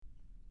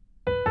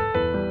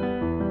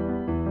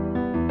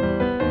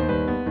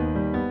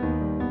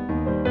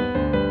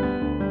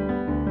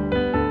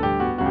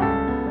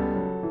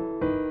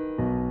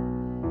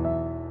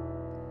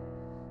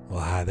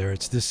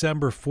It's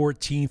December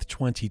 14th,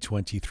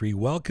 2023.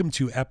 Welcome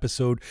to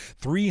episode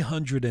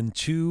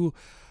 302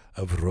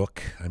 of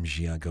Roqe. I'm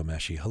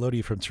Jahangir. Hello to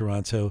you from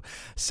Toronto.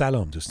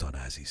 Salam dostan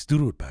aziz.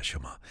 Durud ba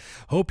shoma.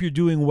 Hope you're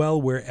doing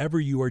well wherever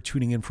you are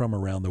tuning in from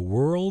around the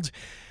world.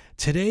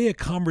 Today, a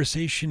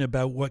conversation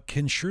about what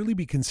can surely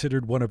be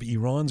considered one of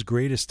Iran's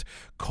greatest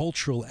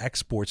cultural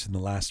exports in the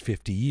last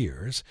 50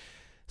 years,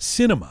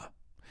 cinema.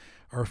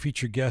 Our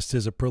featured guest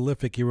is a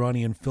prolific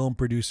Iranian film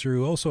producer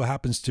who also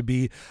happens to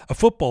be a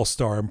football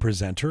star and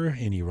presenter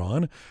in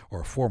Iran, or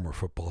a former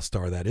football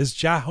star, that is.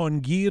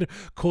 Jahangir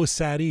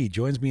Kosari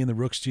joins me in the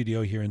Roqe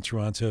studio here in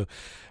Toronto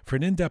for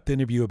an in-depth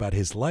interview about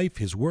his life,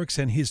 his works,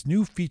 and his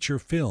new feature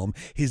film,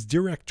 his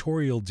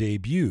directorial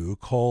debut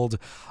called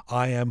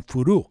I Am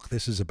Furuq.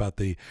 This is about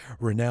the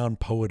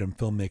renowned poet and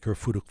filmmaker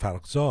Furuq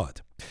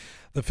Farrokhzad.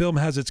 The film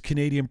has its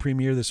Canadian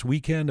premiere this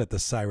weekend at the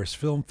Cyrus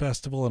Film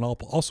Festival and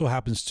also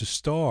happens to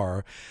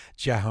star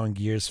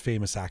Jahangir's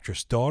famous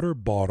actress daughter,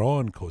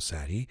 Baran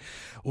Kosari.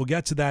 We'll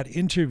get to that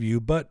interview,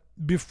 but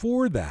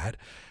before that,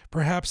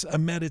 perhaps a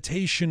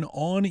meditation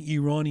on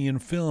Iranian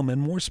film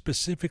and more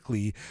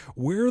specifically,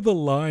 where the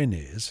line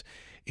is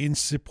in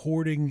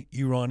supporting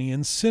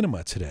Iranian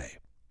cinema today.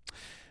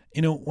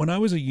 You know, when I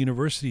was a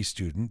university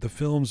student, the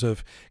films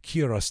of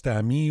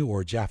Kiarostami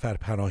or Jafar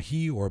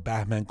Panahi or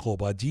Bahman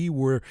Kobadi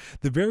were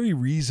the very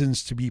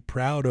reasons to be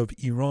proud of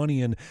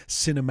Iranian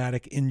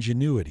cinematic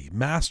ingenuity,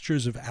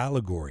 masters of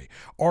allegory,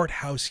 art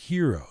house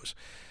heroes.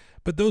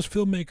 But those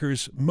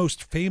filmmakers'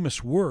 most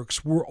famous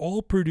works were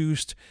all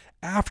produced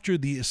after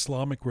the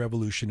Islamic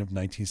Revolution of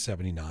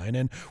 1979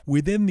 and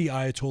within the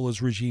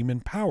Ayatollah's regime in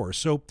power.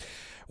 So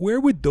where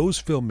would those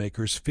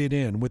filmmakers fit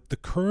in with the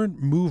current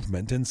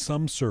movement in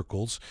some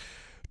circles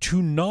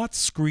to not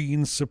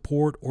screen,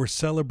 support, or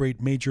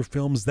celebrate major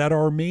films that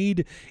are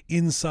made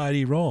inside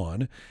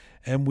Iran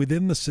and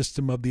within the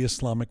system of the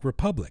Islamic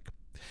Republic?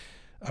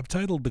 I've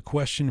titled the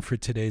question for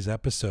today's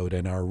episode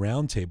and our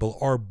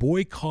roundtable, Are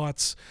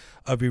Boycotts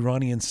of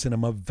Iranian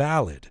Cinema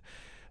Valid?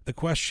 The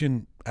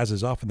question, as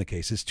is often the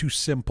case, is too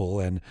simple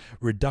and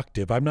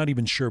reductive. I'm not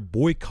even sure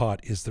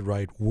boycott is the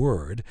right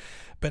word,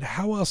 but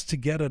how else to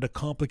get at a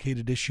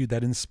complicated issue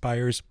that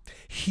inspires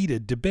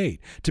heated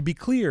debate? To be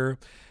clear,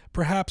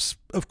 perhaps,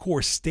 of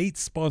course,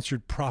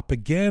 state-sponsored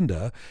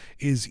propaganda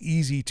is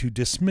easy to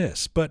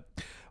dismiss, but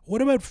what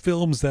about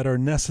films that are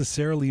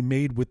necessarily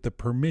made with the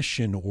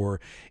permission or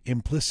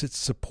implicit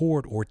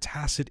support or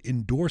tacit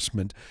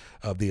endorsement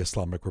of the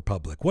Islamic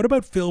Republic? What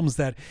about films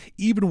that,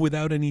 even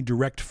without any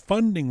direct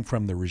funding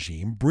from the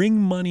regime, bring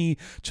money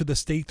to the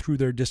state through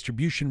their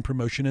distribution,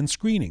 promotion, and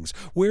screenings?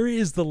 Where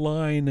is the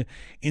line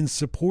in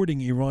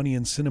supporting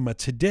Iranian cinema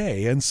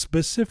today, and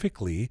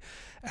specifically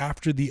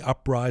after the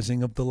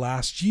uprising of the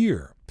last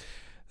year?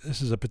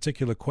 This is a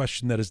particular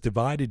question that has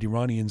divided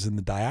Iranians in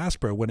the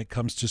diaspora when it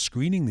comes to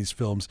screening these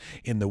films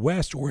in the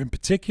West, or in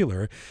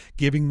particular,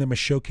 giving them a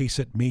showcase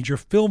at major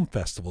film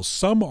festivals.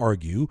 Some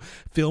argue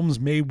films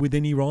made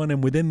within Iran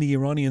and within the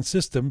Iranian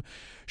system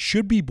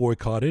should be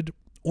boycotted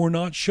or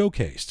not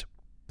showcased.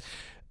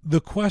 The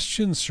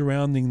questions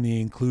surrounding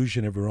the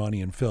inclusion of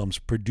Iranian films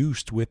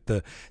produced with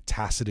the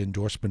tacit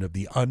endorsement of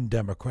the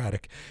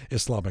undemocratic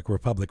Islamic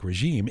Republic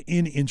regime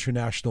in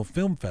international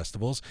film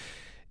festivals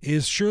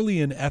is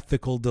surely an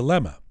ethical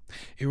dilemma.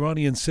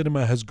 Iranian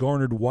cinema has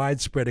garnered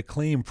widespread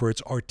acclaim for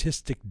its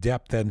artistic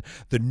depth and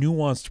the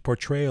nuanced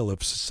portrayal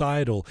of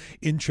societal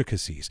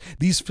intricacies.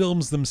 These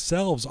films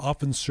themselves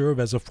often serve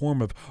as a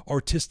form of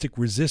artistic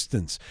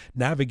resistance,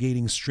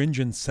 navigating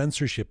stringent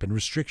censorship and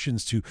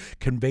restrictions to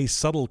convey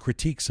subtle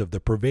critiques of the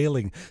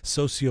prevailing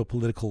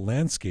socio-political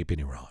landscape in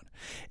Iran.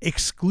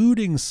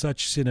 Excluding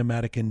such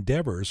cinematic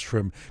endeavors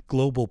from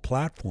global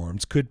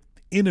platforms could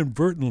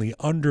inadvertently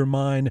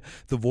undermine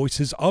the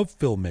voices of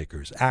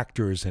filmmakers,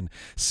 actors, and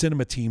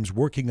cinema teams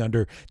working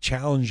under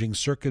challenging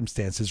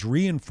circumstances,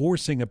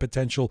 reinforcing a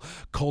potential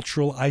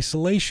cultural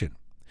isolation.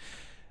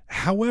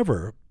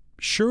 However,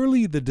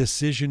 surely the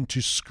decision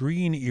to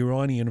screen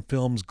Iranian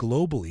films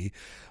globally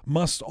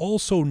must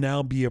also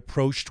now be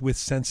approached with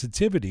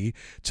sensitivity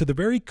to the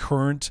very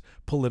current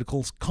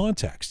political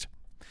context.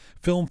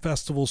 Film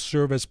festivals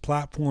serve as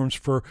platforms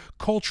for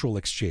cultural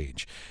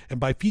exchange, and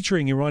by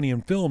featuring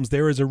Iranian films,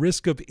 there is a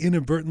risk of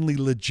inadvertently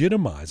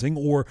legitimizing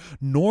or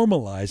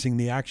normalizing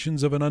the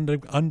actions of an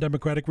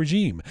undemocratic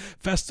regime.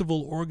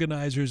 Festival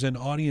organizers and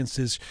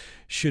audiences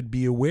should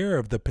be aware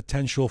of the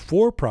potential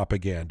for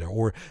propaganda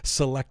or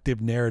selective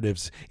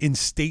narratives in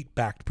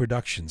state-backed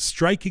productions,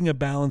 striking a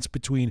balance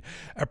between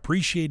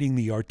appreciating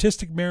the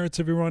artistic merits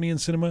of Iranian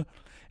cinema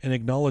and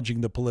acknowledging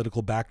the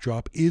political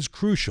backdrop is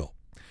crucial.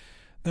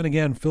 Then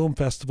again, film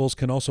festivals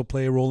can also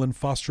play a role in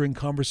fostering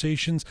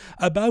conversations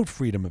about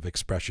freedom of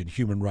expression,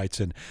 human rights,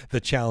 and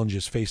the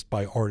challenges faced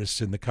by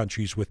artists in the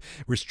countries with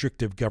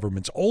restrictive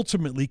governments,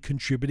 ultimately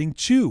contributing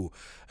to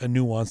a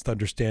nuanced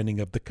understanding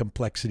of the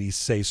complexities,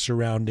 say,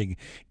 surrounding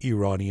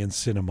Iranian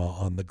cinema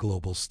on the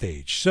global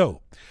stage.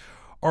 So,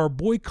 are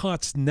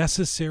boycotts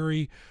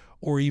necessary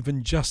or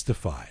even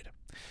justified?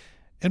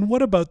 And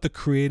what about the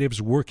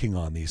creatives working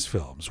on these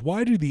films?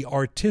 Why do the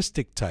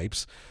artistic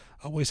types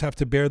always have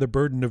to bear the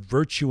burden of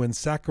virtue and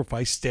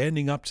sacrifice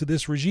standing up to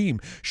this regime?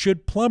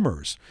 Should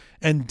plumbers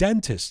and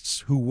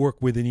dentists who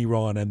work within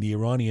Iran and the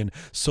Iranian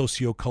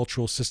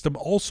socio-cultural system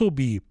also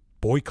be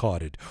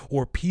boycotted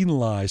or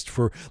penalized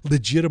for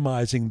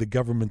legitimizing the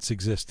government's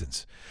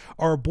existence?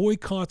 Are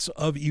boycotts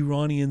of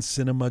Iranian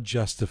cinema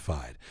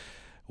justified?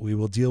 We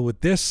will deal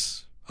with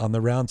this on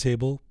the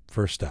Roundtable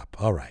first up.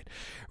 All right.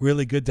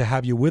 Really good to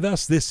have you with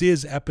us. This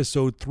is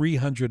episode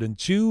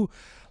 302.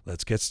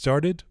 Let's get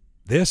started.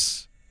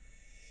 This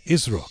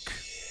is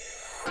Roqe.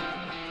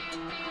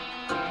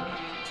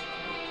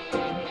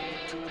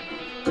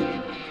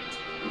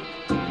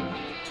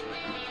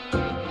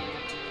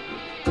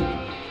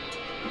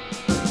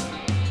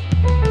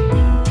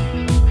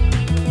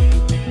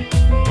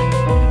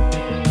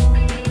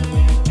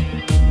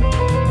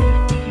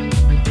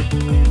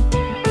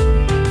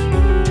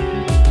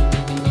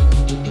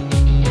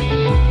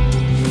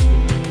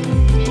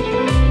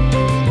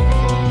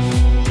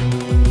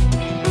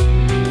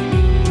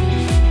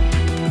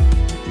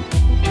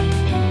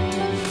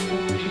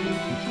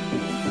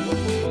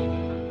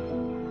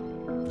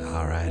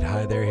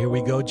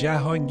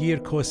 Jahangir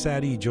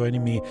Kosari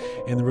joining me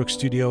in the Roqe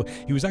studio.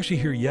 He was actually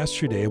here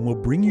yesterday, and we'll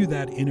bring you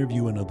that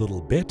interview in a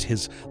little bit.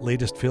 His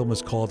latest film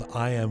is called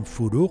I Am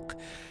Furuq.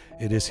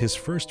 It is his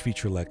first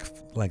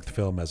feature-length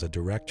film as a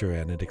director,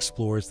 and it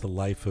explores the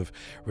life of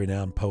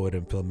renowned poet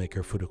and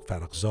filmmaker Furuq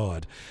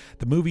Farrokhzad.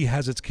 The movie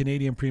has its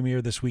Canadian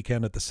premiere this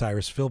weekend at the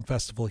Cyrus Film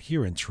Festival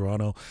here in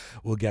Toronto.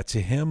 We'll get to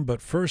him, but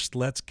first,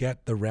 let's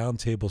get the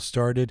roundtable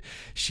started.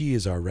 She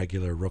is our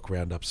regular Roqe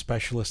Roundup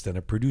specialist and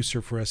a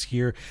producer for us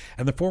here,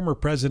 and the former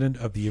president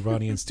of the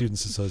Iranian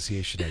Students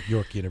Association at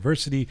York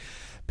University.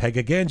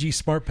 Pegah Ganji,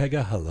 Smart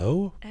Pegah,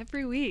 hello.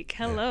 Every week,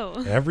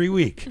 hello. Every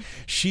week.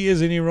 She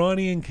is an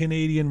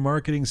Iranian-Canadian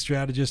marketing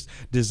strategist,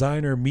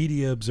 designer,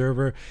 media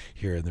observer.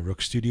 Here in the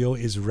Roqe studio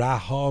is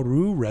Raha,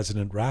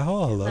 resident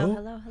Raha, hello.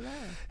 Hello.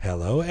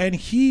 Hello, and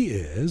he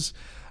is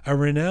a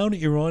renowned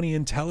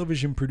Iranian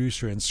television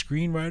producer and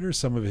screenwriter.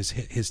 Some of his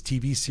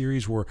TV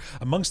series were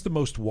amongst the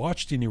most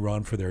watched in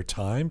Iran for their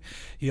time.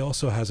 He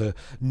also has a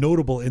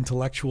notable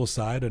intellectual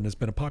side and has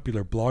been a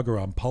popular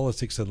blogger on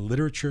politics and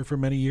literature for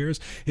many years.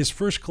 His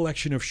first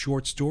collection of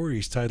short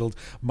stories, titled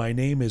My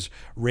Name is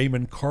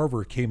Raymond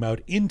Carver, came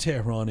out in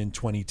Tehran in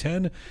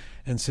 2010.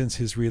 And since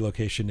his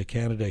relocation to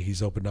Canada,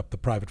 he's opened up the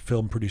private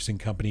film producing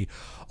company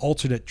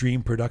Alternate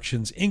Dream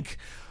Productions, Inc.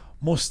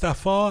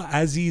 Mustafa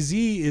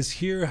Azizi is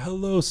here.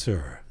 Hello,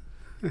 sir.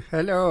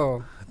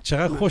 Hello.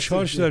 چقدر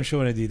خوشحال شدم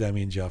شما رو دیدم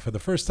اینجا. For the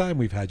first time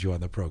we've had you on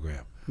the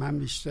program. من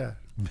بیشتر.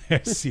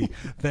 Merci.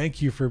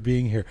 Thank you for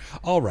being here.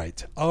 All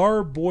right.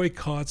 Are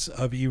boycotts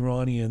of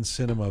Iranian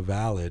cinema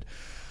valid?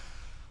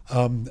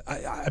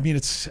 I mean,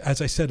 it's,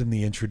 as I said in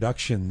the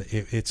introduction,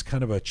 it's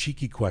kind of a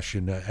cheeky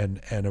question and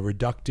a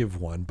reductive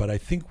one, but I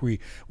think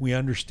we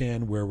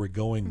understand where we're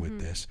going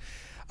with this.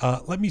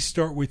 Let me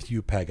start with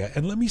you, Pegah,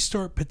 and let me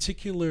start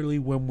particularly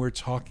when we're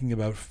talking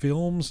about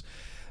films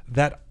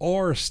that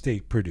are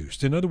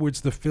state-produced. In other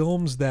words, the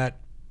films that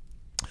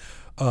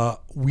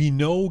we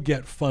know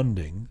get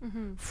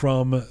funding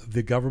from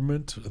the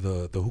government,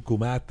 the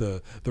hukumat,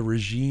 the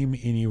regime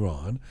in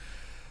Iran.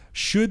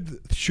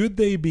 Should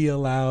they be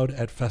allowed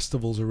at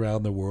festivals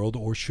around the world,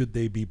 or should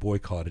they be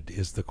boycotted,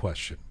 is the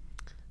question.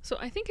 So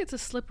I think it's a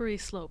slippery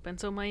slope, and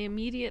so my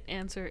immediate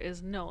answer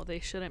is no, they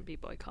shouldn't be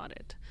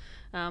boycotted.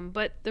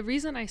 But the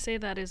reason I say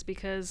that is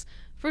because,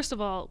 first of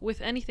all,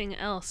 with anything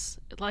else,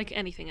 like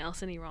anything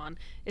else in Iran,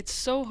 it's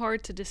so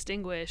hard to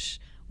distinguish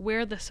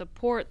where the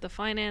support, the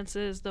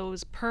finances,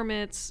 those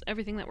permits,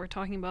 everything that we're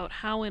talking about,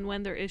 how and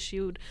when they're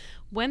issued,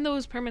 when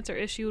those permits are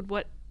issued,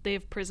 what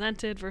they've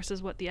presented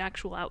versus what the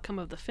actual outcome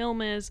of the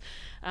film is.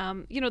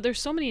 There's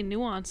so many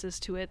nuances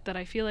to it that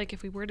I feel like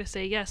if we were to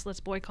say, yes, let's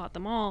boycott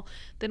them all,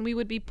 then we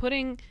would be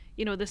putting,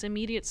 this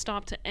immediate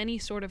stop to any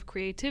sort of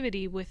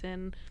creativity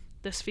within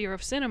the sphere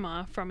of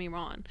cinema from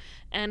Iran.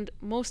 And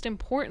most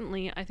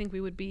importantly, I think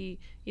we would be,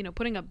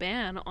 putting a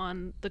ban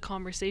on the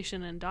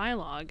conversation and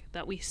dialogue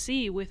that we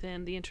see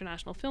within the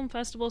International Film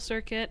Festival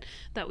circuit,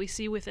 that we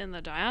see within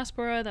the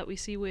diaspora, that we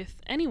see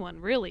with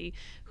anyone really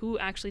who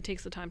actually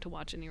takes the time to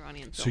watch an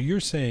Iranian film. So you're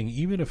saying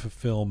even if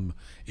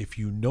if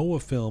you know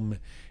a film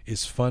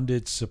is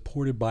funded,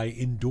 supported by,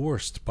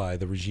 endorsed by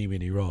the regime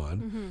in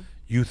Iran,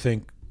 you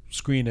think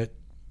screen it,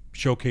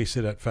 showcase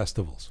it at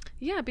festivals?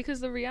 Yeah, because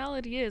the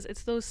reality is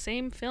it's those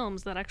same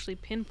films that actually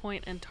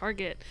pinpoint and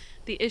target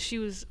the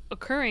issues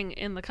occurring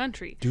in the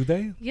country. Do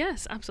they?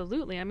 Yes,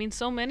 absolutely. I mean,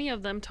 so many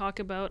of them talk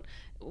about,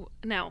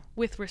 now,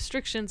 with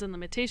restrictions and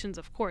limitations,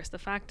 of course, the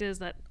fact is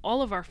that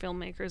all of our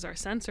filmmakers are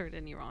censored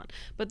in Iran,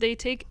 but they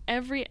take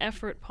every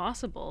effort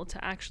possible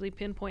to actually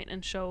pinpoint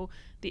and show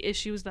the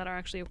issues that are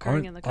actually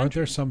occurring in the country. Aren't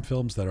there some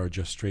films that are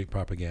just straight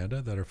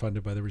propaganda that are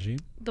funded by the regime?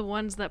 The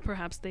ones that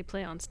perhaps they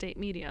play on state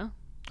media.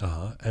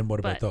 And what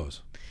about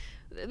those?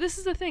 This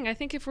is the thing. I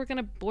think if we're going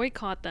to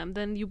boycott them,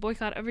 then you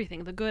boycott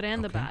everything, the good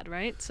and the bad,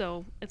 right?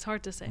 So it's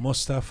hard to say.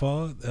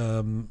 Mustafa,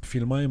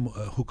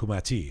 filmay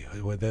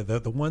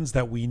hukumati, the ones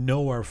that we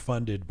know are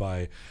funded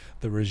by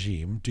the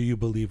regime, do you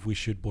believe we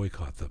should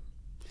boycott them?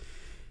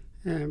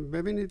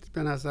 ببینید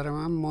به نظر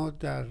من ما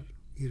در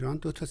ایران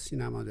 2 تا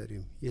سینما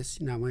داریم، یه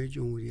سینمای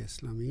جمهوری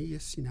اسلامی، یه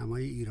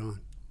سینمای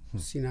ایران.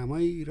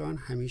 سینمای ایران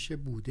همیشه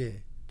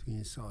بوده تو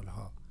این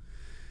سالها،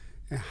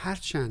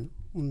 هرچند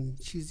اون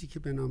چیزی که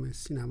به نام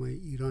سینمای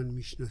ایران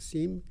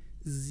میشناسیم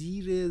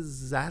زیر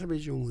ضرب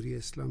جمهوری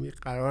اسلامی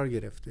قرار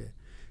گرفته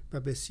و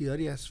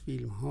بسیاری از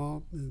فیلم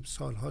ها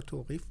سالها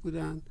توقیف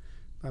بودن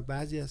و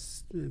بعضی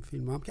از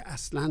فیلم ها هم که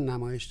اصلا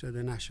نمایش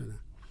داده نشدن.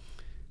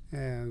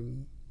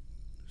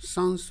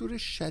 سانسور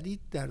شدید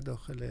در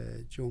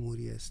داخل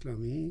جمهوری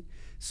اسلامی،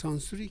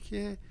 سانسوری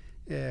که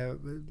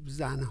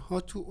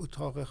زنها تو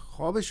اتاق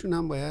خوابشون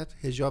هم باید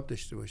حجاب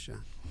داشته باشن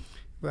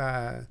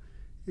و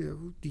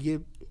دیگه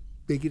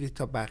بگیرید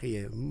تا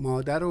بقیه،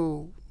 مادر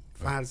و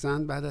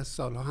فرزند بعد از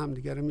سالها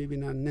همدیگه رو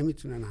میبینن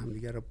نمیتونن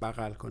همدیگه رو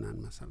بغل کنن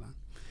مثلا.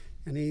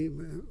 یعنی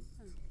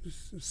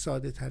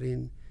ساده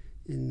ترین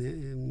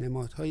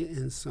نمادهای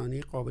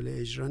انسانی قابل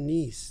اجرا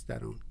نیست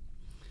در اون.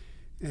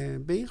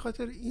 به این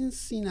خاطر این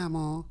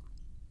سینما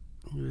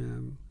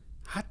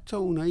حتی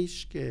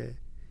اوناییش که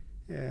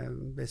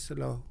به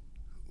اصطلاح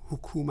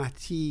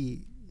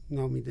حکومتی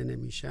نامیده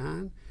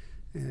نمیشن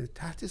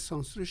تحت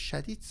سانسور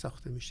شدید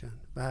ساخته میشن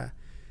و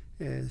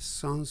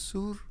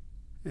سانسور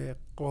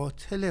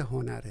قاتل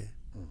هنره،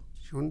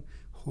 چون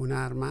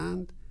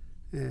هنرمند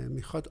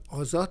میخواد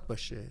آزاد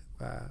باشه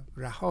و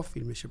رها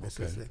فیلمش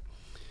بسازه.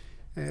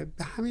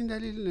 به همین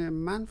دلیل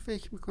من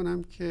فکر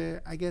میکنم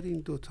که اگر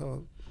این 2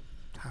 تا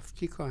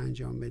تفکیک رو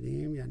انجام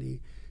بدیم،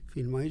 یعنی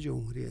فیلم های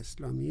جمهوری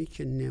اسلامی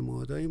که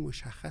نمادهای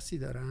مشخصی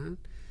دارن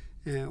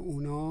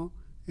اونا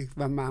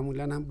و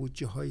معمولا هم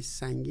بودجه های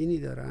سنگینی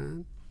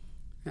دارن،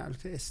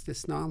 البته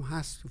استثناء هم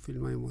هست تو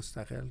فیلم های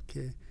مستقل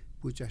که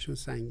بودجهشون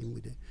سنگین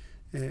بوده،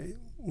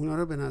 اونا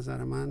رو به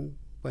نظر من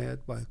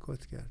باید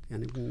بایکوت کرد،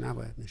 یعنی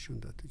نباید نشون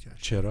داد تو جشن.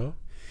 چرا؟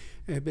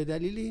 به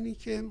دلیل اینی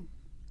که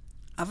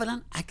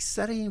اولا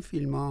اکثر این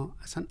فیلم ها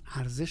اصلا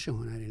ارزش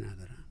هنری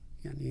ندارن،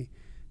 یعنی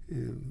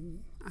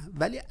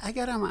ولی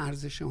اگر هم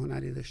ارزش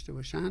هنری داشته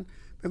باشن،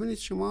 ببینید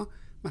شما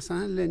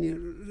مثلا لنی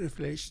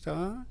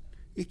ریفلشتار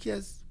یکی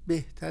از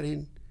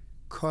بهترین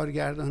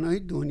کارگردانهای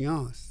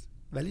دنیاست،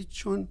 ولی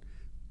چون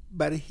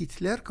برای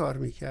هیتلر کار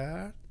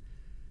میکرد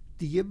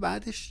دیگه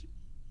بعدش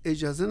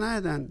اجازه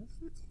ندادن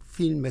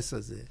فیلم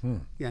بسازه.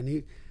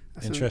 یعنی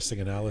Interesting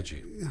analogy.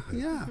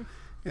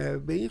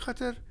 به این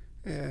خاطر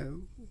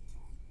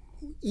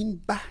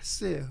این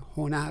بحث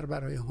هنر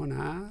برای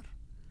هنر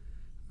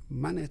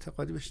من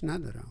اعتقادی بهش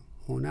ندارم.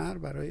 هنر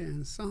برای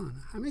انسان،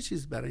 همه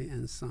چیز برای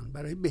انسان،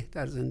 برای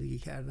بهتر زندگی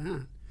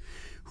کردن.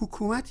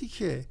 حکومتی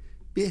که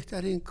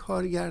بهترین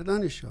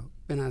کارگردانشو،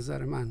 به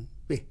نظر من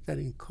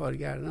بهترین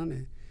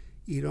کارگردان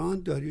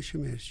ایران داریوش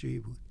مرجویی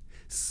بود،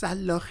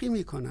 سلاخی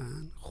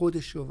میکنن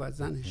خودشو و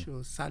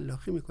زنشو،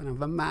 سلاخی میکنن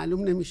و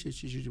معلوم نمیشه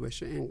چجوری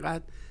باشه،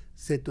 انقدر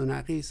ضد و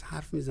نقیض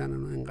حرف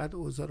میزنن و انقدر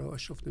اوضاع رو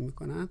آشفته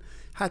میکنن.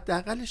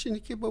 حداقلش اینه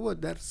که بابا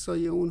در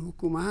سایه اون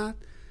حکومت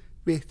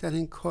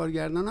بهترین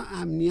کارگردان ها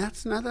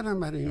امنیت ندارن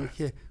برای اینه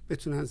که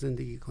بتونن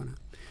زندگی کنن.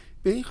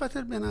 به این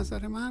خاطر به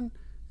نظر من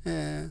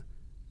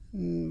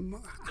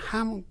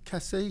هم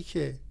کسایی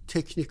که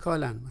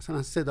تکنیکالن،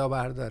 مثلا صدا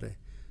برداره،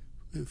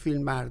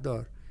 فیلم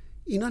بردار،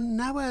 اینا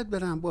نباید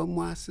برن با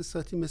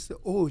مؤسساتی مثل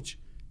اوج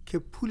که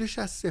پولش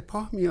از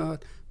سپاه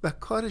میاد و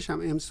کارش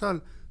هم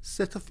امسال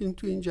 3 تا فیلم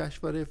تو این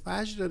جشنواره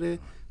فجر داره،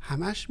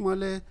 همش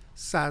مال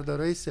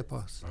سردارای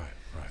سپاهست.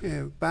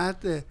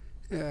 بعد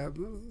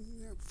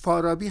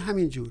فارابی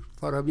همینجور،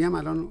 فارابی هم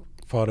الان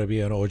Farabi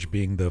and Oj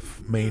being the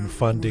main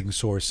funding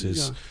sources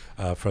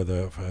for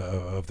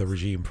the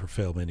regime for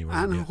film anyway.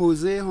 And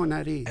حوزه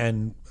هنری.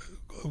 And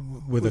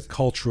with a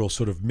cultural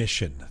sort of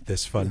mission,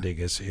 this funding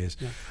is.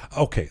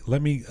 Okay,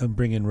 let me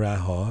bring in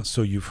Raha. So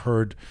you've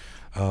heard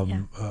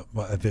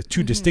the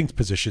 2 distinct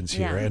positions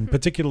here, and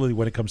particularly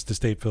when it comes to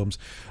state films,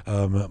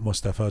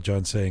 Mustafa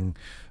John saying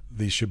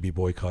these should be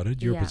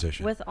boycotted. Your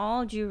position? With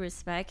all due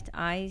respect,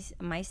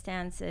 my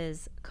stance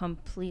is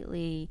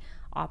completely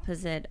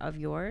opposite of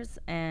yours,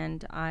 and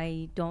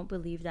I don't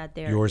believe that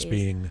there yours is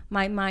being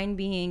mine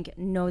being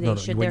no,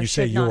 should. When you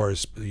say yours,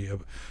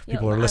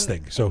 people are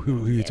listening. So who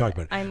are you talking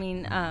about? I mean,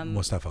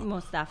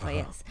 Mustafa.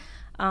 Yes.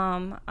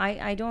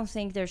 I don't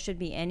think there should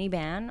be any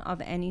ban of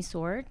any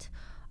sort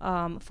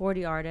for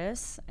the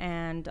artists,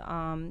 and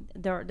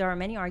there are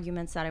many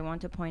arguments that I want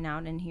to point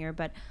out in here,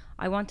 but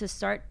I want to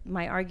start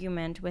my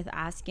argument with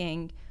asking,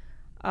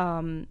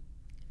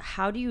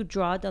 how do you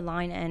draw the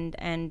line?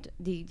 And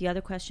the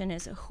other question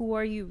is, who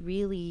are you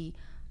really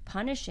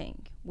punishing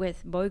with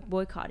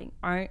boycotting?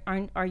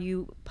 Are you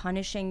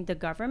punishing the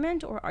government,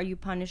 or are you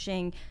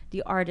punishing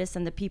the artists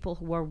and the people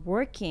who are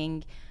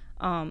working?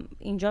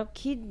 اینجا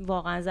کی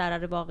واقعا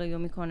ضرر واقعی رو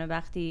میکنه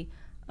وقتی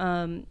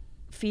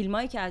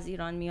فیلمایی که از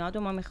ایران میاد و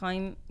ما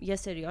میخوایم یه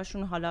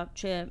سریاشون، حالا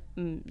چه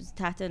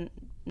تحت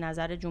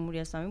نظر جمهوری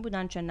اسلامی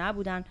بودن چه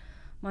نبودن،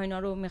 ما اینا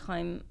رو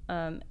میخوایم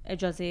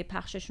اجازه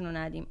پخششون رو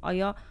ندیم؟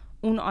 آیا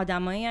اون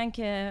آدمایی هن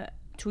که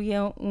توی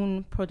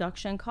اون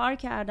پروداکشن کار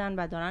کردن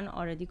و دارن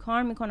آردی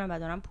کار میکنن و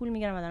دارن پول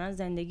میگیرن و دارن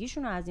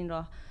زندگیشون رو از این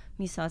راه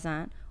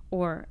میسازن،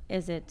 or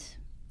is it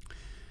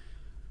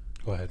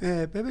Go ahead.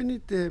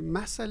 ببینید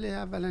مسئله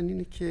اولا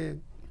اینه که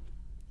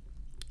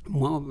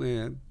ما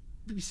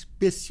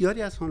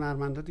بسیاری از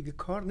هنرمندا دیگه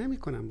کار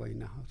نمی‌کنن با این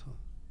نهادها.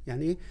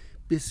 یعنی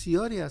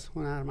بسیاری از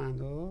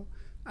هنرمندا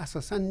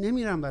اساسا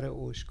نمیرن برای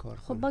اوج کار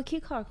کنن. خب با کی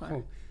کار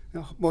کنن؟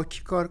 با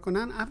کی کار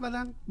کنن؟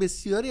 اولا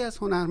بسیاری از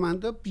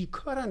هنرمندا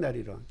بیکارن در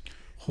ایران.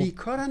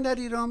 بیکارن در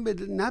ایران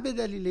نه به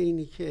دلیل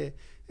اینی که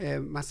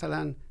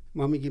مثلا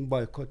ما میگیم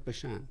بایکوت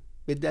بشن،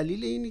 به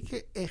دلیل اینی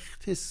که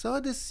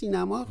اقتصاد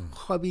سینما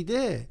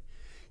خوابیده.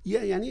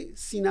 یعنی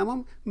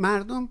سینما،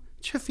 مردم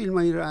چه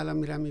فیلمایی رو الان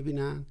میرن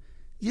میبینن؟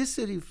 یه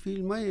سری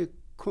فیلمای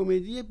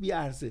کمدی بی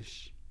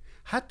ارزش.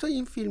 حتی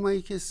این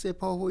فیلمایی که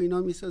سپاه و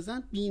اینا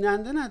میسازن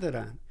بیننده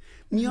ندارن،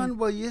 میان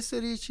با یه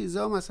سری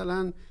چیزا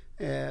مثلا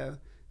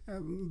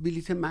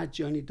بلیت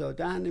مجانی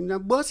دادن،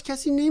 نمیدونم، باز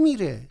کسی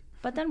نمیره.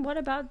 But then what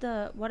about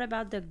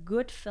the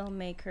good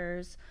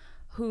filmmakers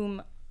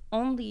whom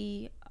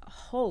only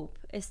hope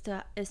is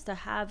to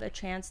have a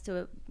chance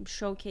to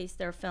showcase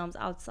their films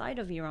outside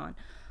of Iran?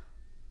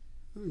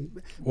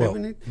 Well,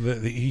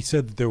 he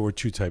said that there were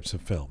two types of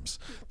films,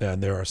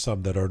 and there are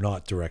some that are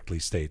not directly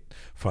state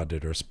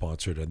funded or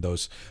sponsored, and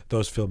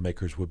those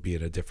filmmakers would be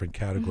in a different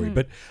category.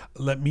 But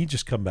let me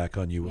just come back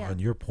on you on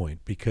your point,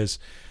 because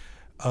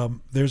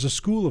there's a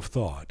school of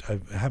thought,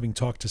 having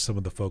talked to some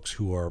of the folks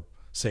who are,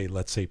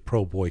 let's say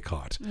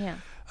pro-boycott,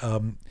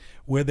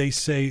 where they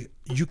say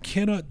you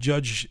cannot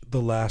judge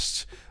the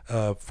last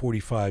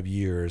 45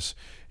 years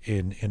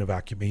in a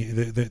vacuum.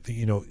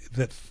 You know,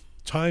 that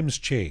times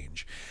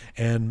change.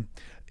 And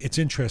it's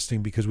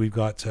interesting because we've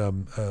got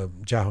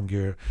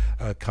Jahangir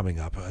coming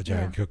up,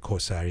 Jahangir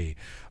Kosari,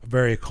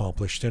 very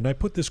accomplished. And I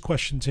put this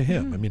question to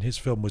him. I mean, his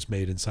film was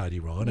made inside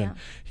Iran, and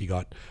he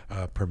got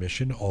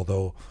permission,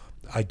 although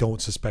I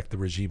don't suspect the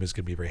regime is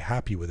going to be very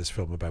happy with this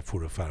film about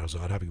Furu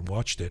Farazad. Having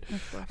watched it,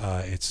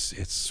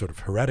 it's sort of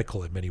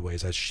heretical in many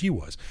ways, as she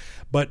was.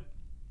 But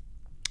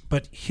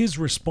his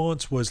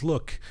response was,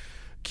 look,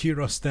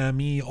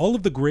 Kiarostami, all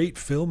of the great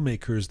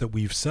filmmakers that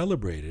we've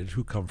celebrated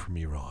who come from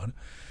Iran,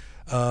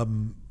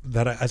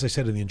 that, as I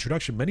said in the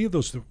introduction, many of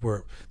those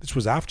this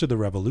was after the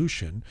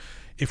revolution.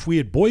 If we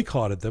had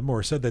boycotted them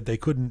or said that they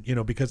couldn't, you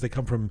know, because they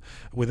come from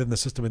within the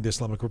system in the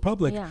Islamic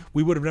Republic,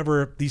 we would have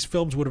never, these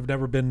films would have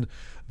never been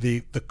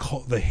the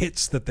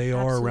hits that they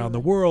are around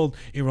the world.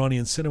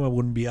 Iranian cinema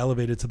wouldn't be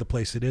elevated to the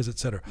place it is,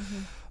 etc.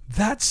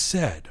 That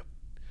said,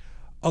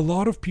 a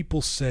lot of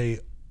people say,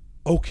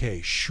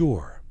 okay,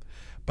 sure,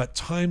 but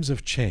times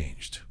have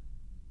changed.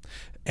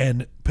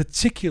 And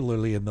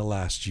particularly in the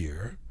last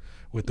year,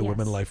 with the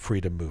Women Life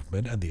Freedom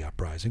Movement and the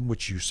uprising,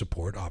 which you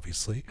support,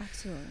 obviously,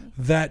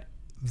 that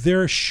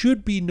there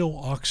should be no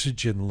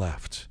oxygen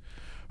left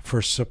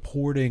for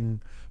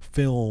supporting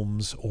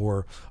films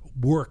or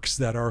works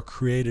that are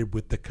created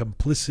with the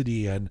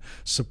complicity and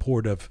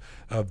support of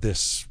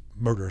this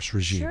murderous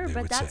regime. Sure,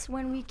 but that's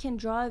when we can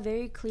draw a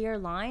very clear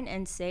line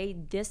and say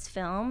this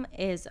film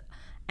is,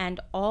 and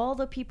all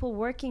the people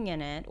working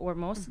in it, or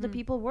most of the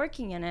people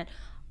working in it,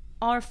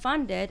 are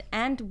funded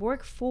and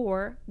work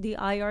for the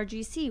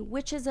IRGC,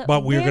 which is a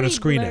but we're very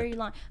screen blurry it.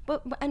 line.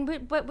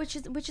 But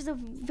which is a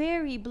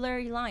very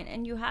blurry line,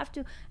 and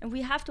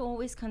we have to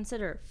always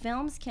consider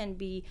films can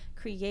be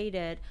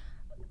created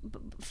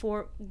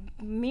for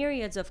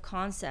myriads of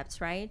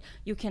concepts, right?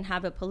 You can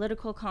have a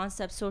political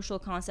concept, social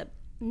concept.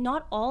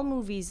 Not all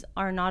movies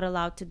are not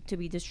allowed to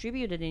be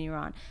distributed in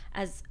Iran,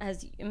 as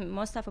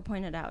Mustafa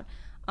pointed out.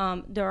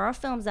 There are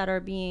films that are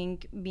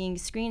being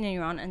screened in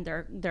Iran, and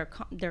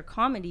they're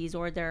comedies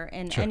or they're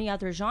in any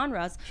other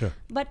genres.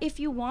 But if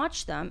you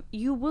watch them,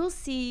 you will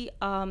see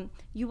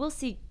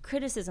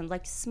criticisms,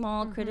 like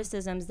small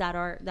criticisms that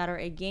are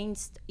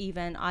against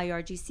even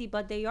IRGC,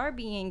 but they are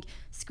being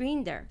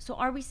screened there. So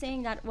are we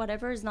saying that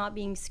whatever is not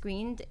being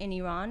screened in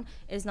Iran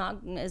is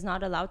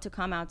not allowed to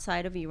come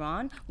outside of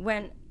Iran,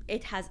 when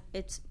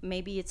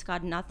maybe it's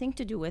got nothing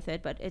to do with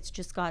it, but it's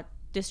just got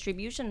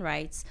distribution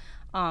rights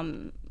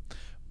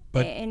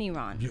in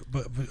Iran?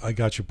 But I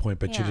got your point,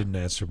 but you didn't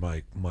answer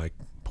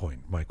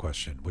my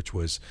question, which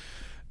was,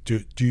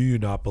 do you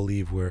not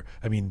believe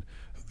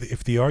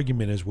if the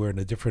argument is we're in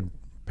a different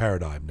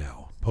paradigm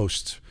now,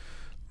 post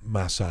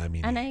Masa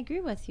Amini. And I agree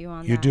with you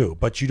on that. You do,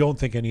 but you don't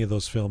think any of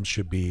those films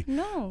should be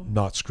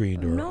not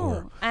screened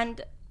or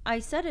and I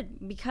said it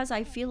because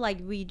I feel like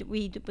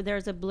we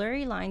there's a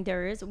blurry line.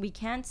 We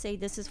can't say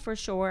this is for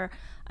sure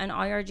an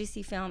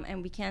IRGC film,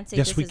 and we can't say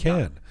yes, this we is can.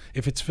 not.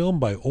 If it's filmed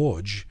by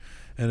Oj,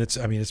 and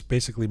it's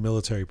basically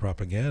military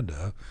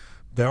propaganda,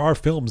 there are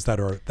films that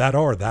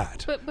are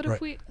that. But right?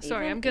 if we,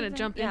 sorry, I'm going to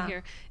jump in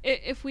here.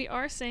 If we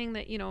are saying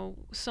that, you know,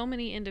 so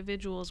many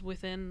individuals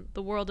within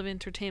the world of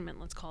entertainment,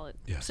 let's call it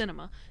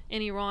cinema,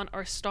 in Iran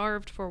are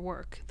starved for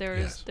work.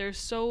 There's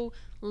so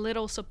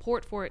little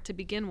support for it to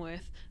begin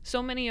with.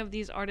 So many of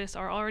these artists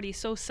are already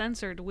so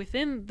censored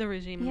within the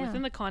regime,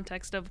 within the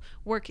context of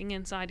working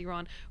inside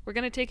Iran. We're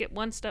going to take it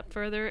one step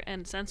further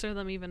and censor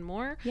them even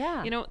more.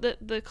 You know,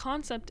 the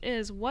concept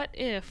is, what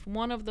if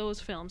one of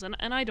those films, and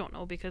I don't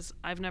know because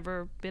I've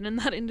never been in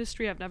that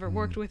industry, I've never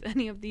worked with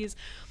any of these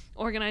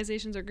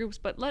organizations or groups,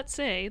 but let's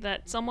say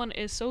that someone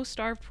is so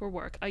starved for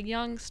work, a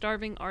young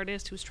starving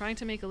artist who's trying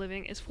to make a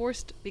living is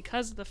forced,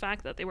 because of the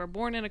fact that they were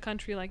born in a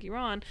country like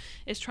Iran,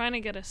 is trying to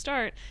get a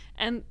start,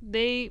 and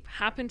they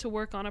happen to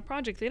work on a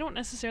project. They don't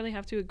necessarily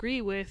have to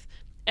agree with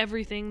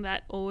everything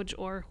that OJ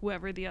or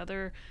whoever the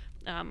other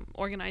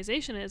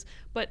organization is,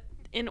 but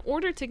in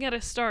order to get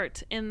a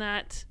start in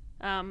that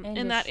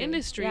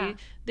industry,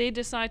 they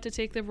decide to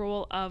take the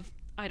role of,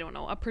 I don't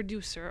know, a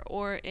producer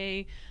or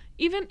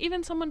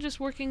even someone just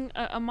working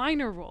a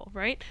minor role,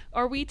 right?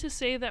 Are we to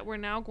say that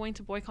we're now going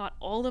to boycott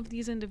all of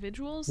these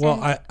individuals? Well,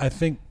 I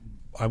think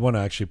I want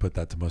to actually put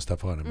that to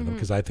Mustafa on a minute,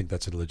 because I think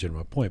that's a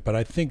legitimate point. But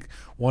I think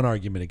one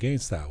argument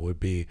against that would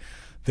be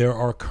there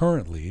are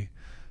currently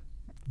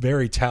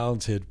very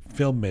talented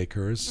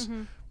filmmakers,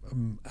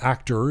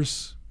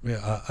 actors,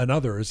 and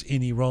others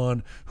in Iran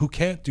who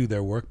can't do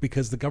their work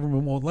because the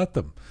government won't let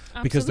them.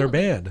 Absolutely. Because they're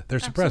banned,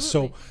 they're suppressed.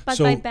 But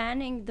by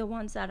banning the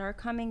ones that are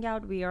coming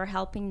out, we are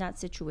helping that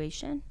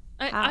situation.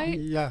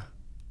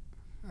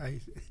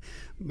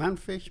 من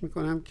فکر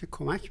میکنم که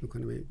کمک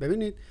میکنه.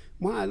 ببینید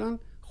ما الان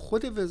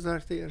خود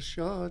وزارت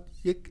ارشاد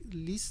یک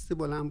لیست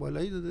بلند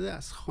بالایی داده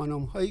از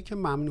خانم هایی که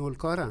ممنوع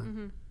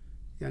الکارن.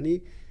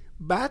 یعنی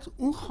بعد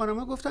اون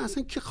خانم‌ها گفتن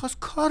اصلا کی خواست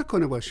کار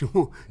کنه با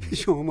شما که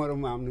شما ما رو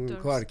ممنوع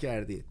کار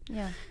کردید.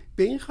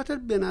 به این خاطر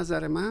به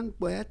نظر من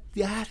باید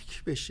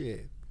درک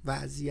بشه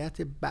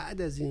وضعیت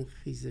بعد از این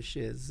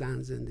خیزش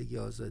زن زندگی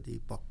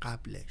آزادی با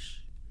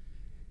قبلش.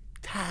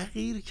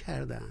 تغییر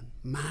کردن،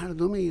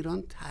 مردم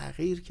ایران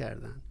تغییر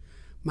کردن.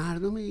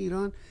 مردم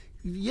ایران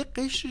یه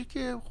قشری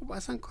که خب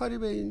اصلا کاری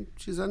به این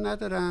چیزا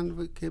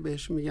ندارن که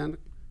بهش میگن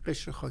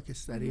قشر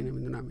خاکستری،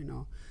 نمیدونم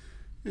اینا،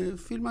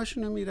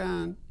 فیلماشونو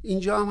میرن،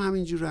 اینجا هم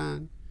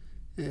همینجورن.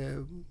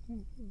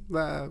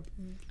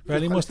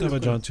 Really, Mustafa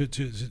John,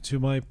 to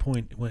my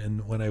point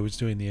when I was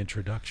doing the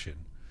introduction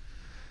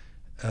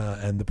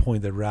and the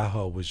point that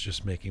Raha was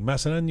just making,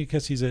 مثلا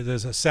because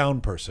there's a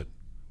sound person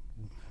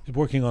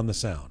working on the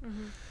sound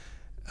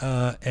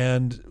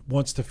and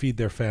wants to feed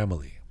their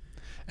family,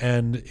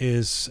 and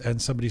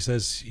somebody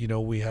says, you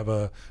know, we have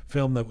a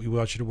film that we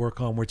want you to work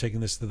on, we're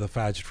taking this to the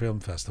Fajr Film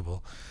Festival.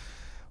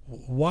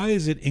 Why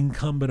is it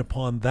incumbent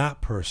upon that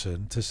person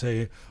to say,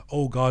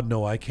 oh God, no,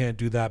 I can't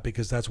do that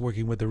because that's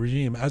working with the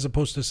regime, as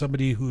opposed to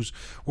somebody who's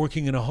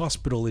working in a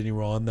hospital in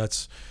Iran that's,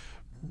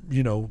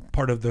 you know,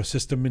 part of the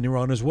system in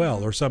Iran as well,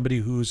 or somebody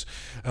who's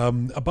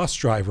a bus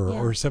driver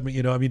or something,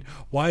 you know, I mean,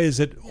 why is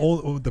it all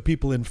the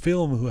people in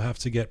film who have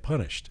to get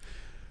punished?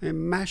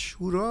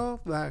 مشهورا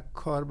و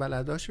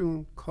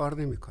کاربلداشون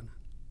کار نمیکنن،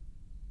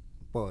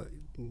 با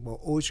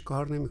اوج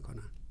کار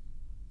نمیکنن.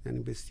 یعنی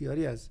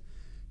بسیاری از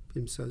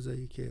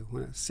فیلمسازایی که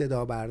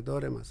صدا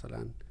بردار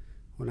مثلا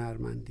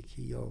هنرمندی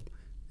که یا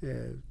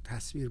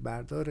تصویر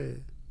بردار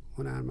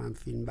هنرمند،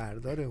 فیلم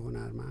بردار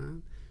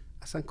هنرمند،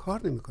 اصلا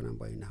کار نمیکنن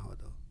با این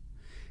نهادها.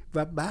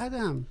 و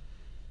بعدم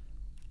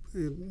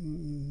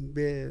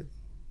به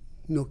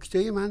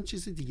نکته من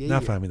چیز دیگه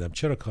نفهمیدم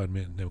چرا کار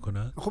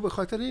نمیکنن؟ خب به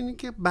خاطر اینه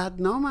که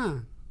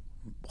بدنامن.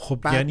 خب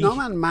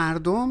بدنامن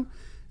مردم.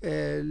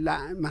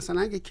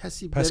 مثلا اگه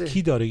کسی بره، پس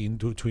کی داره این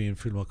توی این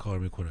فیلم ها کار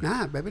میکنه؟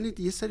 نه ببینید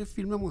یه سری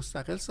فیلم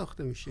مستقل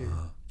ساخته میشه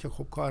که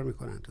خب کار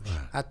میکنن توش.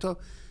 حتی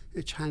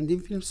چندین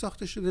فیلم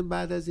ساخته شده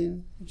بعد از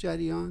این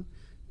جریان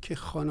که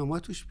خانم‌ها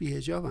توش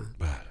بی‌حجابن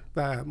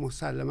و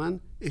مسلماً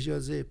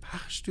اجازه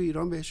پخش تو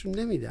ایران بهشون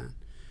نمیدن.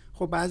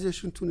 خب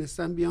بعضیشون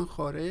تونستن بیان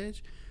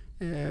خارج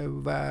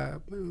و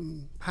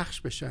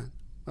پخش بشن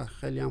و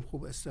خیلی هم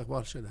خوب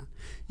استقبال شدن.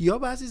 یا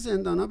بعضی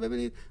زندان‌ها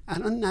ببینید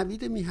الان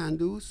نوید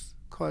میهندوس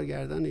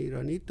کارگردان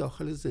ایرانی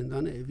داخل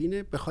زندان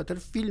اوینه به خاطر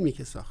فیلمی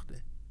که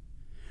ساخته،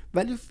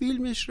 ولی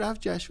فیلمش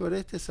رفت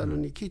جشنواره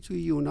تسالونیکی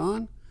توی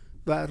یونان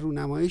و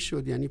رونمایی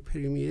شد، یعنی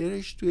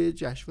پریمیرش توی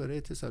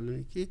جشنواره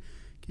تسالونیکی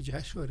که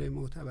جشنواره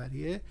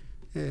معتبریه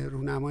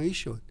رونمایی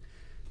شد.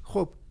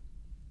 خب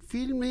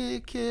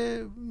فیلمی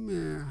که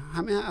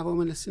همه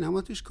عوامل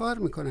سینما توش کار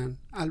میکنن،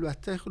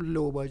 البته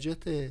لو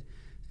باجت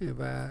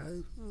و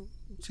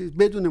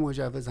بدون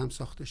مجوز هم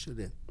ساخته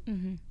شده،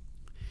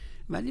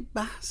 ولی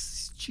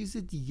بحث چیز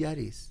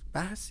دیگری است.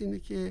 بحث اینه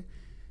که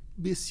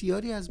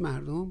بسیاری از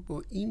مردم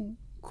با این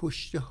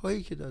کشته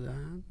هایی که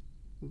دادن،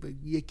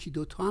 یکی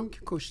دوتا هم که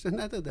کشته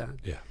ندادن،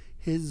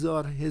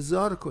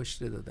 هزار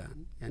کشته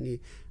دادن. یعنی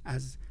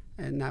از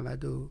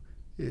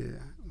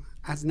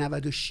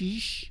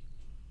 96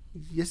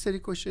 یه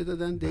سری کشته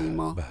دادن،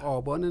 دیماه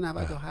آبان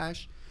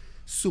 98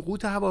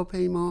 سقوط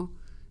هواپیما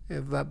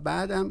و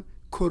بعدم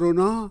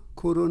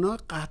کرونا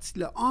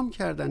قتل عام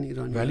کردن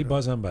ایرانی. ولی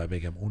بازم باید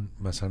بگم اون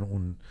مثلا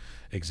اون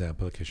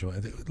اگزمپل که شما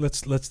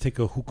let's take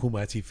a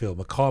حکومتی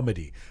فیلم، a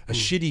comedy, a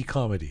shitty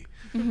comedy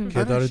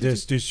که داره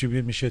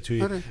دیستریبیوت میشه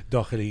توی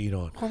داخل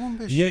ایران.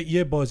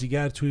 یه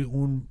بازیگر توی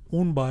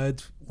اون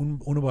باید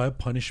اونو باید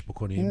پانیش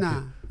بکنیم؟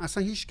 نه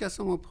اصلا هیچ کس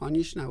ما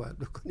پانیش نباید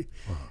بکنیم.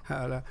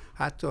 حالا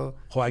حتی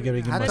خب اگر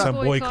بگیم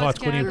مثلا بویکات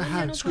کنیم،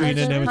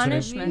 اسکرین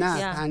نمیتونه.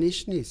 نه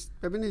پانیش نیست.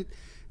 ببینید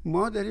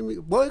ما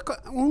داریم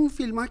اون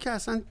فیلم ها که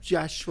اصلا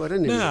جشنواره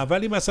نمیره. نه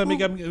ولی مثلا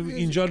میگم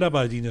اینجا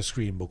نباید این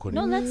اسکرین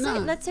بکنیم. No,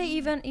 let's say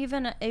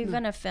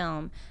even a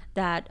film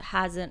that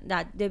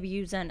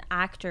debuts an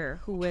actor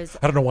who is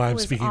I don't know why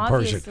I'm speaking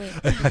Persian.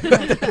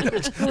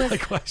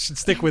 Like, I should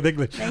stick with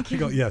English. Thank you.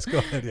 Yes, go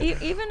ahead.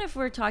 Yeah. Even if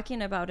we're talking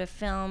about a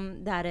film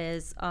that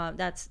is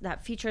that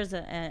features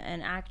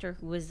an actor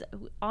who is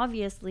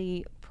obviously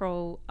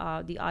pro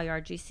the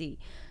IRGC,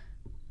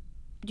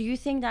 do you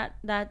think that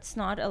that's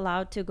not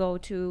allowed to go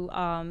to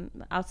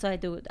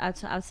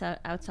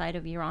outside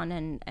of Iran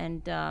and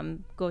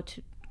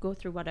go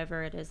through whatever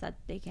it is that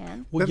they can?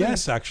 Well,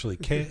 yes, actually,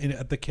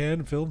 at the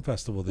Cannes Film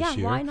Festival this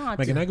year. Yeah, why not?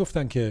 مگه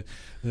نگفتن که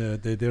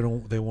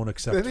they won't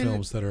accept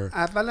films that are.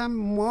 اولا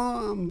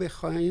ما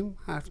بخوایم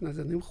حرف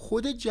نزدیم،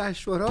 خود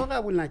جشنواره‌ها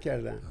قبول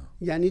نکردن.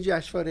 یعنی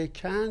جشنواره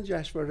کن،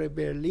 جشنواره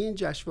برلین،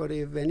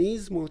 جشنواره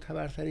ونیز،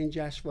 معتبرترین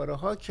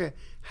جشنواره‌ها که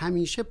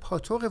همیشه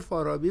پاتوق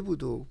فارابی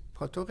بود و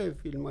پاتوق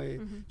فیلم‌های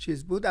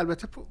چیز بود.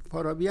 البته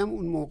فارابی هم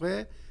اون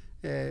موقع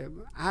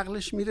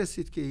عقلش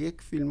میرسید که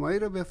یک فیلمایی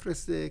رو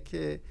بفرسته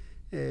که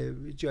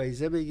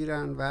جایزه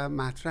بگیرن و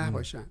مطرح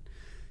باشن.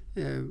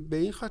 به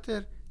این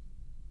خاطر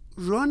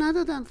راه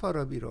ندادن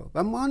فارابی رو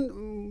و ما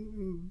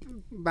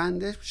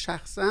بنده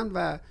شخصا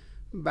و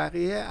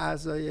بقیه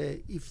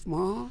اعضای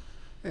ایفما،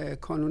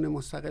 کانون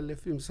مستقل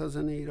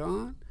فیلمسازان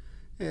ایران،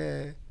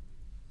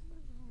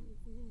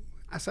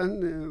 اصلا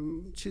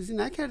چیزی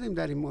نکردیم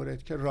در این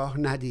مورد که راه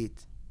ندید.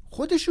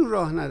 خودشون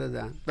راه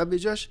ندادن و به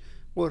جاش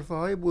غرفه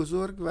های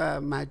بزرگ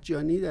و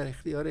مجانی در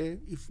اختیار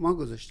ایفما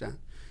گذاشتن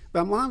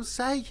و ما هم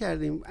سعی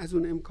کردیم از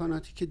اون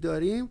امکاناتی که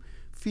داریم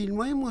فیلم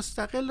های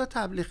مستقل رو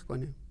تبلیغ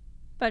کنیم.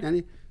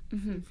 یعنی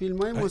فیلم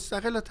های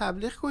مستقل رو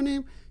تبلیغ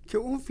کنیم که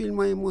اون فیلم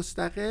های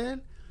مستقل،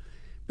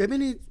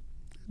 ببینید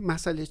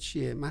مسئله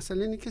چیه؟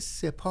 مسئله اینه که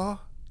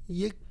سپاه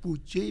یک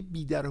بودجه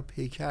بیدر و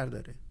پیکر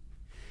داره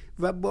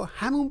و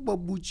با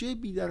بودجه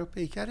بیدر و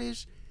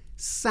پیکرش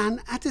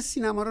صنعت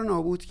سینما رو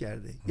نابود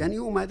کرده. یعنی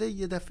اومده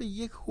یه دفعه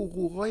یک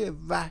حقوقای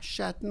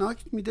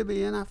وحشتناک میده به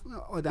یه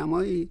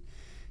آدمایی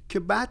که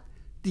بعد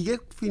دیگه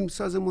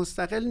فیلمساز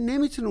مستقل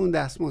نمیتونه اون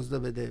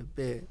دستمزد بده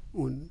به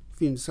اون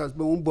فیلمساز،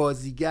 به اون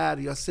بازیگر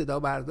یا صدا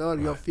بردار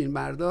یا فیلم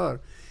بردار.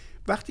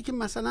 وقتی که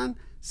مثلا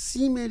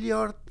 30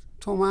 میلیارد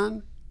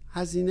تومان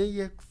هزینه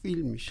یک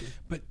فیلم میشه.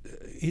 But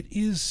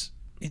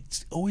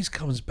it always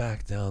comes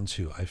back down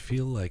to, I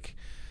feel like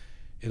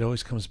it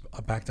always comes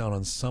back down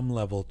on some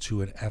level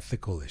to an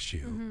ethical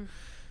issue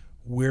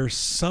where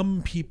some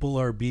people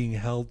are being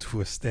held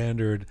to a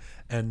standard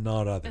and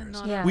not others.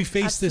 Yeah, we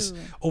faced this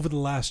over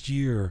the last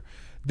year,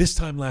 this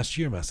time last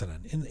year, مثلا,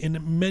 in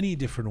many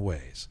different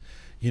ways.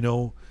 You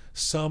know,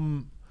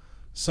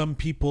 some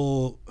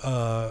people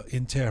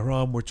in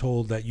Tehran were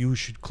told that you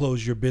should close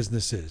your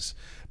businesses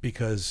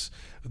because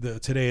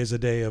today is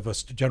a day of a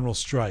general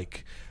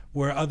strike,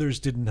 where others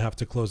didn't have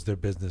to close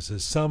their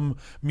businesses. Some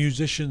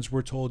musicians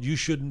were told you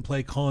shouldn't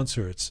play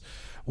concerts,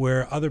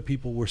 where other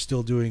people were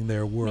still doing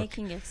their work.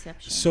 Making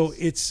exceptions. So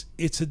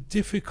it's a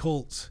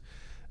difficult.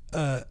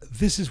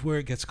 This is where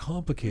it gets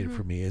complicated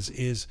for me.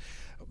 Is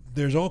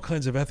there's all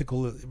kinds of ethical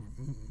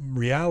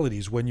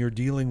realities when you're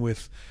dealing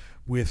with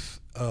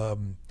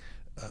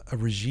a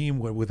regime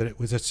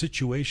with a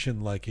situation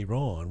like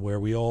Iran, where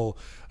we all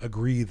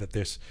agree that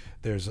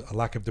there's a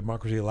lack of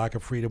democracy, a lack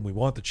of freedom, we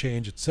want the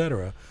change,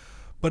 etc.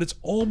 But it's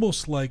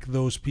almost like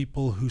those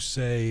people who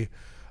say,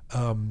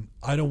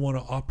 I don't want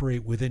to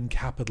operate within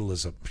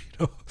capitalism, you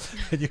know,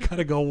 and you kind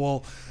of go,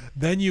 well,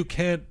 then you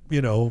can't,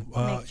 you know,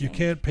 you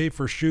can't pay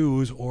for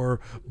shoes or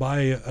buy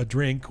a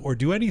drink or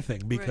do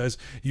anything because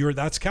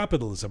that's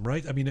capitalism,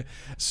 right? I mean,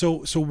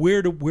 so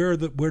where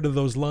do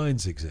those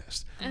lines exist?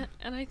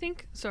 And I think,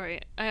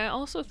 I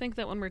also think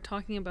that when we're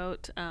talking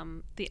about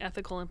the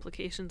ethical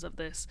implications of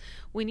this,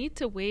 we need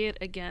to weigh it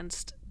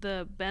against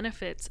the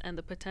benefits and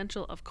the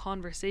potential of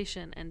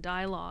conversation and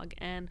dialogue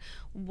and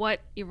what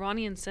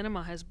Iranian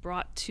cinema has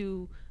brought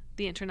to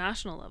the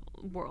international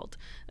world,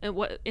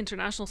 what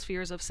international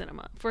spheres of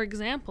cinema. For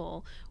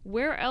example,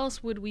 where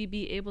else would we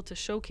be able to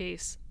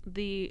showcase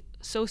the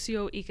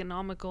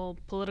socio-economical,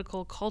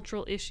 political,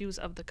 cultural issues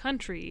of the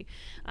country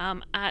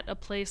at a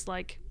place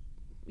like,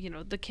 you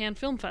know, the Cannes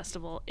Film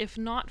Festival, if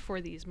not for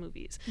these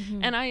movies?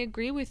 And I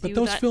agree with you. But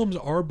those films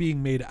are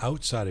being made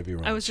outside of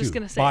Iran. I was just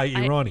going to say, by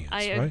Iranians.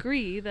 I right?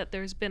 agree that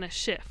there's been a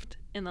shift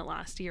in the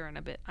last year and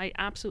a bit. I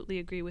absolutely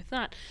agree with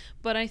that.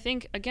 But I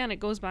think, again, it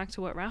goes back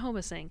to what Rahul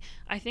was saying.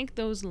 I think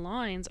those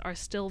lines are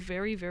still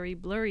very, very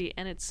blurry,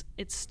 and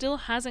it still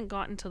hasn't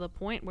gotten to the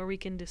point where we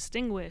can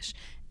distinguish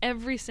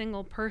every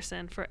single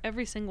person for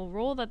every single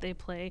role that they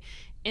play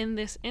in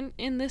this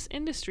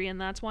industry. And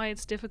that's why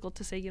it's difficult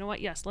to say, you know what,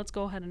 yes, let's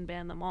go ahead and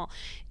ban them all.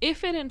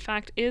 If it in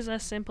fact is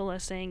as simple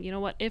as saying, you know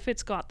what, if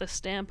it's got the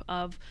stamp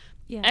of,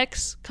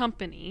 X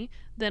company,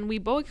 then we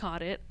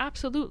boycott it.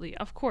 Absolutely,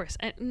 of course.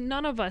 And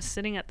none of us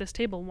sitting at this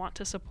table want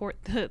to support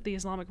the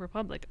Islamic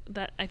Republic.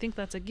 That I think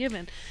that's a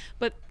given.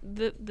 But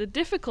the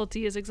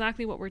difficulty is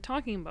exactly what we're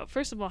talking about.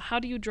 First of all, how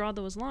do you draw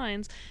those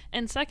lines?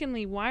 And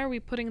secondly, why are we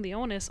putting the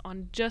onus on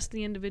just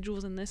the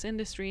individuals in this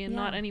industry and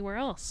not anywhere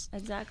else?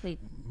 Exactly.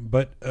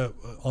 But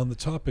on the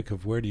topic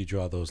of where do you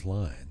draw those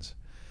lines,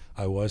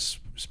 I was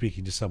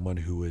speaking to someone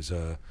who is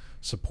a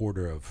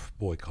supporter of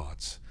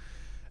boycotts.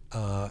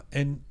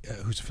 And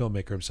who's a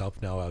filmmaker himself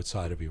now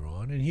outside of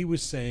Iran, and he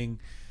was saying,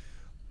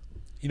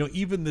 you know,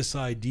 even this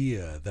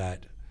idea that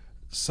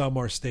some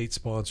are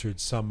state-sponsored,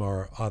 some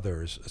are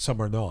others, some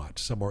are not,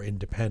 some are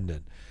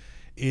independent,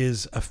 is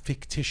a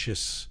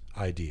fictitious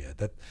idea,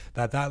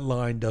 that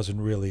line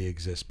doesn't really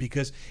exist,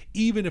 because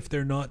even if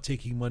they're not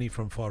taking money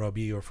from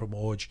Farabi or from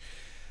Oj,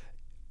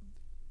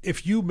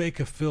 if you make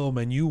a film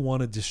and you want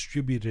to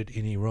distribute it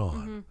in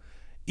Iran,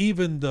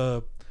 even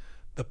the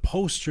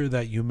poster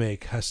that you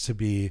make has to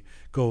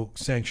go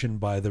sanctioned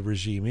by the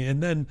regime,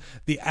 and then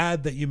the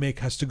ad that you make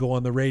has to go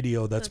on the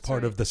radio. That's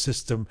part of the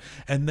system,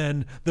 and then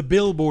the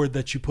billboard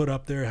that you put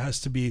up there has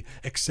to be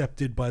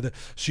accepted by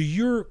so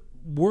you're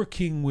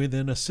working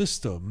within a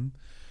system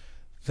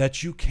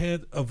that you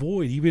can't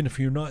avoid, even if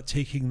you're not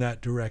taking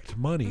that direct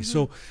money. So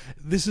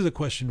this is a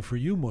question for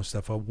you,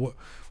 Mostafa.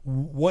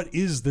 What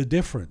is the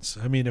difference?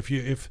 I mean,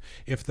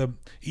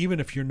 even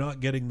if you're not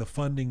getting the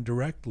funding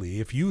directly,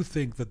 if you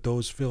think that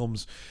those films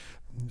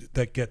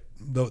that get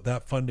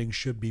that funding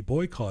should be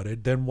boycotted,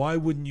 then why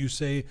wouldn't you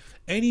say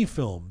any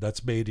film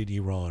that's made in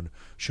Iran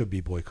should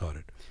be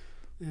boycotted?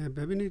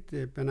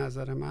 ببینید، به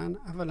نظر من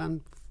اولا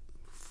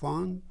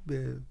فاند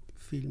به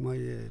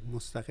فیلم‌های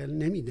مستقل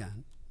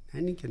نمیدن.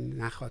 یعنی که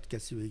نخواد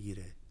کسی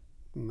بگیره،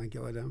 مگه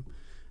آدم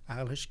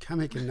عقلش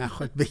کمه که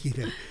نخواد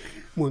بگیره،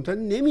 منتها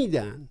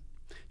نمیدن.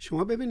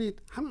 شما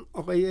ببینید همون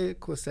آقای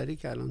کوسری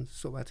که الان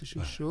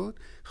صحبتشون شد،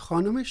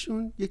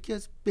 خانمشون یکی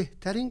از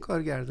بهترین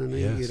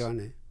کارگردانای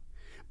ایرانه.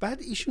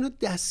 بعد ایشونو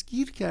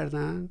دستگیر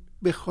کردن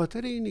به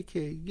خاطر اینی که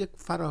یک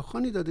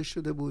فراخوانی داده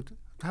شده بود،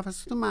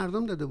 توسط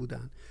مردم داده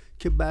بودن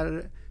که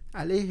بر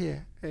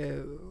علیه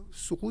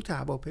سقوط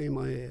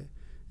هواپیمای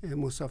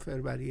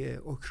مسافربری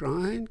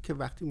اوکراین که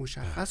وقتی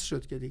مشخص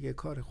شد که دیگه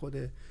کار خود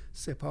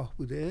سپاه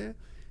بوده،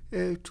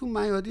 تو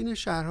میادین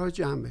شهرها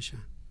جمع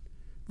بشن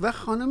و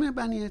خانم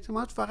بنی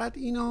اعتماد فقط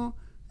اینو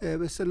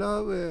به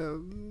اصطلاح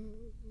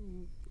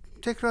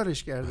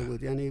تکرارش کرده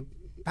بود، یعنی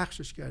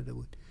پخشش کرده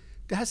بود.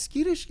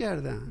 دستگیرش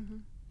کردن،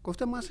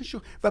 گفتم ما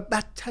اصلا و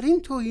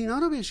بدترین توهینا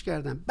رو بهش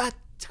کردن،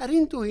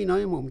 بدترین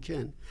توهینای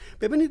ممکن.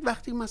 ببینید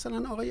وقتی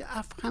مثلا آقای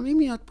افخمی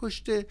میاد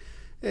پشت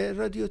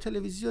رادیو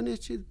تلویزیون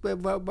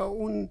با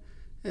اون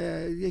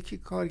یکی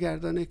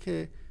کارگردانه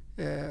که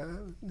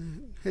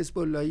حزب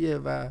اللهیه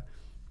و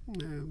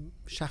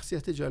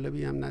شخصیت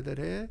جالبی هم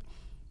نداره،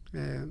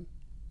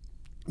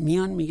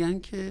 میان میگن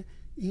که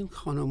این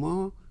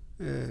خانوما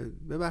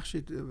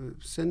ببخشید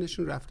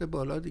سنشون رفته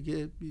بالا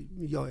دیگه،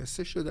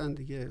 یائسه شدن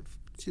دیگه،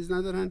 چیز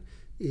ندارن،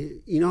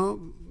 اینا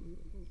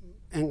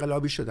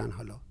انقلابی شدن،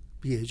 حالا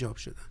بی‌حجاب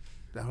شدن،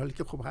 در حالی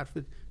که خب حرف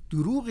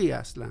دروغی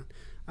اصلا.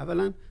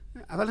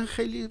 اولا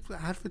خیلی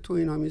حرف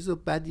توهین‌آمیز و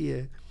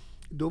بدیه.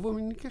 دوم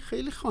اینه که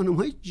خیلی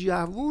خانم‌های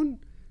جوان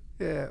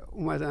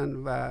اومدن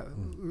و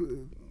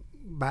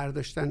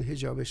برداشتن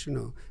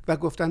حجابشونو و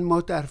گفتن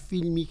ما در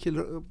فیلمی که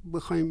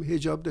بخوایم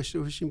حجاب داشته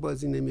باشیم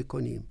بازی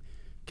نمی‌کنیم،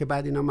 که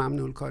بعد اینا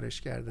ممنوع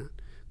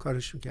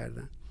کارشون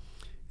کردن.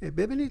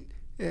 ببینید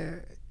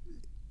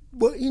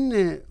با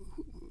این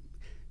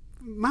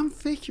من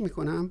فکر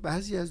میکنم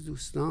بعضی از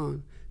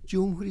دوستان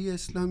جمهوری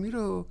اسلامی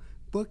رو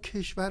با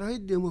کشورهای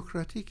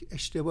دموکراتیک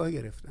اشتباه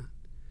گرفتن،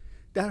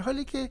 در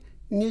حالی که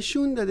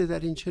نشون داده در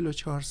این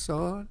 44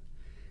 سال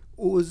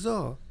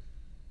اوضاع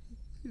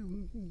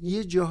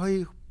یه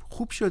جاهای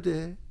خوب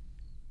شده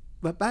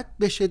و بعد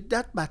به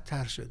شدت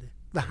بدتر شده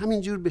و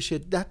همینجور به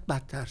شدت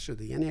بدتر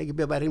شده. یعنی اگه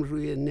ببریم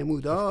روی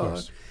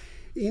نمودار،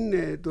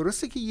 این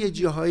درسته که یه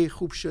جاهای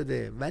خوب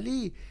شده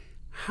ولی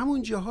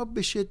همون جاها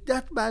به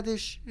شدت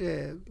بعدش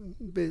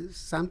به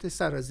سمت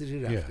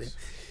سرازیری رفته.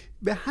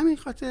 به همین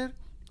خاطر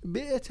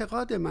به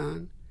اعتقاد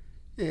من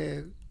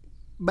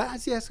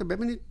بعضی از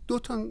ببینید دو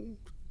تا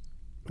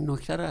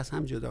نکته رو از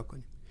هم جدا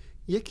کنیم،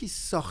 یکی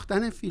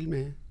ساختن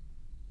فیلمه،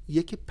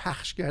 یکی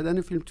پخش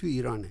کردن فیلم تو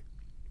ایرانه.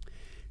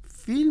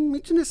 فیلم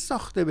میتونه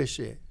ساخته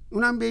بشه،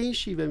 اونم به این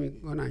شیوه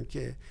میکنن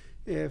که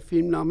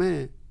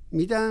فیلمنامه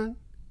میدن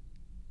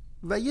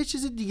و یه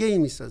چیز دیگه ای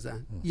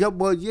میسازن یا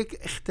با یک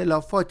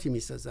اختلافاتی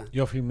میسازن،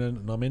 یا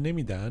فیلمنامه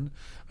نمیدن.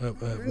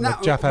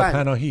 جعفر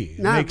پناهی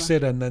makes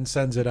it and then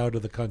sends it out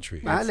of the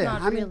country. It's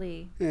not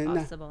really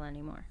possible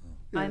anymore.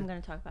 I'm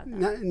going to talk about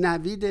that.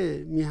 نوید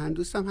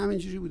میهندوست هم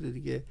همینجوری بوده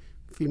دیگه،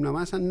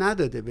 فیلمنامه اصلا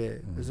نداده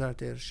به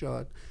وزارت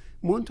ارشاد،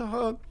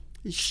 منتها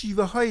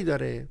شیوه هایی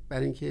داره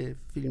برای اینکه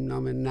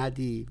فیلمنامه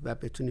ندی و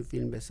بتونی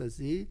فیلم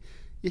بسازی.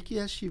 یکی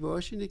از شیوه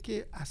هاش اینه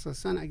که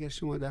اساساً اگر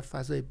شما در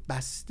فضای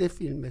بسته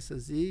فیلم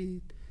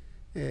بسازید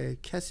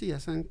کسی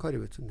اصلا کاری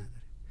بهتون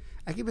نداره.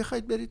 اگه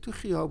بخواید برید تو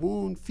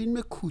خیابون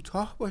فیلم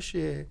کوتاه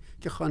باشه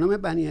که خانم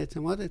بنی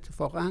اعتماد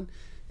اتفاقاً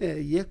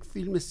یک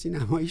فیلم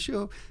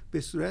سینماییشو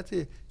به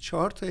صورت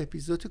 4 تا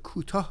اپیزود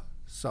کوتاه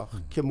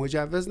ساخت که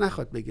مجوز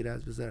نخواد بگیره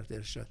از وزارت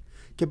ارشاد،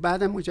 که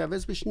بعدم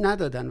مجوز بهش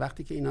ندادن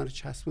وقتی که اینا رو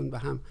چسبون به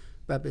هم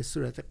و به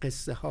صورت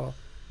قصه ها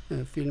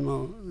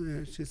فیلمو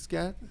چیز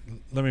کرد.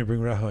 Let me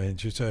bring Raha in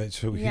just so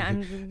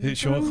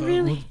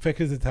شما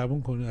فکر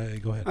تموم کن.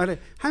 Go ahead. آره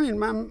همین،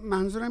 من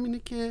منظورم اینه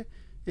که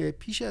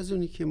پیش از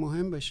اونی که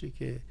مهم باشه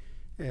که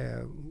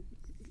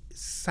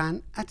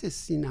صنعت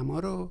سینما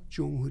رو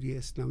جمهوری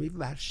اسلامی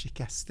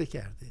ورشکسته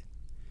کرده،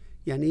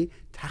 یعنی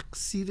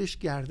تقصیرش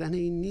گردن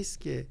این نیست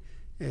که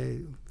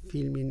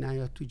فیلمی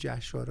نیاد تو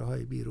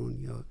جشنواره‌های بیرون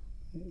یا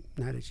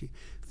نره چی.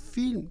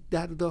 فیلم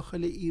در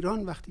داخل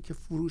ایران وقتی که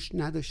فروش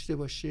نداشته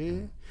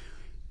باشه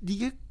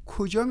دیگه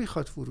کجا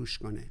میخواد فروش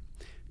کنه؟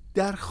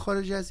 در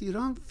خارج از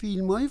ایران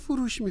فیلمایی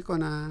فروش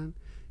میکنن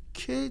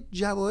که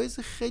جوایز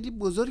خیلی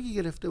بزرگی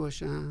گرفته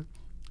باشن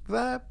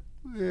و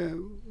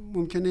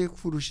ممکنه یک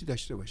فروشی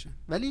داشته باشن،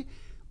 ولی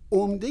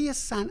عمده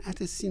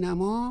صنعت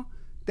سینما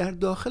در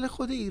داخل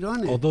خود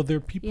ایرانه. Although there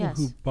are people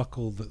who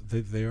buckle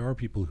there are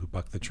people who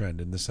buck the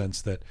trend in the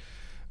sense that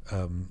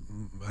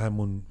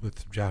Hamun with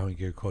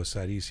Jahangir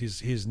Kosari,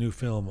 his new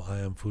film I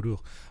Am Furuq,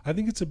 I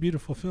think it's a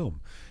beautiful film.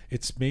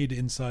 It's made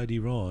inside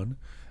Iran.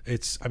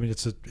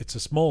 It's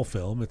a small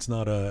film. It's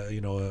not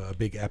a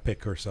big epic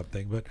or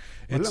something, but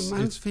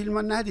من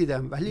فیلمو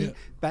ندیدم ولی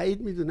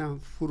بعید میدونم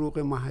فروغ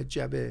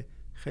محجب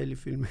خیلی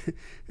فیلم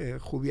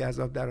خوبی از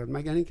آب درآمد،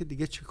 مگر اینکه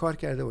دیگه چه کار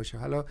کرده باشه.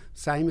 حالا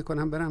سعی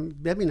میکنم برم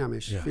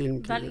ببینمش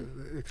فیلم که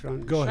اکران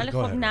میشه. ولی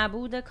خب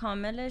نبود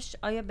کاملش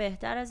آیا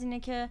بهتر از اینه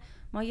که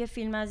ما یه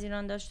فیلم از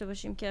ایران داشته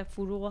باشیم که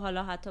فروغ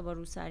حالا حتی با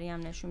روسری هم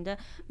نشونده؟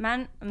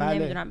 من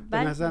نمیدونم. به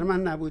نظر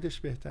من نبودش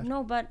بهتر.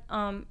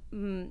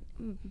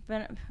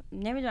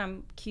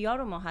 نمیدونم کیا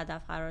رو ما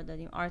هدف قرار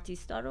دادیم،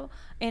 آرتیستا رو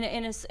in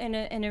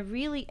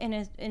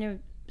a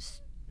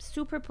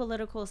super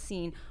political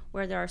scene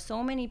where there are so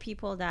many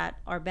people that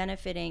are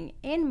benefiting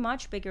in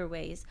much bigger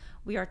ways.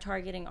 We are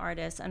targeting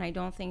artists, and I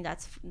don't think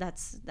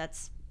that's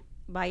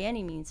by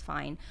any means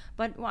fine.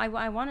 But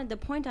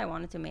the point I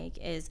wanted to make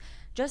is,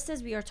 just as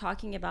we are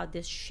talking about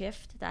this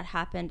shift that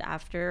happened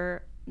after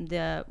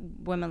the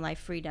Women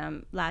Life Freedom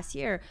last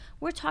year,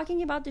 we're talking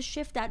about the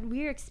shift that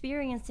we're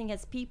experiencing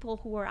as people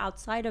who are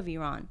outside of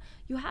Iran.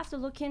 You have to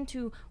look into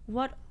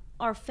what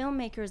are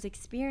filmmakers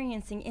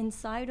experiencing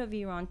inside of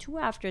Iran too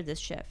after this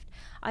shift.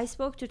 I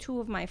spoke to 2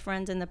 of my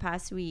friends in the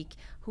past week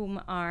whom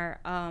are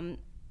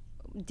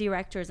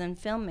directors and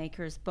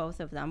filmmakers, both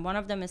of them. One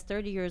of them is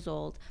 30 years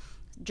old,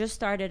 just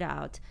started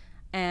out,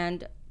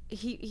 and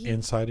he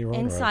inside Iran.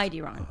 Inside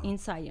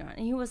Iran.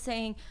 And he was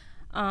saying,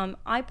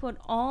 I put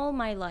all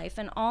my life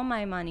and all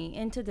my money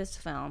into this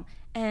film,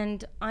 and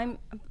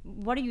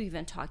what are you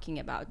even talking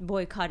about,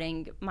 boycotting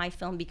my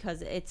film because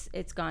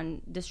it's gone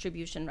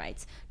distribution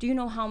rights? Do you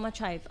know how much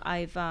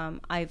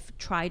I've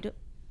tried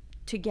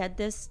to get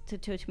this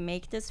to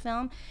make this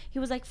film? He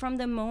was like, from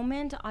the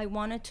moment I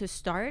wanted to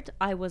start,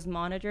 I was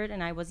monitored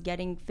and I was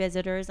getting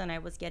visitors and I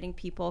was getting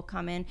people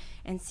come in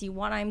and see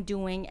what I'm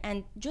doing, and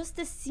just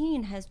the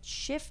scene has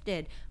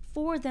shifted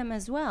for them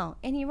as well.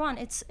 In Iran,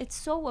 it's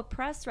so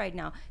oppressed right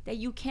now that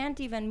you can't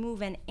even move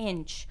an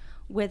inch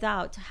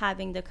without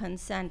having the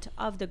consent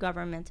of the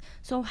government.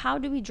 So how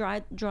do we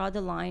draw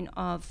the line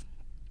of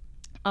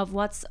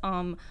what's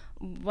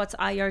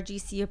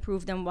IRGC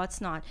approved and what's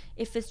not?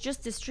 If it's just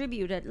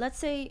distributed, let's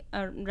say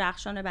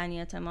رخشان بنی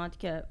اعتماد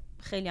که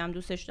خیلی هم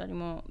دوستش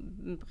داریم و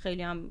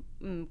خیلی هم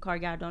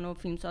کارگردان و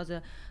فیلمساز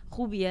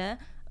خوبیه،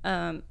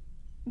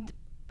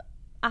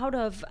 out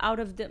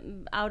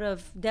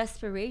of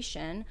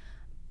desperation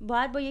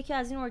باید با یکی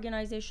از این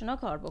ارگانایزیشن ها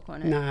کار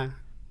بکنه. نه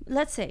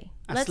let's say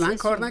اصلا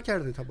کار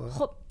نکرده تا با.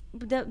 خب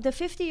the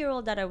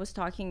 50-year-old that I was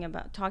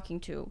talking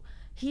to,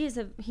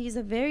 he's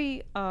a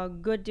very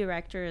good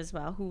director as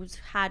well, who's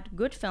had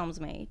good films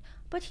made,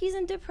 but he's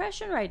in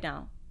depression right now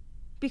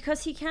because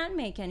he can't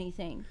make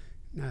anything.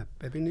 نه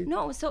ببینید.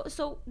 No,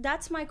 so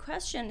that's my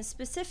question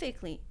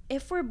specifically.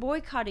 If we're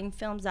boycotting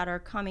films that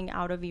are coming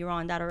out of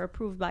Iran that are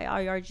approved by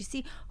IRGC,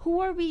 who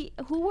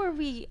are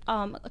we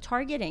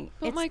targeting?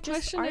 But my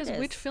question is,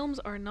 which films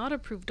are not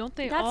approved? Don't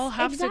they all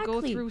have to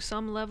go through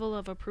some level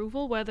of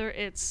approval, whether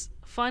it's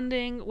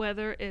funding,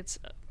 whether it's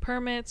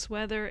permits,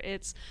 whether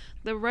it's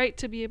the right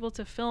to be able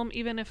to film,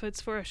 even if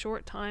it's for a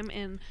short time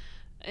in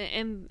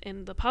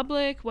the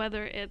public,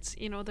 whether it's,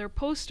 their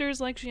posters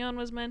like Jian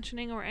was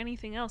mentioning or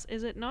anything else?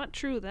 Is it not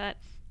true that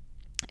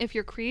if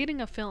you're creating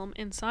a film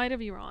inside of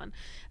Iran,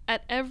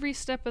 at every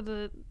step of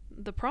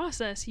the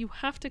process you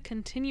have to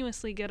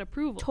continuously get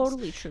approvals?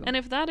 Totally true. And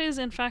if that is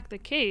in fact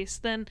the case,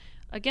 then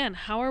again,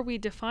 how are we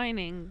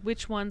defining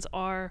which ones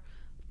are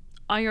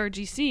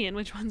IRGC and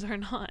which ones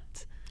are not?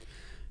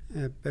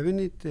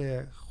 ببینید،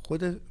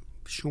 خود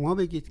شما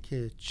بگید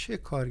که چه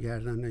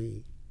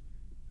کارگردانی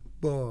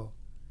با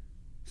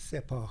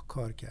سپاه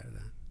کار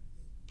کردن.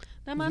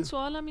 نه، من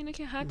سوالم اینه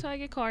که حتی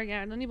اگه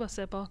کارگردانی با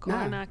سپاه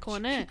کار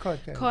نکنه،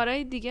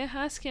 کارهای دیگه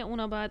هست که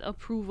اونا باید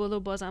اپروول و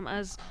بازم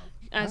از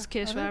از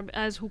کشور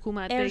از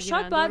حکومت ارشاد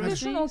بگیرن. باید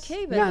بهشون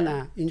اوکی بده.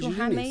 نه اینجوری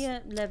تو همه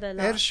نیست.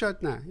 لول‌ها.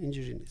 ارشاد نه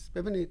اینجوری نیست.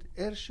 ببینید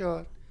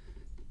ارشاد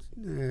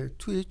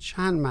توی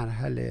چند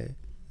مرحله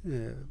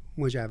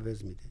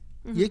مجوز میده.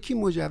 یکی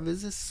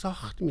مجوز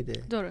ساخت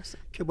میده، درسته،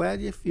 که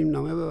باید یه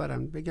فیلمنامه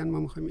ببرن بگن ما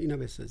میخوایم اینو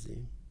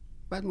بسازیم،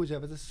 بعد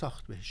مجوز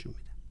ساخت بهشون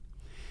میده.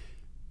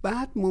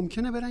 بعد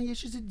ممکنه برن یه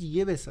چیز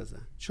دیگه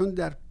بسازن، چون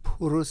در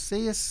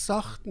پروسه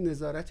ساخت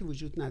نظارتی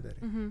وجود نداره.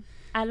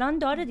 الان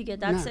داره دیگه.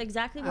 That's نه.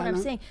 exactly what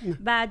I'm saying.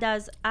 بعد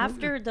از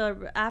after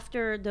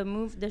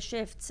the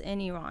shifts in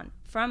Iran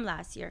from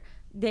last year,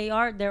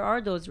 there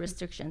are those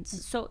restrictions.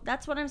 So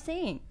that's what I'm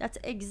saying. That's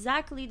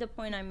exactly the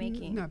point I'm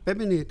making. نه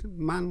ببینید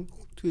من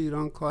تو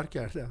ایران کار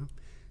کردم،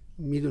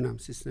 میدونم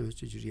سیستمش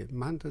چجوریه.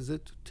 من تازه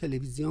تو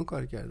تلویزیون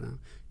کار کردم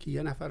که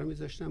یه نفر رو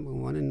میذاشتم به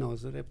عنوان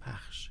ناظر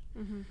پخش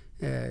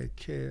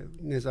که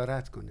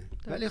نظارت کنه،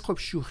 ولی خب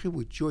شوخی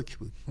بود، جوک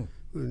بود.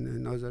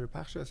 ناظر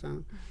پخش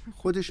اصلا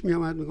خودش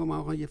میامد میگم من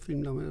آقا یه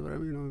فیلم نامه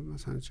دارم اینو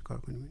مثلا چه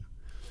کار کنیم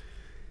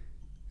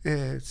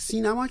اینا.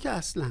 سینما که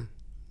اصلا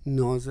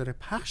ناظر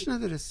پخش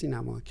نداره،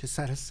 سینما که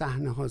سر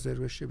صحنه حاضر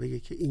بشه بگه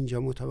که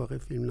اینجا مطابق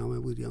فیلم نامه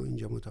بود یا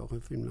اینجا مطابق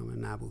فیلم نامه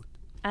نبود.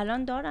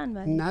 الان دارن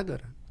ولی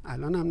ندارن،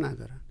 الان هم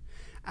ندارن.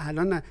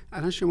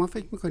 الان شما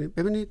فکر میکنید،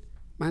 ببینید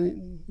من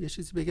یه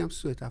چیزی بگم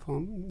سوء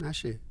تفاهم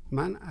نشه،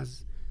 من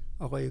از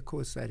آقای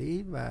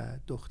کوثری و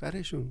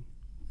دخترشون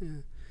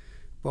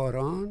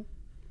باران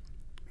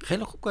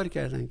خیلی خوب کار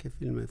کردن که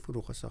فیلم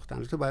فروغ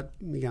ساختن. تو باید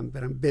میگم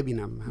برم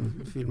ببینم،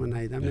 من فیلمو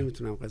ندیدم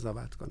نمیتونم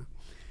قضاوت کنم،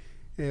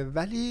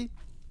 ولی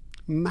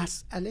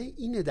مسئله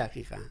اینه،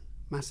 دقیقاً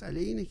مسئله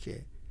اینه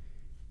که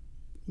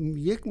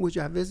یک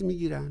مجوز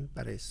میگیرن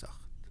برای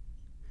ساخت،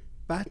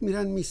 بعد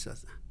میرن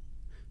میسازن،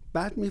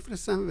 بعد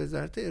میفرستن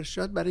وزارت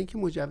ارشاد برای اینکه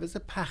مجوز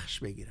پخش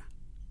بگیرن.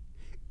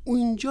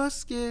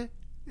 اونجاست که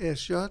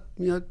ارشاد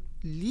میاد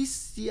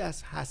لیستی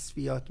از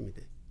حذفیات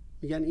میده،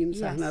 میگن این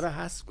صحنه رو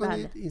حذف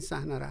کنید، این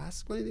صحنه رو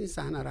حذف کنید، این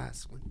صحنه رو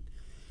حذف کنید.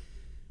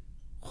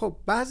 خب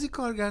بعضی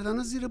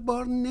کارگردانا زیر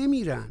بار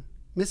نمیرن،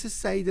 مثل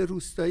سعید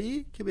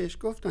روستایی که بهش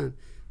گفتن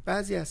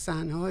بعضی از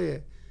صحنه‌های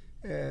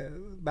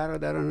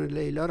برادران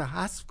لیلا رو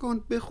حذف کن،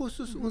 به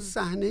خصوص اون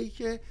صحنه‌ای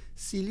که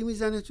سیلی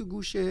میزنه تو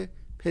گوش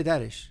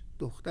پدرش،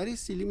 دختری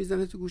سیلی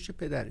میزنه تو گوش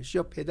پدرش،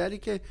 یا پدری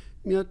که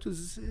میاد تو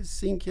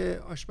سینک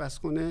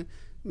آشپزخونه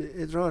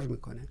ادرار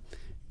میکنه.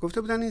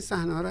 گفته بودن این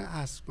صحنه ها رو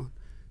حذف کن.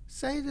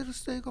 سعید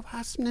روستایی گفت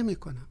حذف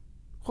نمیکنم.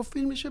 خب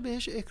فیلمشو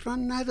بهش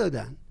اکران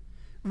ندادن،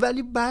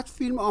 ولی بعد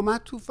فیلم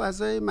آمد تو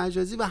فضای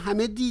مجازی و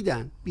همه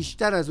دیدن،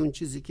 بیشتر از اون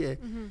چیزی که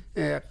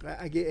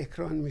اگه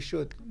اکران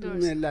میشد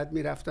ملت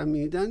میرفتن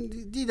میدیدن،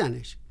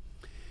 دیدنش.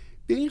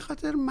 به این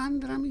خاطر من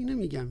دارم اینو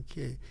میگم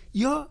که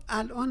یا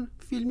الان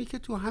فیلمی که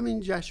تو همین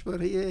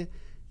جشنواره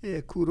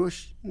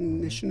کوروش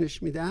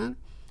نشونش میدن،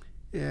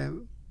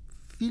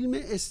 فیلم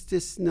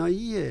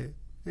استثنایی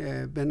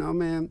به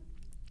نام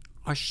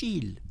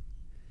آشیل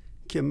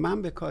که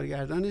من به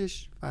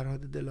کارگردانش فرهاد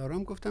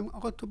دلارام گفتم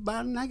آقا تو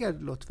بر نگرد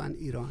لطفاً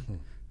ایران،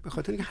 به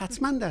خاطر اینکه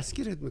حتما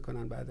دستگیرت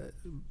میکنن بعد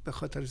به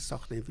خاطر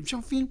ساخت این فیلم،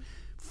 چون فیلم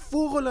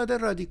فوق‌العاده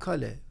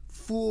رادیکاله.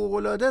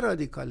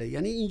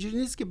 یعنی اینجوری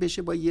نیست که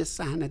بشه با یه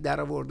صحنه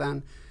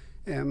درآوردن،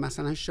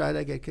 مثلا شاید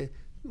اگر که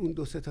اون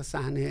 2-3 تا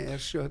صحنه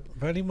ارشاد.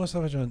 ولی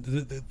مصطفی جان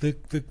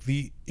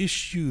the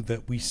issue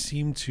that we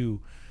seem to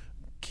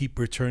keep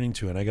returning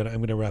to, and I'm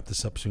going to wrap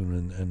this up soon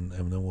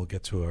and then we'll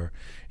get to our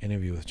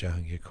interview with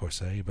Jahangir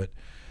Kosari, but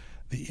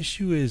the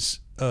issue is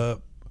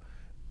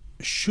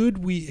should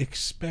we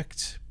expect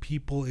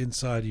people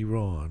inside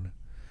Iran,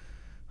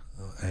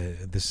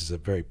 this is a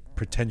very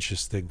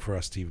pretentious thing for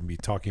us to even be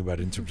talking about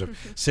in terms of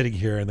sitting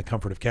here in the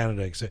comfort of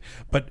Canada,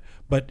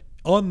 but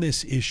on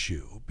this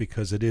issue,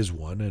 because it is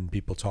one, and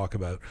people talk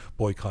about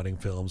boycotting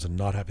films and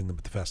not having them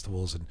at the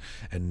festivals,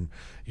 and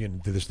you know,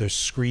 there's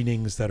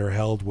screenings that are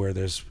held where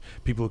there's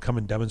people who come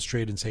and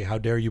demonstrate and say, how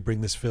dare you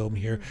bring this film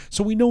here? So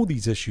we know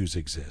these issues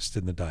exist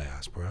in the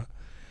diaspora.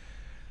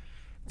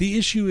 The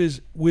issue is,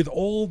 with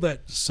all that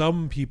some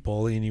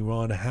people in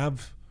Iran have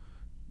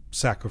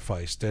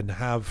sacrificed and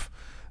have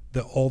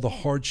all the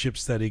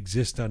hardships that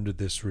exist under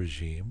this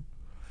regime,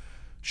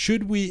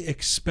 should we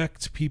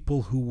expect people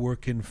who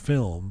work in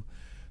film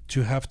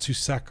to have to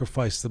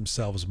sacrifice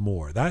themselves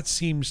more? That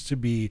seems to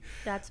be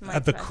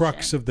at the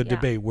crux of the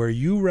debate, where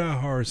you,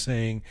 Raha, are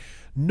saying,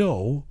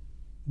 no,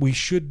 we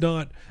should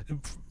not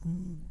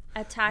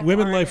attack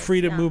women artists, life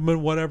freedom movement,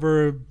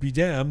 whatever be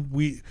damned,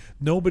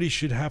 nobody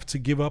should have to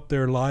give up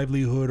their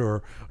livelihood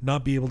or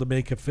not be able to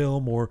make a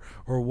film or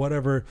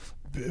whatever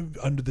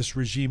under this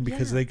regime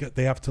because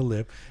they have to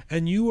live.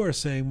 And you are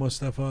saying,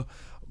 Mustafa,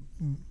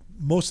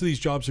 most of these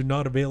jobs are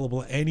not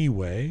available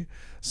anyway,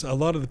 so a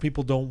lot of the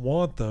people don't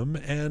want them,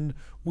 and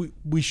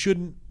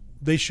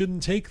they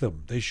shouldn't take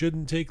them. They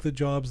shouldn't take the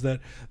jobs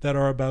that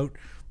are about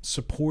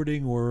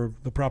supporting or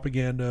the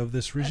propaganda of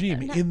this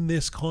regime in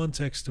this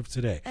context of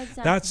today.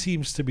 Exactly. That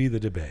seems to be the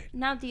debate.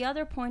 Now, the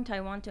other point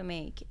I want to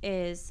make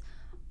is,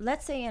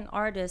 let's say an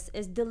artist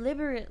is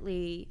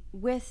deliberately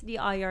with the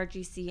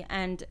IRGC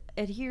and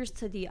adheres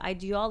to the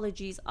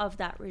ideologies of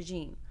that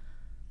regime.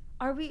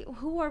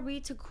 Who are we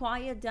to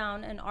quiet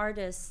down an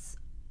artist's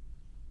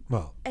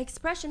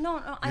expression?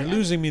 No, you're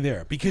losing me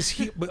there because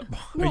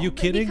are you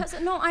kidding?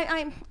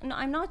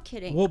 I'm not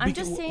kidding. Well,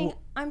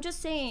 I'm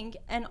just saying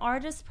an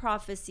artist's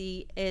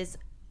prophecy is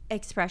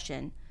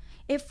expression.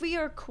 If we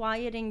are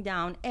quieting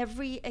down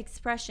every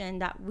expression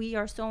that we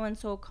are so and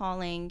so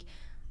calling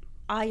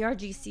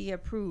IRGC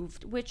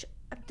approved, which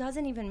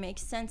doesn't even make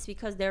sense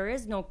because there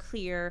is no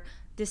clear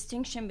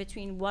distinction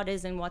between what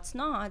is and what's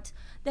not,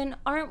 then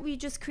aren't we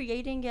just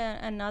creating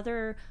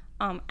another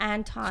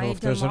anti-democracy? So if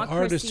there's an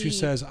artist who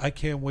says, I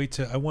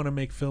want to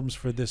make films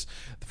for the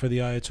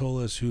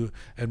Ayatollahs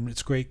and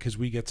it's great because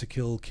we get to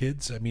kill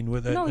kids. I mean,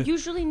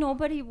 usually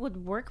nobody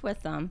would work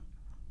with them.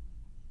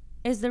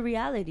 Is the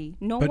reality.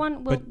 No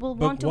one will want to work with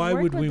that. But why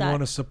would we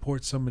want to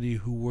support somebody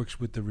who works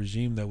with the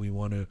regime that we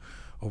want to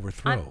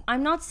overthrow?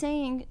 I'm not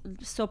saying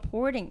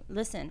supporting.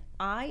 Listen,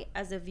 I,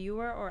 as a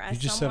viewer or as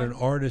you just said an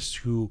artist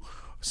who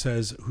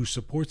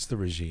supports the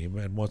regime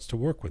and wants to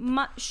work with them.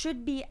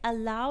 Should be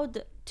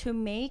allowed to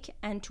make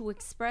and to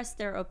express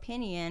their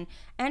opinion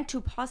and to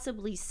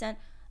possibly send.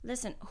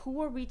 Listen,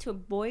 who are we to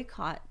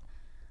boycott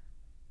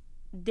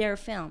their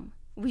film?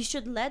 We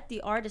should let the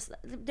artists.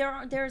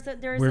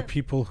 We're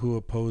people who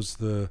oppose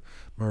the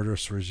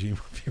murderous regime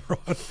of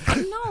Iran.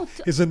 No,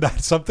 isn't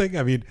that something?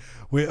 I mean,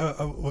 we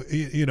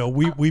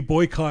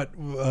boycott.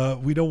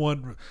 We don't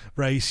want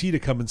Raisi to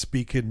come and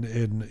speak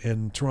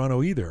in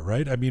Toronto either,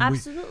 right? I mean,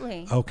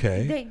 absolutely.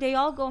 Okay. They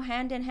all go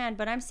hand in hand.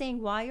 But I'm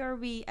saying, why are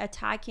we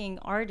attacking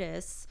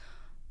artists?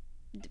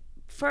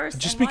 First,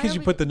 just because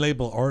you put the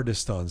label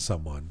artist on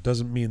someone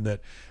doesn't mean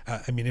that.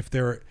 I mean,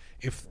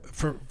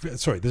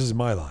 sorry, this is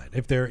my line.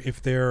 If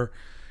they're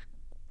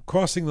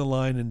crossing the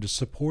line into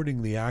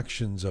supporting the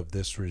actions of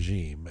this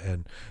regime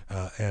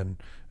and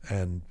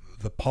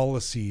the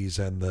policies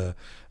and the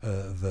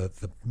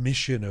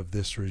mission of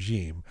this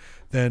regime,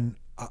 then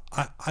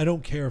I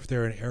don't care if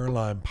they're an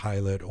airline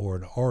pilot or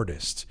an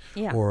artist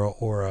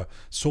or a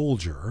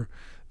soldier.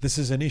 This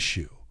is an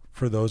issue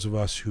for those of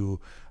us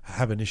who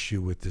have an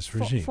issue with this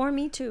regime. For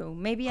me too.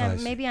 Maybe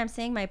I'm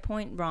saying my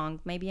point wrong.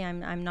 Maybe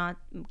I'm not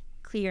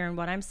clear in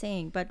what I'm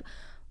saying. But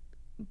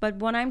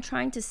what I'm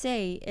trying to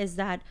say is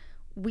that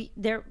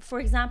for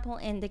example,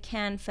 in the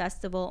Cannes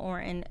Festival or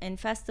in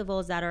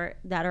festivals that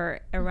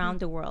are around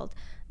the world,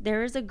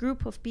 there is a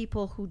group of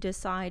people who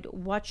decide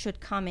what should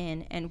come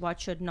in and what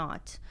should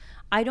not.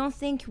 I don't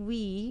think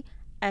we,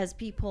 as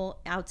people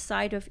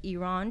outside of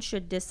Iran,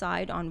 should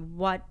decide on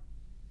what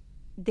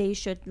they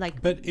should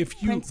when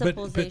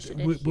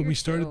we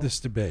started this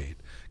debate,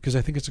 because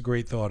I think it's a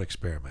great thought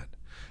experiment,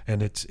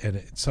 and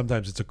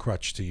sometimes it's a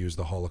crutch to use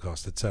the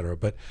Holocaust, etc.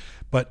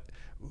 But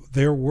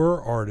there were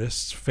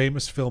artists,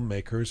 famous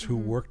filmmakers who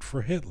worked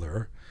for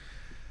Hitler,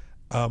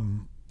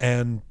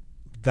 and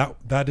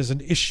that is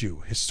an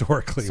issue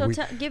historically. So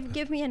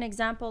give me an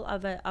example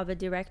of a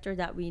director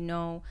that we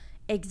know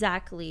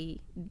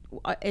exactly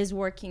is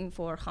working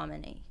for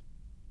Khamenei.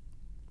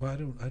 Well, I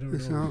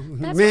don't know.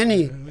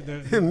 Many.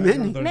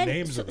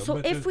 Names of them, so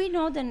if we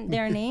know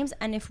their names,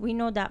 and if we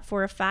know that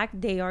for a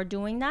fact they are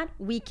doing that,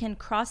 we can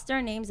cross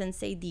their names and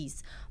say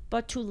these.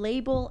 But to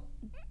label,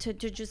 to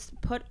just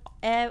put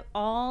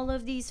all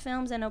of these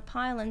films in a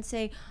pile and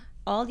say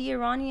all the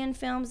Iranian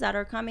films that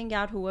are coming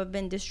out who have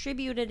been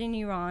distributed in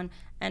Iran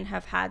and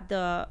have had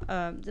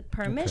the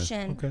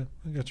permission. Okay,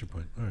 I got your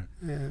point. All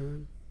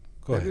right.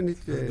 Go ahead.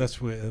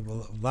 That's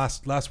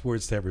last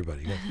words to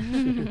everybody.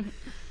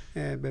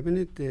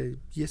 ببینید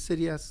یه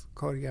سری از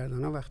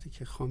کارگردان‌ها وقتی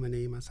که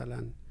خامنه‌ای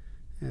مثلا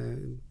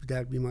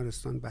در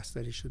بیمارستان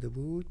بستری شده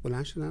بود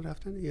بلند شدن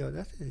رفتن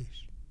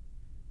عیادتش.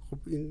 خب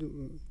این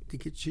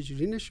دیگه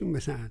چجوری نشون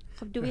بدن؟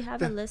 خب do we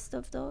have a list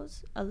of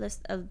those?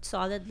 A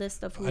solid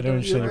list of who I don't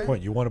understand your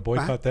point. You want to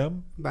boycott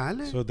them?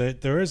 بله. So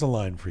there is a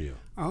line for you.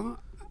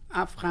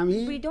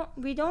 Afghani.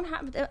 We don't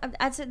have.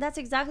 That's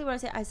exactly what I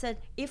said. I said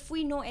if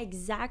we know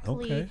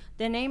exactly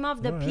the name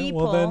of the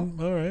people. Well then,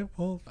 all right.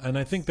 Well, and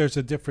I think there's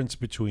a difference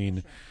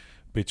between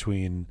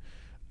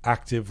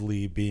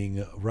actively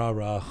being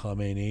Rah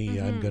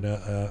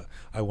Khamenei.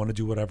 I want to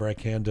do whatever I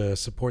can to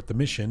support the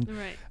mission,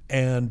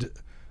 and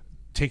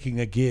taking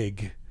a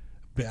gig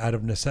out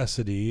of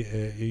necessity,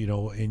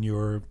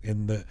 in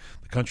the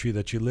country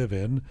that you live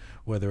in,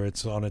 whether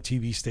it's on a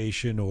TV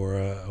station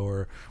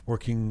or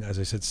working, as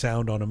I said,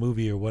 sound on a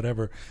movie or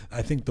whatever.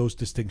 I think those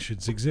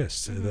distinctions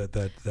exist.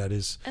 That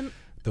is.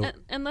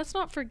 And let's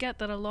not forget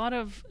that a lot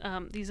of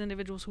these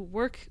individuals who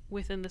work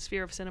within the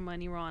sphere of cinema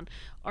in Iran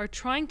are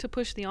trying to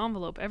push the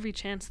envelope every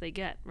chance they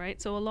get,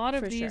 right? So a lot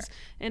of these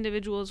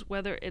individuals,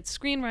 whether it's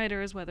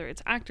screenwriters, whether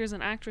it's actors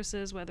and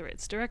actresses, whether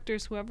it's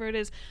directors, whoever it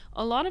is,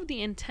 a lot of the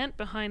intent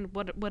behind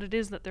what it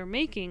is that they're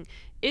making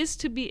is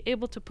to be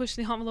able to push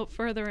the envelope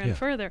further and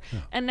further. Yeah.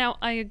 And now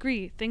I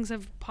agree, things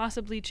have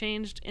possibly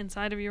changed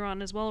inside of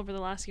Iran as well over the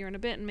last year and a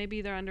bit, and maybe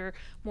they're under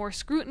more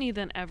scrutiny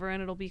than ever,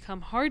 and it'll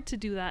become hard to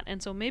do that.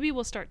 And so maybe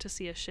we'll start to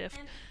see a shift.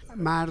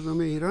 مردم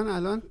ایران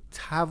الان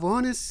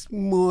توان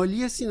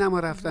مالی سینما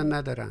رفتن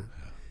ندارن.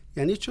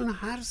 یعنی چون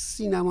هر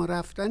سینما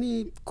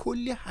رفتنی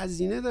کلی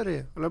هزینه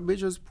داره، حالا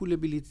بجز پول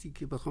بلیتی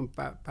که بخوام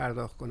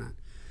پرداخت کنن.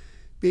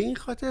 به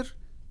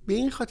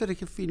این خاطره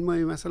که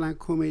فیلم‌های مثلا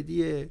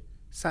کمدی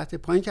سطح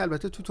پایین که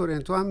البته تو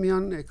تورنتو هم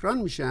میان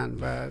اکران میشن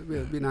و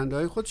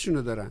بیننده‌های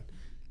خودشونو دارن.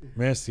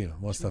 مرسی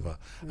مصطفی.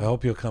 I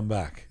hope you'll come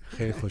back.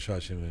 خیلی خوشحال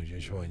شدم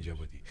شما اینجا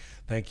بودی.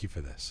 Thank you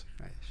for this.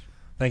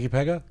 Thank you,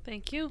 Pega.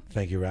 Thank you.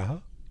 Thank you,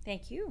 Raha.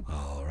 Thank you.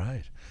 All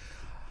right.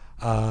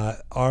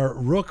 Our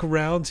Roqe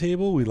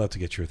Roundtable, we'd love to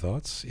get your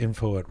thoughts.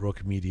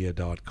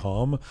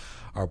 info@roqemedia.com.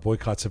 Our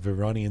Boycotts of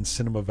Iranian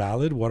Cinema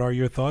Valid. What are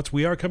your thoughts?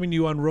 We are coming to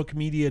you on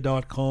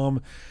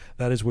roqemedia.com.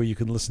 That is where you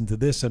can listen to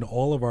this and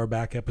all of our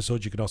back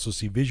episodes. You can also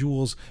see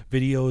visuals,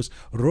 videos,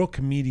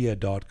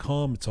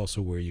 roqemedia.com. It's also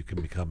where you can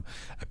become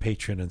a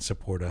patron and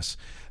support us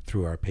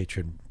through our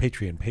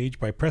Patreon page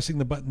by pressing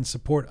the button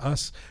Support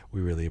Us. We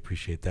really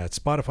appreciate that.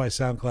 Spotify,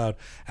 SoundCloud,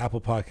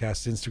 Apple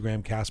Podcasts, Instagram,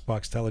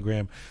 CastBox,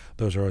 Telegram.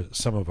 Those are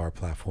some of our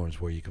platforms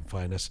where you can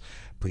find us.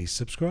 Please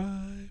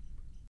subscribe.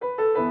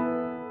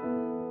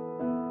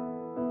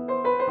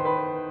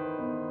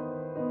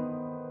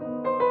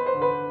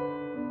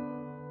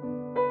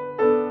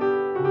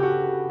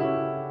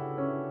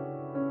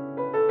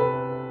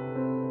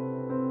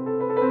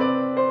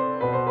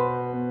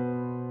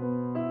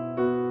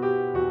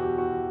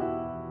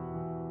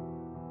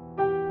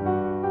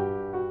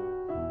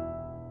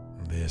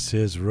 This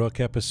is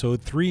Roqe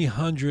episode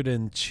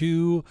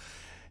 302.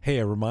 Hey,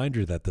 a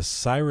reminder that the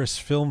Cyrus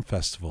Film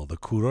Festival, the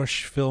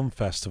Kurosh Film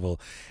Festival,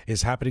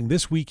 is happening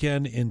this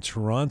weekend in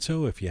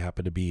Toronto. If you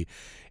happen to be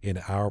in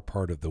our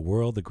part of the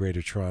world, the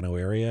Greater Toronto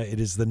Area, it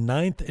is the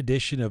 9th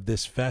edition of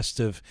this fest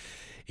of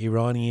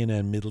Iranian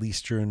and Middle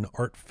Eastern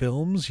art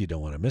films. You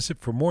don't want to miss it.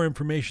 For more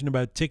information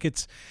about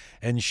tickets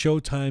and show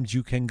times,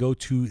 you can go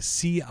to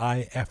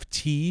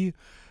CIFT.ca,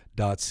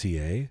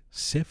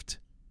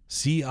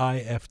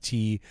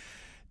 CIFT.ca,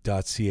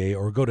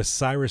 or go to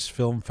Cyrus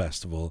Film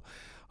Festival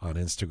on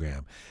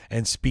Instagram.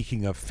 And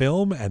speaking of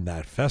film and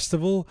that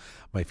festival,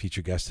 my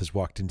featured guest has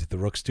walked into the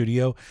Roqe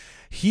studio.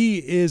 He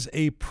is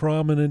a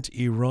prominent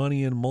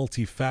Iranian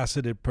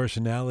multifaceted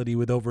personality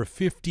with over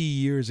 50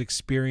 years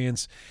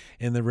experience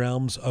in the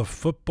realms of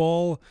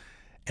football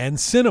and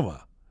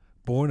cinema.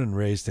 Born and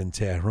raised in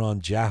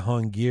Tehran,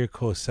 Jahangir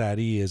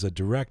Kosari is a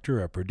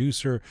director, a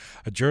producer,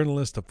 a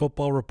journalist, a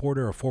football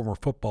reporter, a former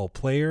football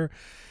player.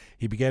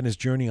 He began his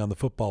journey on the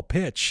football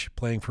pitch,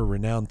 playing for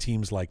renowned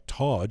teams like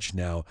Taj,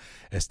 now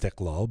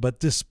Istiqlal. But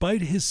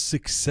despite his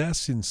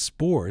success in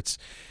sports,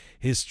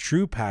 his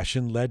true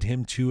passion led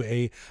him to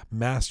a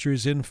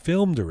master's in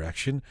film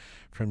direction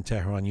from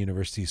Tehran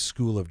University's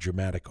School of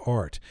Dramatic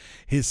Art.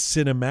 His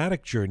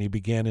cinematic journey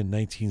began in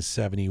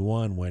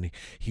 1971 when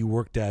he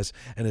worked as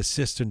an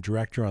assistant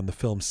director on the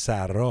film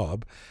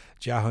Sarab.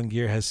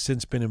 Jahangir has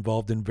since been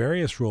involved in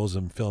various roles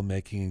in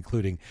filmmaking,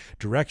 including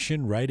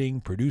direction, writing,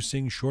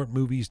 producing short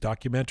movies,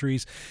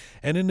 documentaries,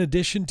 and in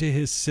addition to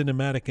his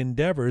cinematic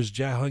endeavors,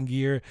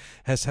 Jahangir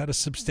has had a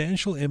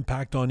substantial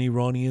impact on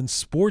Iranian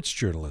sports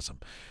journalism.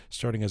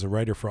 Starting as a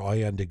writer for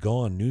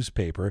Ayandegan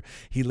newspaper,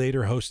 he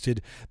later hosted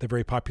the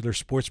very popular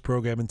sports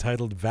program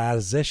entitled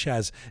Varzesh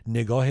az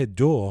Negah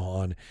Do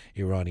on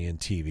Iranian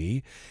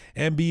TV.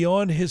 And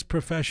beyond his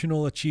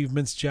professional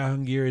achievements,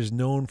 Jahangir is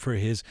known for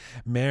his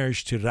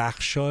marriage to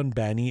Rakhshan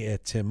Bani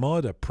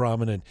Etemad, a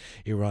prominent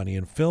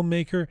Iranian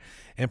filmmaker,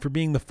 and for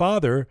being the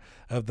father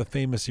of the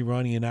famous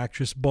Iranian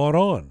actress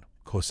Baran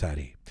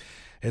Kosari.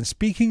 And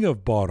speaking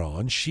of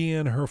Baran, she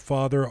and her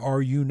father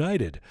are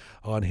united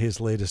on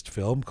his latest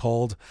film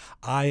called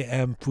I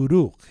Am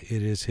Furuq.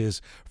 It is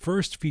his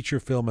first feature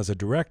film as a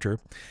director,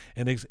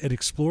 and it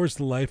explores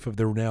the life of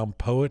the renowned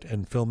poet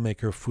and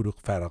filmmaker Furuq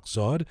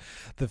Farrokhzad.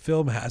 The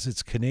film has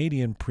its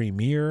Canadian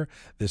premiere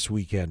this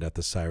weekend at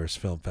the Cyrus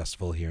Film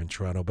Festival here in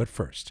Toronto. But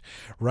first,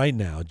 right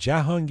now,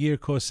 Jahangir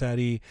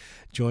Kosari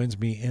joins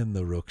me in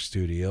the Roqe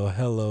studio.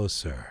 Hello,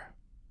 sir.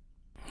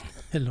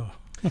 Hello.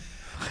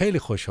 خیلی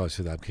خوشحال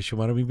شدم که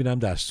شما رو میبینم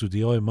در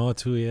استودیوی ما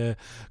توی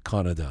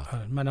کانادا.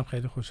 منم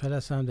خیلی خوشحال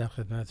هستم در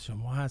خدمت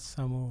شما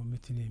هستم و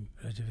میتونیم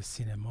راجع به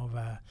سینما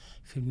و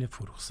فیلم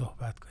فروغ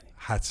صحبت کنیم.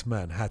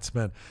 حتما.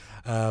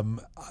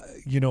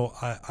 You know,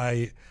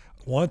 I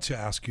want to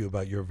ask you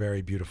about your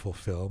very beautiful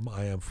film,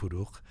 I Am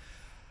Furuq,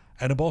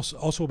 and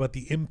also about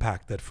the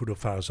impact that Furuq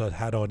Farrokhzad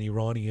had on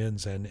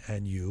Iranians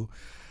and you.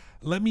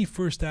 Let me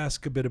first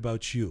ask a bit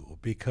about you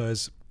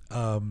because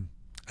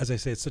as I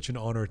say, it's such an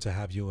honor to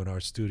have you in our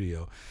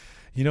studio.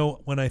 You know,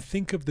 when I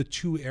think of the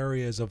two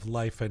areas of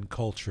life and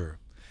culture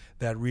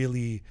that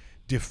really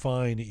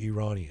define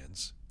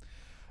Iranians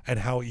and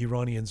how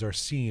Iranians are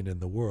seen in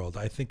the world,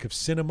 I think of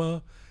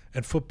cinema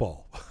and football.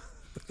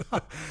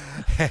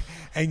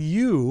 And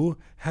you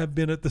have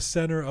been at the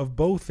center of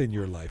both in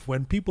your life.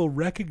 When people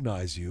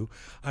recognize you,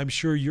 I'm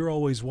sure you're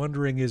always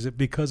wondering, is it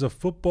because of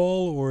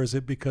football or is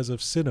it because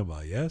of cinema,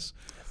 yes?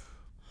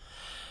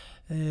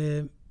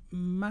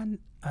 من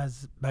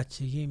از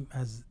بچگیم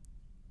از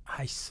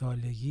 8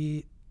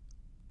 سالگی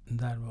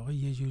در واقع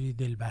یه جوری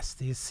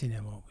دلبسته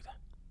سینما بودم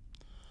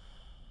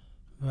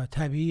و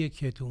طبیعیه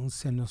که تو اون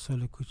سن و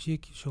سال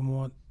کوچیک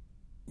شما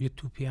یه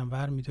توپی هم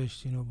ور می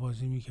داشتین و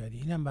بازی می کردی.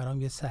 اینم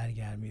برام یه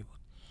سرگرمی بود.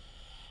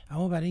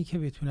 اما برای اینکه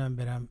بتونم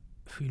برم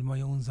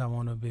فیلمای اون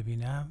زمان رو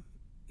ببینم،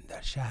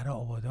 در شهر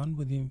آبادان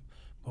بودیم،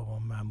 بابا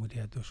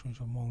مأموریت داشت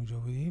اونجا، ما اونجا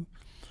بودیم.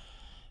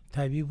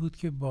 طبیعی بود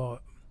که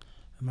با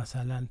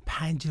مثلا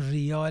 5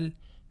 ریال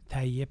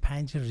تهیه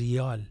 5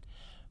 ریال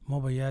ما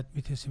باید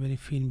میتونستیم بریم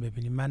فیلم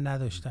ببینیم. من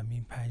نداشتم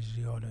این 5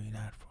 ریال و این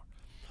حرفا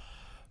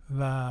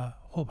و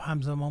خب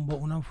همزمان با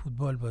اونم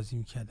فوتبال بازی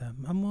میکردم.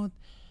 اما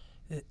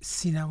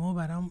سینما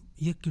برام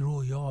یک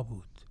رویا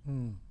بود.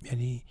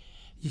 یعنی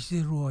یه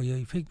چیز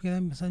رویایی. فکر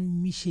می‌کردم مثلا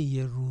میشه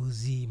یه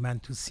روزی من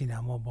تو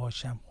سینما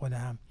باشم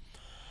خودم.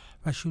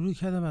 و شروع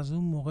کردم از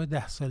اون موقع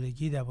 10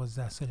 سالگی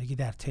 12 سالگی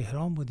در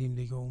تهران بودیم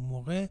دیگه. اون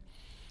موقع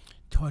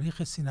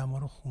تاریخ سینما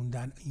رو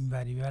خوندن، این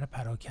وری ور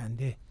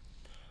پراکنده.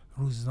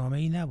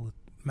 روزنامه‌ای نبود،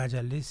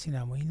 مجله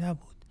سینمایی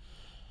نبود،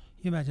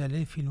 یه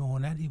مجله فیلم و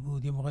هنری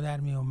بود. یه موقع در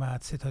می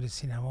اومد ستاره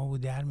سینما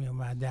بود، در می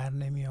اومد، در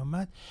نمی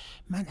اومد.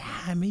 من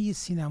همه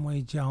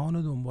سینمای جهان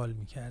رو دنبال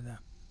میکردم،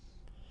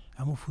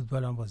 اما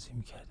فوتبال هم بازی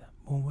میکردم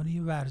به عنوان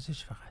یه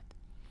ورزش فقط.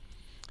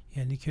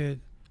 یعنی که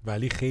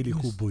ولی خیلی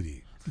خوب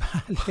بودی.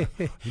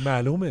 بله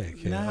معلومه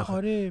که نه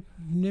آره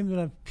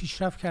نمیدونم،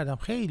 پیشرفت کردم،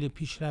 خیلی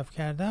پیشرفت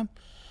کردم.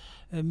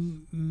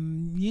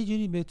 یه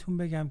جوری بهتون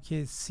بگم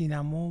که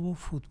سینما و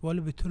فوتبال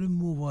به طور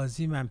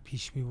موازی من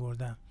پیش می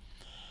بردم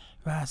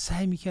و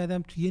سعی می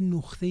کردم توی یه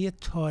نقطه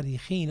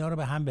تاریخی اینا رو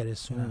به هم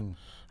برسونم.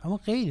 اما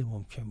غیر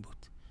ممکن بود.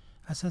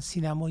 اصلا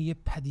سینما یه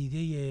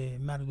پدیده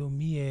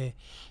مردمی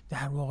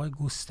در واقع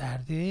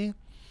گسترده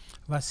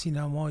و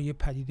سینما یه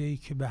پدیده‌ای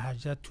که به هر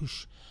جهت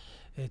توش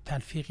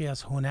تلفیقی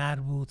از هنر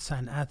بود،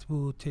 صنعت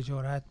بود،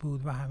 تجارت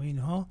بود و همه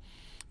اینها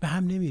به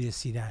هم نمی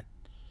رسیدن.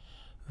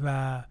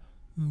 و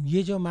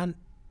یه جا من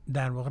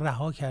در واقع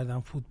رها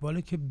کردم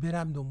فوتبال که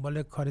برم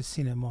دنبال کار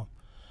سینما.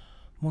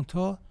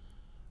 منتها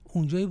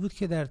اونجایی بود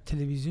که در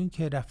تلویزیون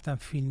که رفتم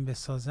فیلم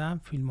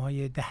بسازم، فیلم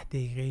های 10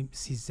 دقیقه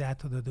 13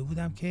 تا داده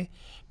بودم که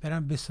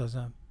برم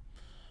بسازم.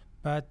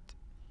 بعد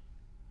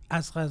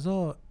از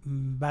قضا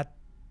بر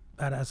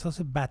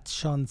اساس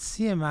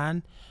بدشانسی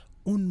من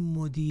اون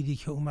مدیری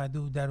که اومده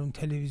بود در اون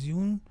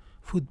تلویزیون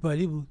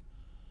فوتبالی بود.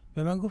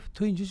 به من گفت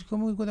تو اینجا چیکار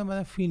می‌کنی؟ گفتم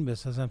من فیلم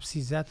بسازم.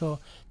 13 تا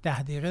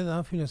 10 دقیقه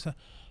دارم فیلم بسازم.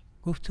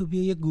 گفت تو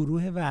بیا یه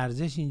گروه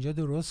ورزش اینجا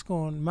درست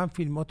کن، من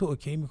فیلماتو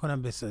اوکی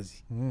میکنم بسازی.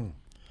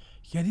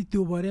 یعنی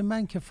دوباره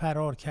من که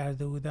فرار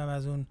کرده بودم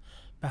از اون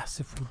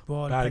بحث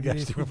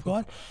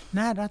فوتبال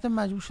نه رفتم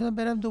مجبور شدم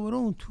برم دوباره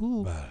اون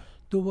تو.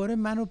 دوباره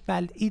منو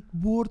بلعید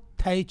برد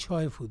ته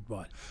چای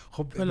فوتبال.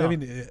 خب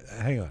ببین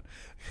هنگان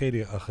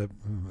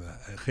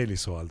خیلی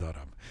سوال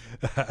دارم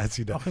از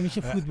این. آخه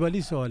میشه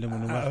فوتبالی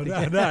سوالمون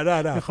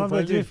نه میخوام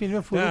راجع به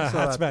فیلم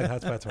فوتبال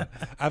حتما.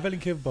 اول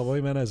اینکه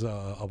بابای من از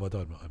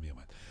آبادان می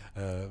اومد،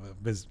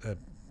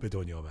 به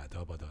دنیا آمد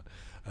آبادان،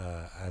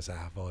 از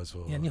اهواز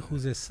و یعنی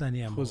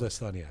خوزستانی هم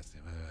خوزستانی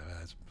هستیم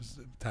از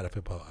طرف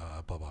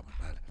بابا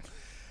من.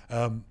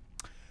 بله.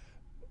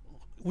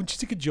 اون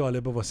چیزی که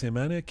جالبه واسه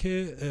منه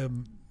که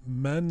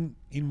من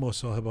این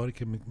مصاحبه‌ها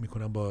که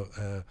میکنم با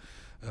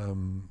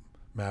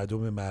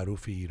مردم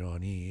معروف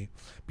ایرانی،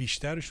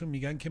 بیشترشون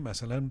میگن که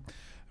مثلا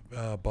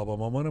بابا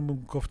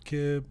مامانم گفت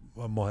که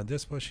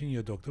مهندس باشین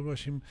یا دکتر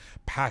باشیم،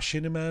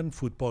 پشن من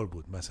فوتبال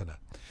بود مثلا،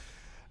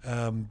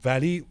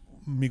 ولی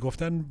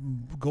میگفتن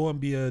go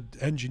and be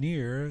an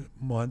engineer،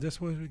 مهندس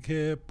باید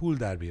که پول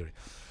در بیاری.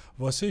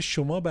 واسه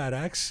شما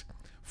برعکس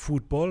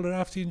فوتبال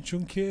رفتین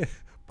چون که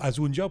از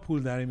اونجا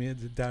پول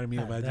در می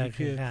اومدی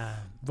که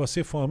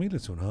واسه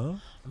فامیلتون. ها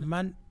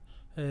من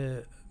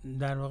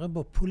در واقع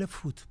با پول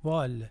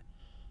فوتبال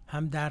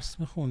هم درس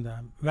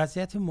میخوندم.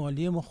 وضعیت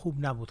مالی ما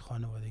خوب نبود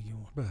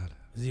خانوادگیمون. بله.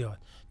 زیاد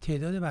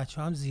تعداد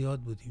بچه هم زیاد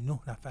بودیم، 9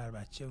 نفر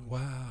بچه بود.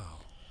 واو.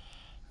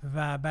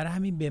 و برای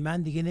همین به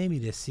من دیگه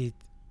نمیرسید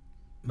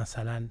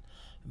مثلا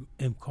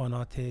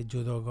امکانات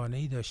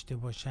جداگانه‌ای داشته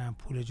باشم،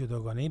 پول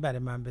جداگانه‌ای برای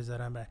من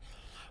بذارم.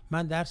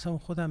 من درسم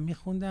خودم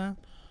میخوندم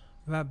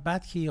و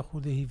بعد که یه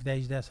خورده 17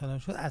 18 سالم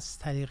شد از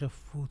طریق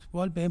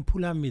فوتبال بهم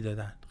پولم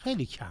میدادن،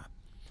 خیلی کم.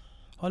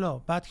 حالا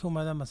بعد که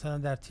اومدم مثلا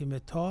در تیم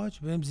تاج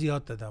بهم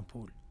زیاد دادن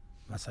پول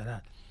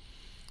مثلا،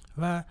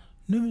 و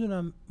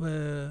نمیدونم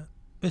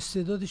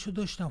استعدادشو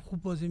داشتم،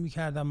 خوب بازی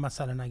میکردم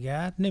مثلا،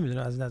 اگر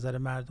نمیدونم از نظر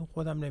مردم،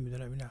 خودم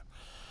نمیدونم اینا،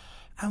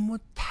 اما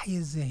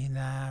ته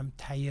ذهنم،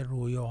 ته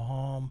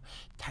رویاهام،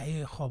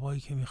 ته خوابایی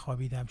که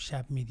میخوابیدم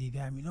شب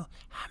میدیدم اینا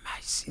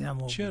همش سینما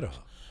بود. چرا؟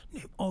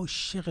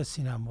 عاشق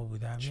سینما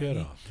بودم.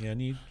 چرا؟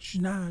 یعنی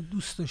نه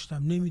دوست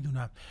داشتم،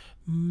 نمیدونم.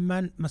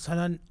 من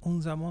مثلا اون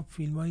زمان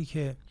فیلمایی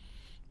که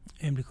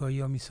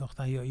امریکایی‌ها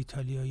میساختن یا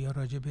ایتالیایی‌ها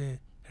راجع به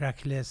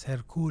رکلس،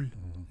 هرکول،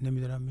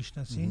 نمیدونم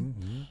میشناسین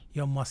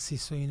یا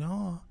ماسیس و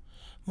اینا،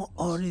 ما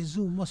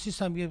آرزو،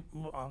 ماسیس هم یه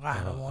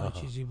قهرمان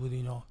چیزی بود،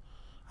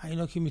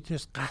 اینا که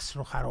میتونست قصر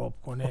رو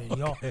خراب کنه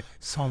یا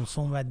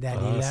سامسون و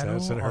دلیله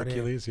رو،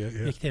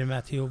 ویکتور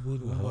ماتیو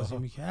بود اون بازی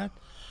میکرد.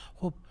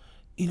 خب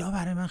اینا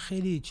برای من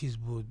خیلی چیز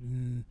بود،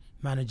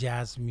 منو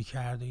جذب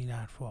میکرد و این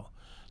حرفا.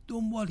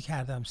 دنبال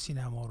کردم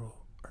سینما رو،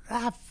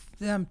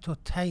 رفتم تا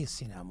ته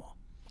سینما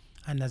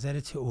از نظر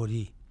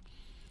تئوری.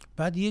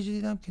 بعد یه جا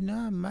دیدم که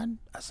نه، من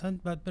اصلا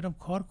باید برم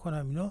کار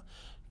کنم. اینا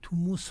تو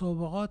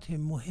مسابقات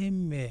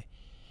مهم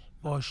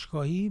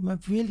باشگاهی من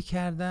ول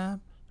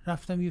کردم،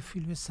 رفتم یه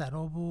فیلم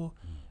سراب و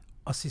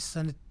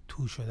آسیستان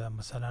تو شدم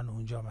مثلا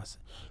اونجا.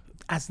 مثلا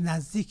از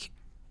نزدیک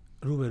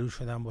روبرو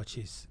شدم با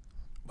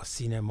با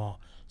سینما،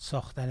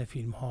 ساختن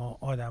فیلم ها،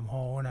 آدم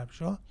ها،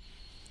 هنرپیشه‌ها.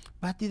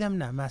 بعد دیدم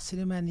نه،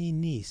 مسیر من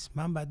این نیست،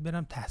 من باید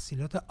برم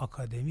تحصیلات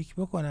آکادمیک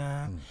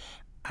بکنم،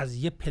 از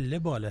یه پله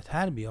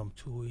بالاتر بیام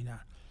تو اینا.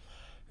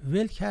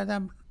 ول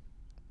کردم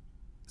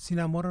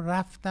سینما رو،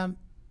 رفتم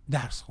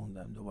درس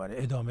خوندم، دوباره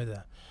ادامه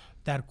دادم،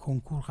 در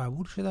کنکور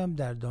قبول شدم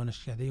در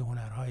دانشکده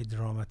هنرهای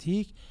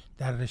دراماتیک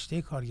در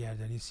رشته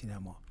کارگردانی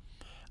سینما.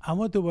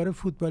 اما دوباره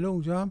فوتبال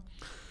اونجا هم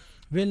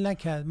ول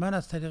نکرد. من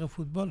از طریق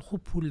فوتبال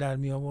خوب پول در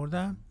می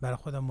آوردم، برای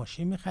خودم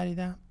ماشین می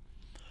خریدم،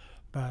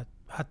 بعد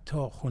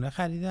حتی خونه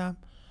خریدم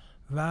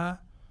و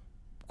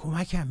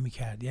کمکم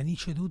میکرد. یعنی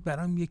شده بود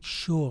برام یک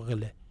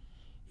شغل،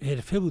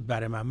 حرفه بود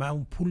برای من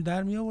اون پول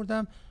در می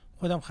آوردم،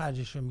 خودم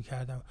خرجش رو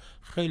میکردم.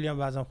 خیلی هم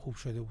وضعم خوب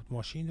شده بود،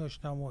 ماشین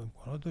داشتم و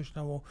امکانات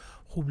داشتم و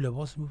خوب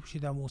لباس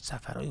میپوشیدم و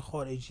سفرهای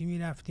خارجی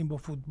میرفتیم با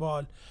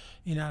فوتبال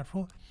این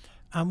حرفا.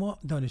 اما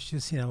دانشجو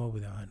سینما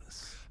بودم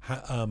هنوز.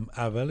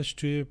 اولش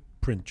توی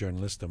پرینت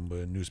جورنالیستم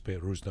با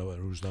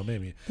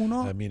روزنامه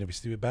می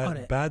نویسیدی،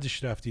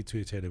 بعدش رفتی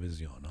توی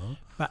تلویزیون ها؟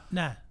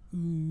 نه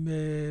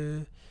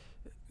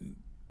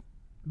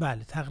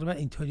بله تقریبا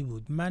اینطوری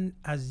بود. من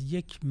از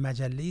یک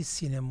مجله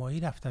سینمایی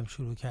رفتم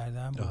شروع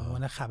کردم به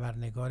عنوان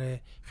خبرنگار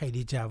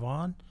خیلی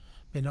جوان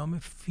به نام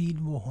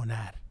فیلم و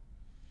هنر،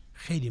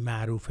 خیلی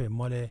معروفه،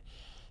 مال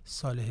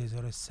سال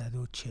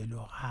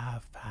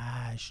 1147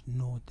 8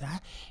 9 10.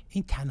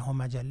 این تنها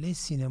مجله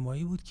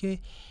سینمایی بود که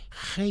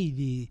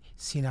خیلی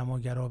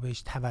سینماگرا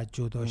بهش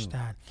توجه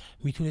داشتن.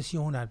 میتونست یه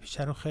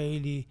هنرپیشه رو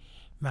خیلی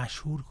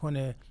مشهور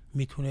کنه،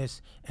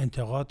 میتونست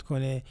انتقاد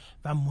کنه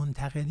و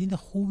منتقدین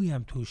خوبی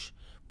هم توش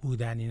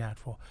بودن این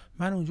حرفا.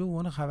 من اونجا به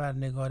عنوان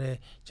خبرنگار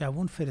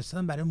جوان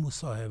فرستادم برای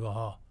مصاحبه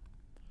ها.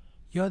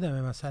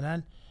 یادمه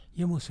مثلا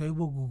یه مصاحبه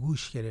با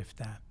گوگوش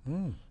گرفتم.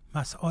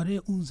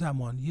 مسئله اون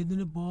زمان یه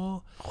دونه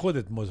با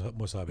خودت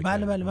مصاحبه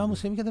کردی؟ بله من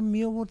مصاحبه می‌کردم،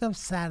 میآوردم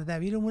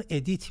سردبیرمون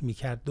ادیت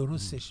می‌کرد،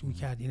 درستش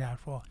می‌کرد این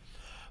حرفا.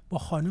 با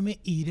خانم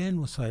ایران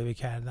مصاحبه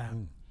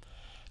کردم.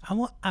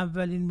 اما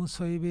اولین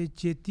مصاحبه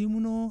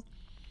جدیمونو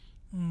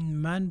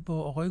من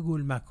با آقای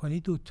گلمکانی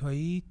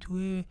دوتایی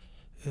توی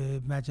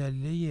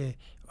مجله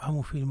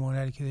همون فیلم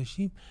هنری که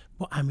داشتیم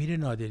با امیر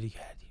نادری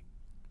کردیم.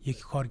 یک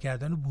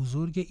کارگردان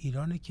بزرگ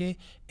ایرانه که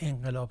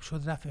انقلاب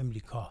شد رفت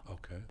امریکا.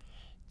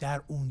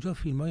 در اونجا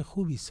فیلم‌های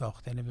خوبی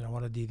ساخته، نمیدونم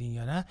حالا دیدین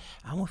یا نه،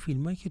 اما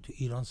فیلمایی که تو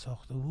ایران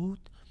ساخته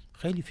بود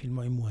خیلی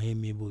فیلم‌های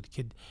مهمی بود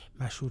که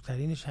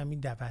مشهورترینش همین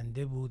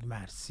دونده بود،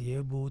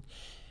 مرثیه بود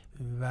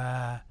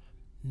و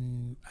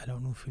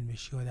الان اون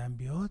فیلمش یادم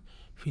بیاد،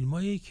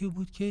 فیلمایی که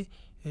بود که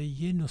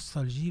یه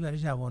نوستالژی برای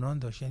جوانان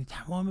داشت. یعنی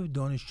تمام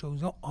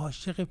دانشجوها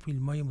عاشق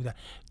فیلمایی بودن.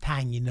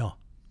 تنگنا،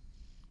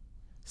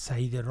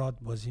 سعید راد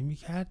بازی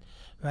میکرد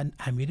و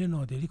امیر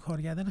نادری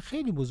کارگردان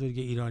خیلی بزرگ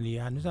ایرانی،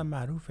 هنوزم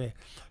معروفه،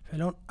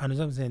 فلان،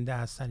 هنوزم زنده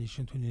هستن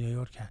ایشون تو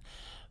نیویورک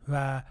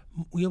و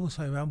یه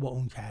مصاحبه هم با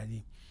اون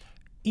کردیم.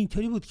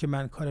 اینطوری بود که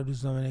من کار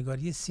روزنامه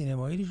نگاری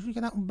سینمایی رو شروع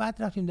کردم.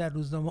 بعد رفتیم در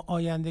روزنامه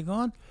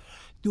آیندگان،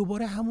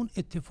 دوباره همون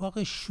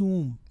اتفاق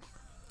شوم،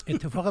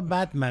 اتفاق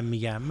بد من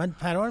میگم، من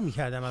فرار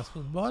میکردم از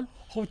فوتبال.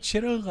 خب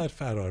چرا انقدر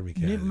فرار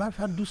میکردی؟ من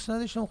دوست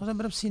نداشتم، خواستم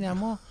برم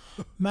سینما.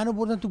 منو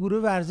بردن تو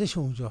گروه ورزش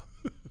اونجا،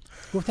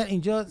 گفتن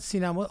اینجا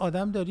سینما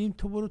آدم داریم،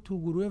 تو برو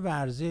تو گروه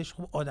ورزش.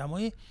 خب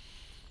آدمای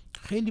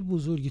خیلی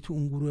بزرگی تو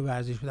اون گروه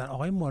ورزش بودن.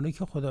 آقای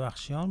مانوک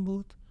خدابخشیان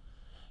بود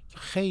که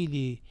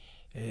خیلی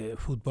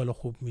فوتبال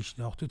خوب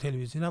میشناخت، تو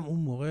تلویزیون هم اون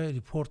موقع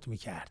ریپورت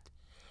میکرد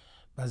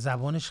و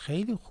زبانش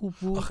خیلی خوب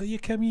بود. آخه یه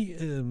کمی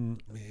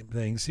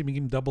به انگلیسی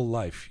میگیم دابل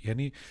لایف،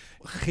 یعنی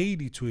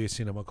خیلی توی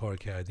سینما کار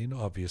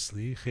کردین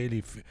obviously،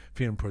 خیلی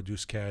فیلم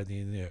پرودوس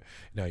کردین،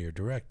 now you're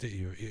director,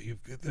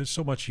 there's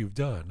so much you've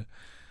done.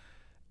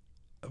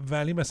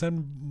 ولی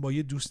مثلا با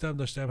یه دوستم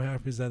داشتم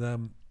حرف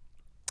میزدم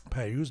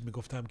پریروز،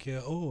 میگفتم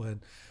که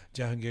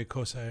جهانگیر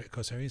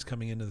کوساری is coming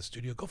into the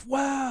studio. گفت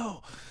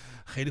واو،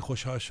 خیلی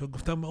خوشحال شد.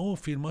 گفتم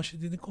فیلماشو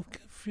دیدی؟ گفت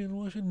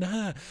فیلماشو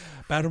نه،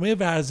 برنامه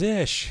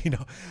ورزش.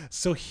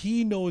 So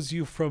he knows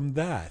you from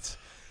that.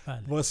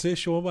 واسه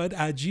شما باید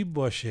عجیب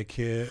باشه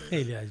که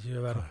خیلی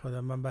عجیبه برای خودم.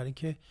 من برای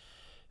اینکه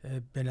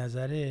به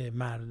نظر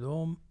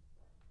مردم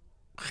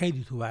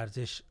خیلی تو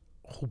ورزش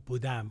خوب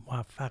بودم،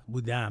 موفق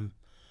بودم،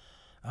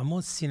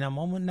 اما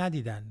سینمامو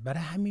ندیدن. برای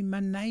همین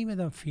من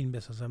نیومدم فیلم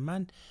بسازم.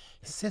 من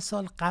 3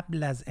 سال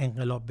قبل از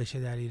انقلاب بشه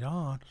در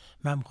ایران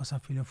من میخواستم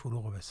فیلم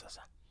فروغو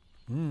بسازم.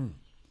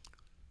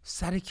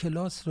 سر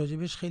کلاس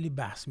راجبش خیلی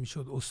بحث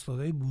میشد.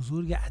 استادای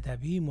بزرگ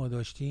ادبی ما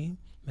داشتیم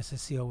مثل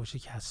سیاوش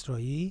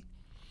کسرایی،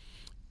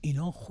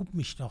 اینا خوب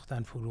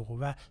میشناختن فروغو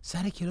و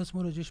سر کلاس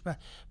ما راجبش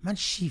من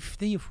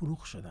شیفته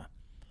فروغ شدم.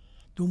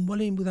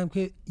 دنبال این بودم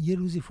که یه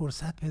روزی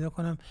فرصت پیدا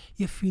کنم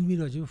یه فیلمی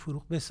راجع به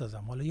فروغ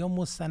بسازم، حالا یا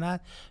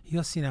مستند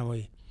یا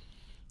سینمایی.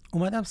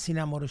 اومدم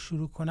سینما رو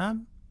شروع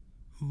کنم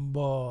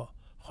با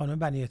خانم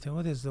بنی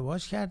اعتماد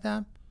ازدواج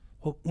کردم.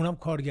 خب اونم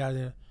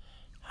کارگرده.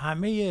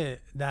 همه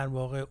در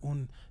واقع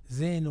اون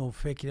ذهن و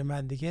فکر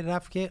من دیگه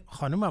رفت که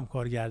خانمم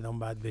کارگردان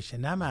باید بشه،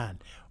 نه من،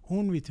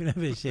 اون میتونه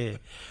بشه.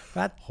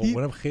 بعد خب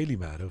اونم خیلی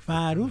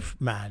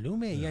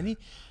معلومه. یعنی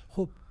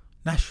خب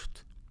نشد.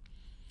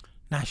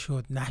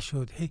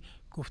 هی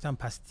گفتم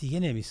پس دیگه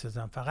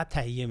نمیسازم، فقط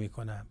تهیه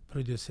میکنم،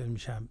 پرودوسر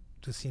میشم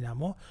تو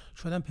سینما.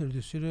 شدم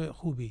پرودوسر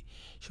خوبی،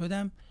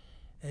 شدم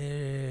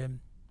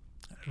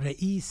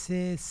رئیس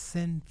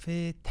صنف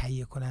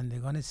تهیه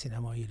کنندگان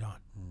سینما ایران.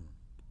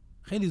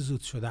 خیلی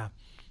زود شدم،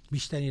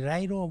 بیشترین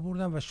رأی رو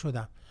آوردم و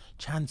شدم.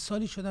 چند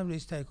سالی شدم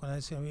رئیس تهیه کننده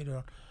سینما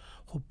ایران.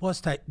 خب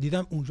باز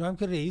دیدم اونجا هم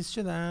که رئیس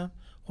شدم،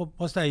 خب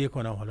باز تهیه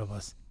کنم، حالا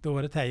باز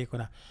دوباره تهیه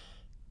کنم.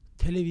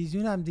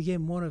 تلویزیون هم دیگه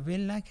ما رو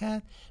ول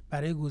نکرد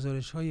برای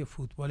گزارش‌های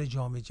فوتبال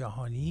جام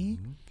جهانی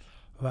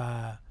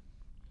و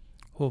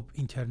خب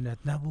اینترنت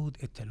نبود،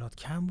 اطلاعات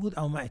کم بود،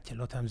 اما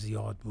اطلاعاتم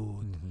زیاد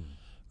بود.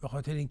 به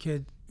خاطر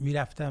اینکه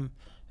میرفتم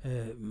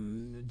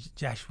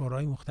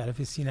جشنواره‌های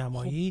مختلف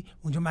سینمایی،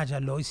 اونجا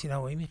مجله‌های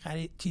سینمایی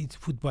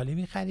فوتبالی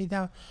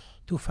می‌خریدم.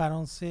 تو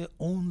فرانسه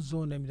اونز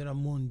و نمیدونم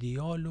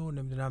موندیال و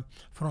نمیدونم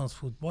فرانس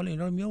فوتبال،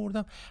 اینا رو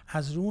میآوردم.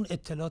 از رو اون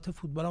اطلاعات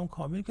فوتبالم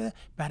کامل کرده.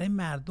 برای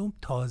مردم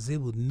تازه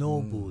بود،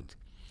 نو بود،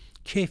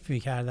 کیف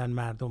میکردن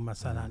مردم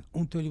مثلا.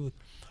 اونطوری بود.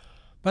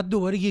 بعد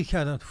دوباره گیر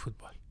کردم تو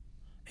فوتبال.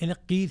 این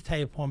غیر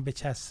تای پام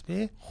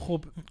بچسبه.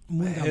 خب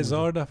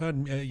 1000 نفر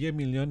 1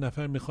 میلیون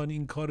نفر میخوان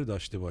این کار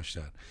داشته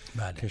باشن.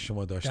 بله. که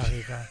شما داشتید.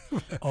 دقیقاً.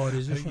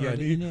 آرزوشون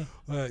یعنی اینه.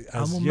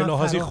 از یه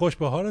لحاظی خوش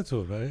به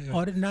حالتون.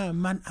 آره نه،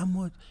 من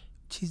اما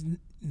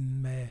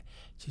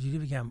چجوری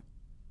بگم،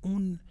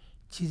 اون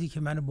چیزی که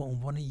منو به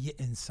عنوان یه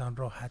انسان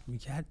راحت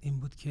میکرد این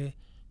بود که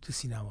تو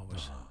سینما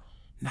باشم،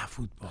 نه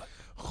فوتبال.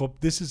 خب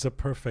this is a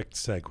perfect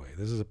segue.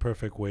 This is a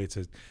perfect way to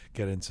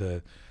get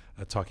into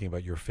talking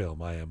about your film,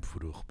 I Am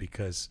Furuq,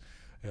 because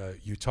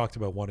you talked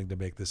about wanting to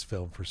make this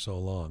film for so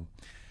long.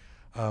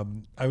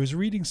 I was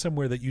reading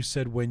somewhere that you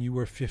said when you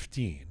were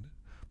 15,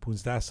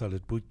 15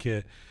 سالت بود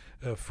که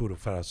فروغ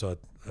فرزاد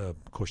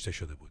کشته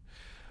شده بود.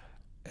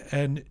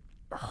 And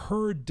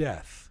her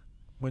death,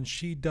 when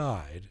she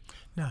died,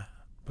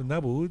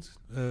 نبود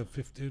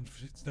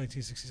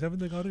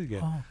 1967 نگاره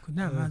دیگه.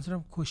 نه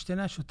منظورم کشته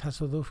نشد،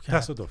 تصادف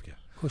کرد.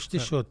 کشته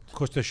شد.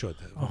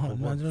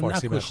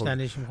 فارسی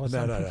کشتنش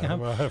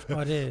می‌خواستم.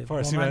 آره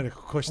فارسی من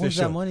کشته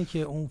شد. اون زمانی که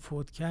اون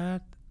فوت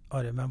کرد،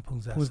 آره من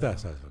 15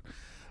 سال بود.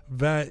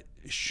 و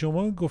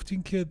شما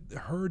گفتین که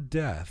her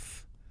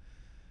death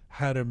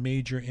had a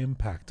major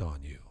impact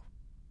on you,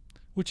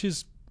 which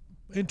is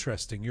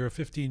interesting. You're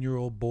a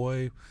 15-year-old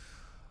boy.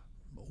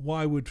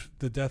 Why would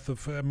the death of,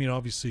 I mean,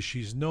 obviously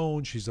she's known,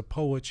 she's a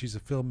poet, she's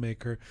a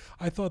filmmaker.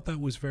 I thought that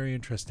was very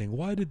interesting.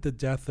 Why did the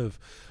death of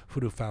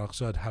Furuq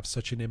Farrokhzad have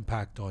such an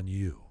impact on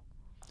you?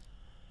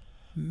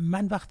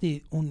 من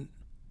وقتی اون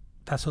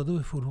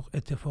تصادف فروغ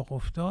اتفاق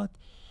افتاد،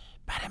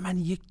 برای من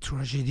یک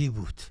تراژدی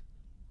بود.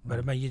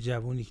 برای من یه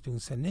جوونی که تو اون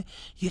سنه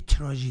یه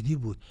تراژدی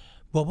بود.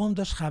 بابام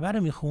داشت خبر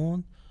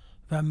میخوند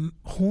و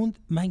خوند،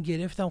 من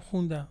گرفتم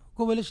خوندم.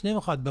 گفتش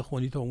نمیخواد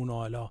بخونی تو اون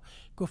حالا.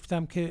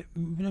 گفتم که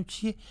ببینم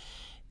چیه.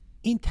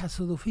 این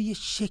تصادفه یه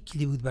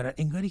شکلی بود برای،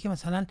 انگاری که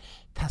مثلا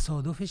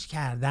تصادفش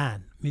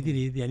کردن،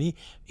 میدونید، یعنی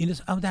این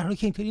اما در حالی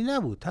که اینطوری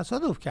نبود،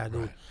 تصادف کرده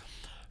بود.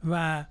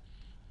 و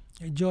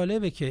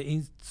جالبه که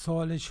این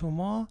سوال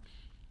شما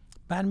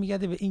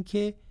برمیگرده به این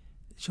که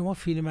شما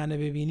فیلم منو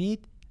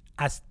ببینید،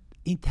 از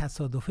این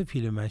تصادفه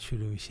فیلم من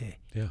شروع میشه.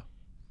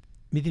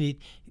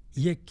 میدونید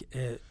یک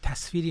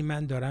تصویری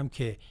من دارم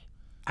که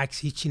عکس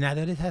هیچی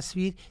نداره،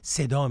 تصویر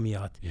صدا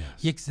میاد.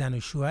 یک زن و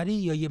شوهری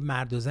یا یه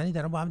مرد و زنی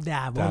دارن با هم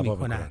دعوا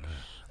میکنن.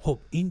 خب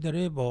این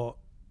داره با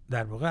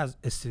در واقع از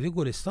استودیو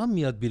گلستان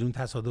میاد بیرون،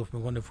 تصادف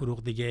میکنه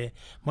فروغ دیگه.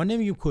 ما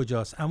نمیگیم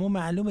کجاست، اما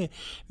معلومه.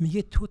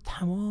 میگه تو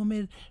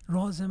تمام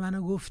راز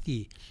منو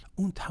گفتی،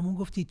 اون تمام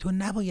گفتی، تو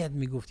نباید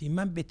میگفتی،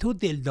 من به تو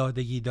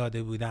دلدادگی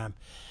داده بودم.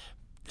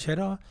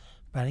 چرا؟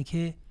 برای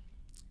اینکه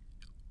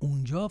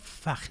اونجا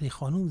فخری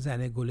خانوم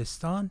زن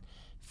گلستان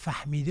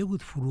فهمیده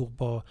بود فروغ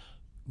با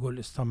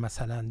گلستان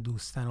مثلا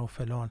دوستن و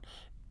فلان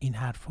این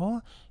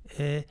حرفا.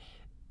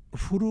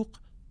 فروغ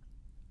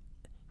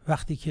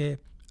وقتی که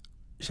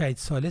شهید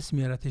ثالث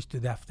میارتش تو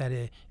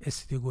دفتر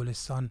استودیو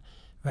گلستان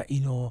و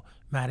اینو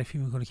معرفی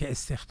میکنه که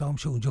استخدام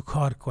شه اونجا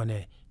کار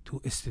کنه.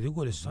 تو استودیو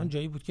گلستان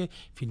جایی بود که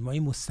فیلم‌های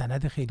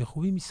مستند خیلی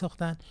خوبی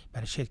میساختن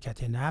برای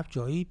شرکت نفت،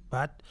 جایی.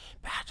 بعد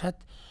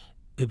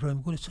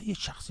ابراهیم گلستان یه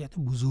شخصیت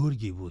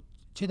بزرگی بود،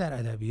 چه در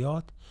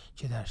ادبیات،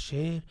 چه در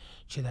شعر،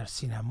 چه در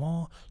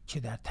سینما، چه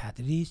در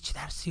تدریس، چه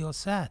در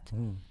سیاست.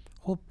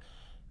 خب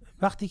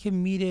وقتی که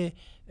میره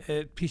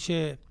پیش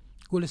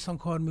گلستان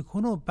کار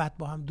میکنه و بعد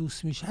با هم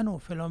دوست میشن و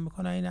فلان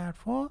میکنن این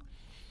حرفا،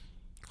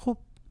 خب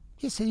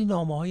یه سری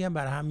نامه‌هایی هم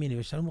برای هم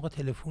می‌نوشتن. اون موقع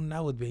تلفن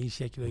نبود به این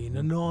شکل و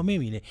اینا، نامه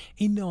مینه.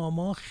 این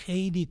نامه‌ها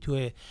خیلی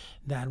تو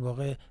در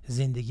واقع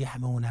زندگی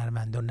همه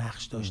هنرمندا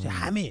نقش داشته.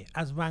 همه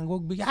از ون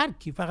گوگ بگه هر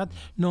کی، فقط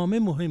نامه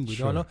مهم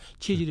بود. حالا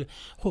چه جوری؟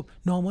 خب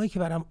نامه‌ای که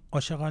برام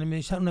عاشقانه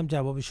می‌نوشتن اونم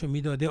جوابشو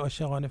میداده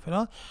عاشقانه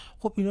فلان.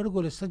 خب اینا رو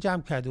گلستان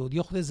جمع کرده بود،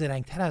 یا خود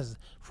زرنگ‌تر از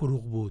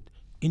فروغ بود،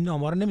 این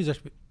نامه‌ها رو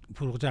نمی‌ذاشت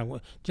فروغ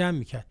جمع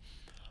می‌کرد.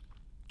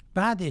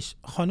 بعدش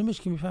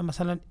خانومش که میفهم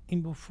مثلا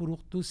این با فروغ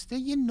دوسته،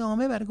 یه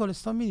نامه برای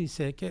گلستان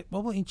می‌نویسه که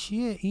بابا این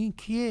چیه، این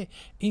کیه،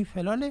 این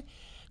فلانه.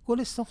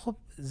 گلستان خب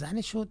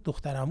زنش و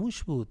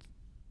دخترعموش بود،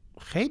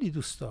 خیلی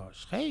دوست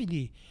داشت،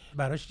 خیلی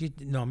براش یه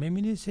نامه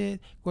می‌نویسه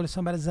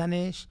گلستان برای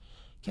زنش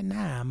که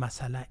نه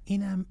مثلا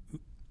اینم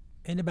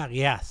این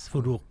بقیه است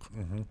فروغ.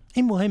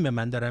 این مهمه،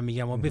 من دارم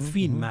میگم و به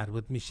فیلم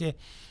مربوط میشه.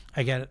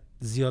 اگر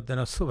زیاد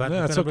دنا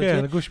صحبت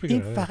کنم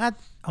این فقط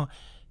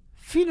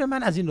فیلم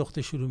من از این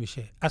نقطه شروع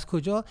میشه. از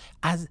کجا؟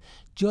 از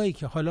جایی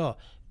که حالا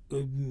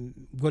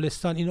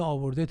گلستان اینو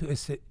آورده تو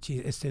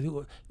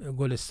استودیو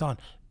گلستان،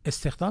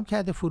 استخدام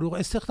کرده، فروغ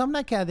استخدام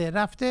نکرده،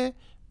 رفته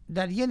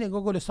در یه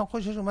نگاه گلستان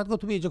خوشش اومد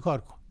گفت تو به اینجا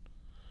کار کن،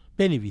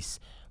 بنویس،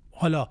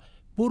 حالا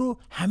برو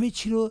همه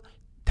چی رو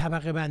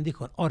طبقه بندی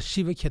کن،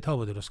 آرشیو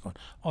کتابو درست کن،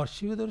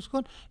 آرشیو درست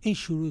کن. این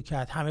شروع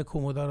کرد، همه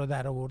کمودا رو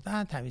در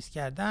آوردن، تمیز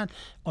کردن،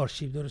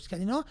 آرشیو درست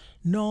کردن. اینا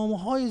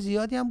نامه‌های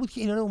زیادی هم بود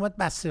که اینا رو اومد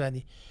بسته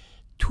بندی.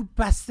 تو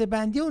بسته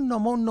بندی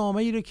اون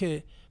نامه‌ای رو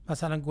که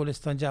مثلا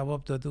گلستان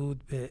جواب داده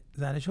بود به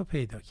زنش رو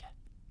پیدا کرد.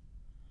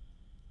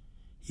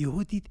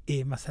 یهو دید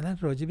مثلا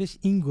راجبش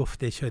این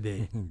گفته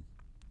شده.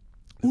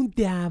 اون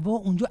دعوا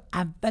اونجا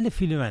اول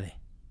فیلم منه.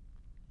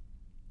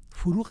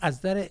 فروغ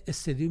از در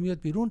استودیو میاد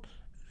بیرون،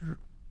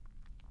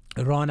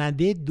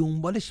 راننده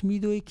دنبالش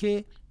میدوه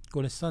که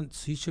گلستان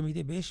سویچو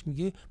میده بهش،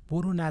 میگه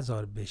برو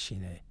نزار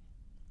بشینه،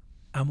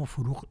 اما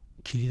فروغ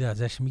کلید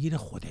ازش میگیره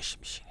خودش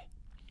میشینه.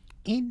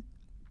 این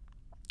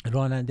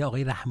راننده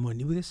آقای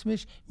رحمانی بود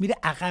اسمش، میره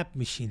عقب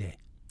میشینه.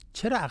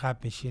 چرا عقب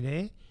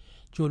میشینه؟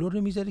 جلو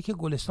رو میذاره که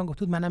گلستان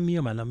گفت منم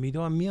میام،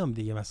 الان میام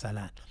دیگه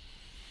مثلا،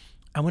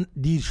 اما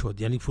دیر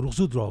شد، یعنی فروغ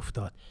زود راه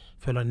افتاد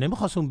فلان،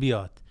 نمیخواست اون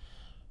بیاد.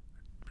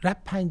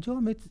 رفت 50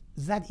 متر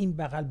زد این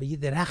بغل به یه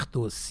درخت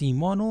و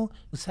سیمان و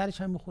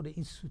سرش هم میخوره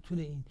این ستون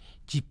این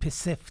جیپ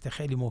سفت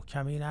خیلی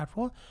محکمه، این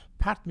حرفا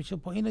پرت میشه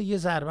پایین و یه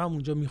ضربه هم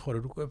اونجا میخوره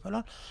رو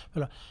فلان.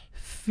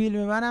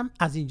 فیلم منم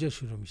از اینجا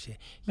شروع میشه.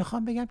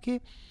 میخوام بگم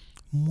که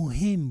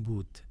مهم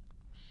بود،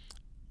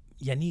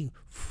 یعنی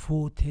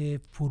فوت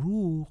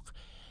فروغ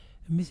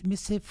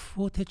مثل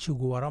فوت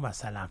چگوارا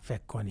مثلا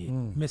فکر کنید،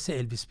 مثل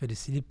الویس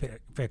پرسلی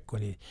فکر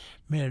کنید،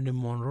 مرلین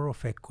مونرو رو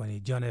فکر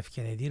کنید، جان اف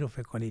کندی رو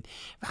فکر کنید.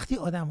 وقتی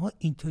آدم ها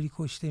اینطوری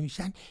کشته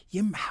میشن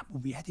یه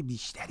محبوبیت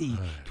بیشتری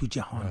تو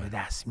جهان به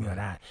دست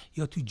میارن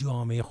یا تو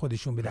جامعه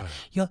خودشون بدن.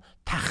 یا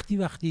تختی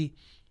وقتی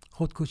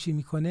خودکشی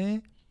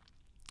میکنه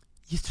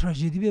یه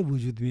تراژدی به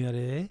وجود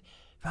میاره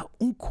و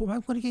اون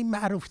کمک کنه که این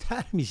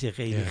معروفتر میشه.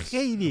 خیلی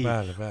خیلی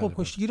خب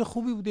کشتیگیر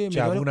خوبی بوده،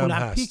 مدال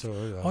المپیک،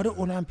 آره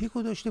المپیک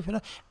رو داشته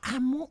فلان.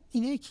 اما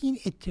اینه که این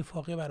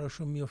اتفاقی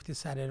براشون میفته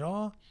سر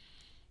راه،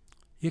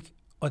 یک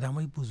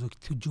آدمای بزرگ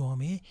تو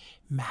جامعه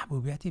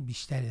محبوبیت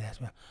بیشتری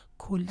دست میارن.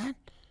 کلا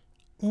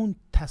اون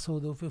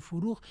تصادف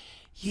فروغ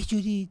یه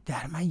جوری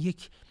در من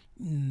یک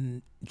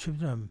چه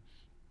میدونم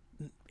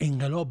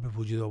انقلاب به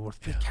وجود آورد.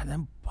 فکر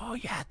کردم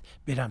باید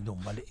برم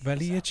دنبال این.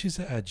 ولی یه چیز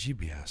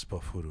عجیبی هست با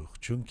فروغ،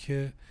 چون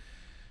که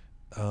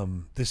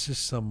this is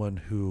someone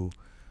who,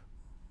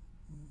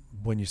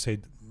 when you say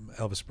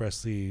Elvis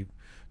Presley,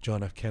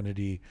 John F.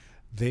 Kennedy,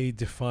 they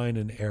define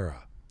an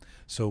era.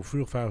 So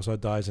Forough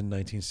Farrokhzad dies in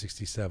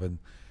 1967,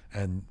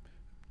 and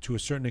to a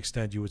certain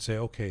extent you would say,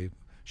 okay,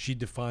 she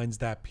defines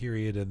that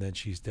period and then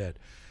she's dead.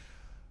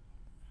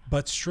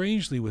 But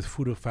strangely with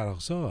Forough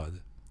Farrokhzad,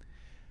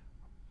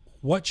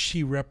 what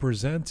she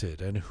represented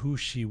and who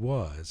she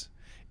was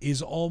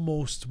is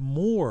almost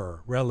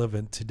more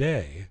relevant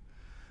today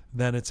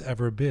than it's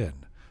ever been,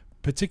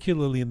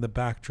 particularly in the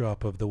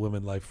backdrop of the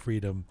Women Life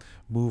Freedom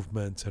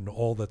movement and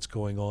all that's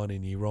going on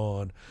in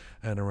Iran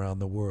and around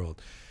the world.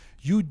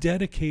 You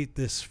dedicate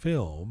this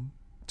film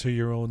to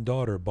your own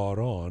daughter,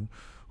 Baran,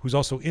 who's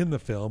also in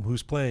the film,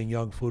 who's playing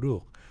young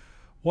Forough.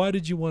 Why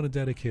did you want to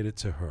dedicate it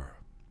to her?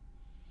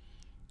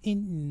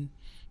 این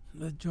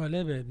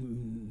جالبه،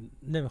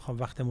 نمیخوام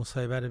وقت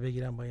مصاحبه رو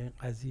بگیرم با این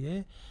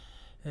قضیه.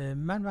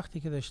 من وقتی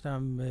که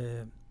داشتم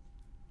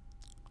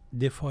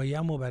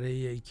دفاعیه‌مو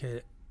برای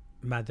اینکه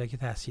مدرک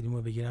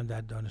تحصیلیمو بگیرم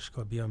در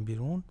دانشگاه بیام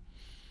بیرون،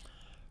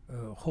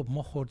 خب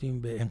ما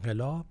خوردیم به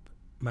انقلاب.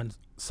 من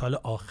سال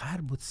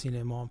آخر بود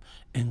سینمام،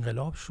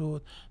 انقلاب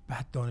شد،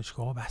 بعد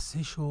دانشگاه ها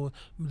بسته شد.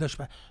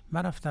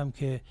 من رفتم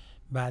که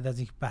بعد از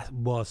اینکه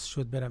باز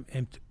شد برم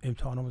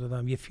امتحانامو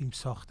دادم، یه فیلم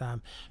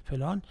ساختم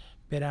فلان،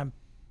 برم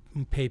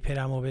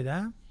پیپرمو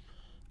بدم.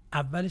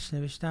 اولش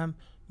نوشتم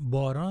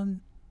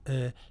باران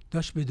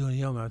داشت به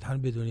دنیا میاد،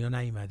 هنوز به دنیا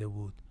نیامده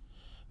بود.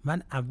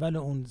 من اول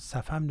اون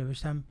صفحه‌ام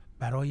نوشتم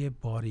برای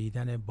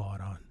باریدن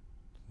باران.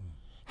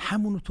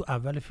 همونو تو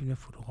اول فیلم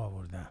فروغ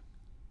آوردم.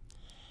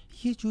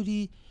 یه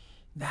جوری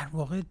در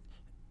واقع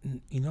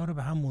اینا رو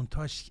به هم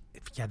مونتاژ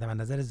کردم از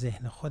نظر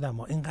ذهن خودم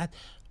و اینقدر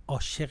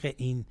عاشق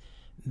این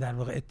در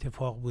واقع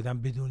اتفاق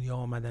بودم به دنیا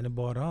آمدن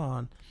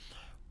باران.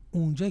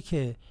 اونجا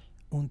که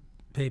اون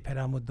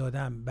پیپرمو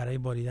دادم برای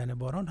باریدن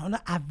باران، حالا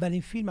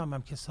اولین فیلمم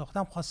هم که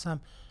ساختم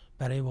خواستم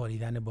برای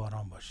باریدن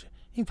باران باشه،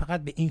 این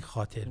فقط به این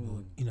خاطر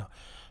بود اینا.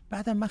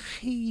 بعدم من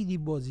خیلی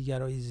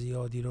بازیگرای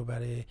زیادی رو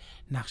برای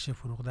نقش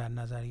فروغ در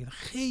نظر گرفتم،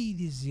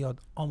 خیلی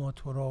زیاد،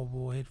 آماتورا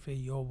و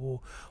حرفه‌ای‌ها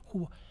و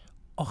خوب.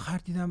 آخر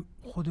دیدم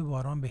خود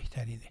باران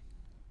بهترینه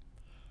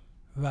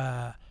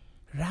و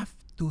رفت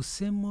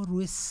 2-3 ماه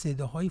روی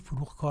صداهای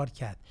فروغ کار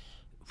کرد.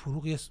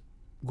 فروغ یه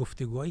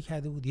گفتگوهایی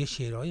کرده بود، یه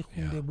شعرهایی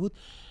خونده بود،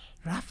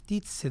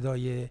 رفتید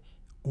صدای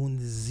اون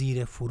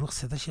زیر فروغ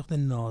صداش یه خود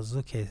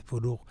نازکه،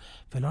 فروغ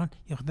فلان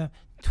یه خود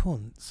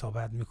تون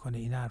صحبت میکنه،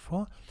 این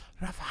حرفا.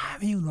 رفت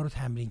همه اونا رو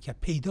تمرین کرد،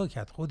 پیدا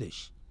کرد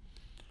خودش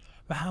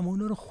و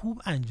همونا رو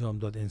خوب انجام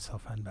داد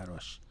انصافاً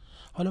براش.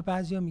 حالا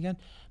بعضیا میگن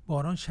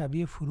باران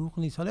شبیه فروغ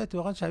نیست، حالا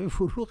اتفاقا شبیه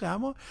فروغه،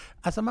 اما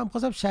اصلا من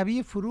میخواستم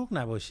شبیه فروغ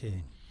نباشه.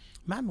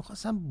 من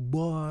میخواستم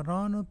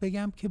باران رو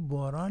بگم که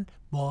باران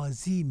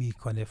بازی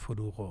میکنه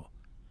فروغو،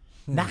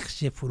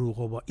 نقش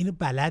فروغو با اینو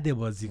بلده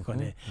بازی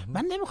کنه.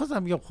 من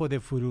نمیخواستم بگم خود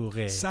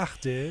فروغه.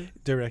 سخته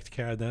direct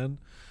کردن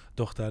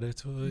دختره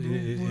تو؟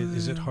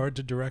 Is it hard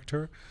to direct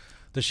her?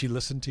 Does she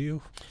listen to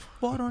you?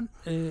 باران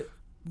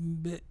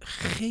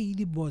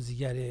خیلی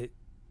بازیگر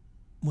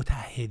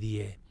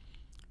متحدیه،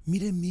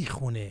 میره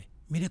میخونه،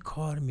 میره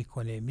کار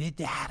میکنه، میره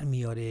در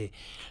میاره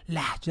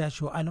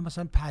لهجهشو. الان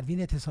مثلا پروین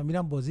اعتصامی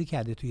هم بازی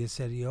کرده توی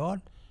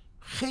سریال،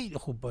 خیلی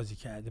خوب بازی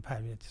کرده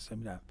پروین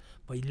اعتصامی هم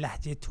با این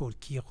لهجه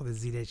ترکی خود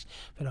زیرش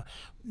فلان.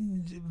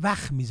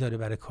 وقت میذاره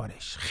برای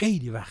کارش،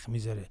 خیلی وقت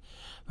میذاره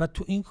و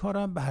تو این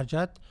کارم به هر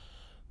جهت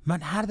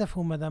من هر دفعه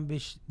اومدم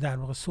بهش در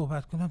واقع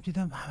صحبت کنم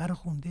دیدم همه رو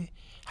خونده،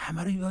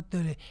 همه رو یاد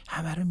داره،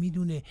 همه رو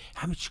میدونه،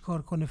 همه چی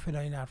کار کنه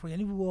فلان این حرفا.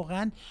 یعنی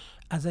واقعا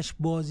ازش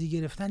بازی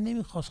گرفتن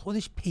نمیخواست،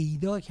 خودش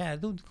پیدا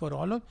کرده اون کارو.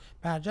 حالا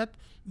به هر جهت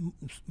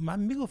من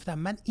میگفتم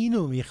من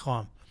اینو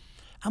میخوام،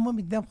 اما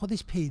میدیدم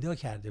خودش پیدا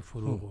کرده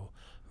فروغو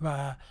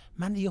و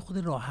من یه خود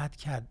راحت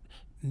کرد.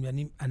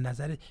 یعنی از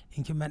نظر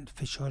اینکه من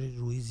فشار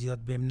روی زیاد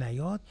بهم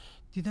نیاد،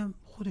 دیدم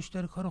خودش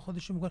داره کار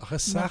خودشو میکنه. آخه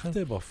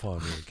سخته با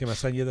فامیل که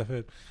مثلا یه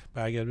دفعه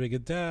برگرد بگه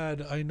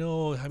داد I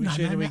know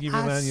همیشه اینو میگی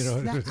به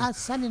من.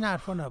 اصلا این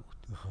حرفا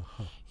نبود،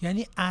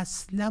 یعنی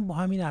اصلا با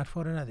همین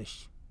حرفا رو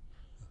نداشتیم.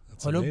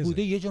 حالا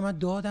بوده یه جا من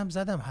دادم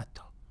زدم،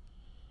 حتی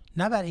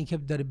نه برای اینکه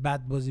داره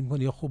بد بازی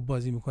میکنه یا خوب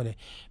بازی میکنه،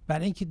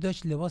 برای اینکه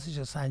داشت لباسش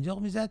رو سنجاق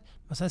میزد،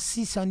 مثلا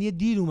 30 ثانیه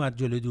دیر اومد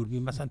جلوی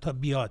دوربین مثلا تا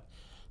بیاد،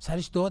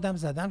 سرش دادم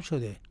زدم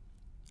شده.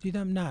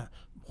 دیدم نه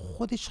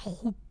خودش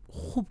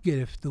خوب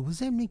گرفته و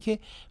ضمن که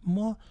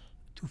ما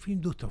تو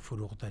فیلم 2 تا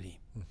فروغ داریم.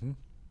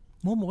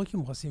 ما موقعی که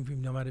می‌خواستیم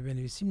فیلم نامه رو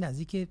بنویسیم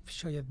نزدیک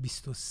شاید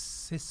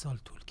 23 سال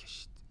طول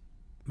کشید.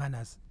 من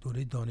از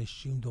دوره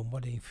دانشجوییم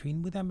دنبال این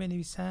فیلم بودم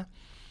بنویسم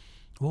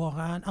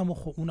واقعا، اما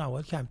خب اون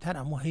اول کمتر،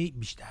 اما هی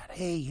بیشتر،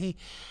 هی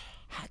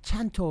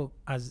چند تا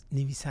از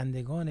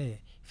نویسندگان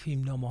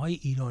فیلمنامه‌های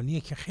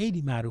ایرانی که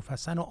خیلی معروف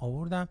هستن رو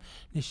آوردم،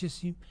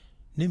 نشستیم،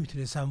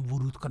 نمیتونستم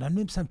ورود کنم،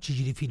 نمیتونستم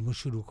چجوری فیلمو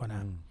شروع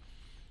کنم.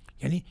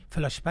 یعنی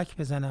فلاش بک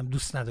بزنم،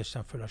 دوست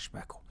نداشتم فلاش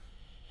بکو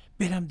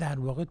برم در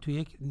واقع تو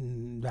یک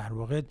در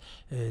واقع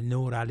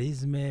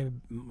نورالیسم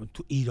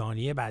تو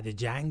ایرانیه بعد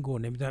جنگ و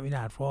نمیدونم این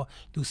حرفا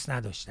دوست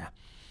نداشتم،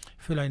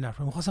 فلان این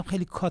حرفا میخواستم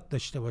خیلی کات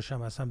داشته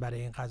باشم مثلا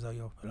برای این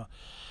قضایا فلان.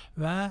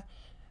 و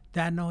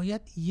در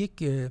نهایت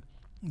یک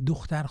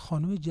دختر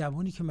خانم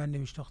جوانی که من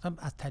نمیشناختم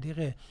از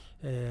طریق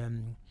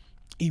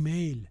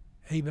ایمیل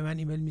هی به من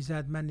ایمیل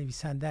میزد، من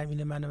نویسنده‌ام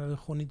اینه، منو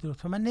بخونید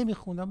لطفا. من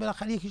نمیخوندم،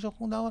 بالاخره یکیشو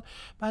خوندم،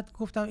 بعد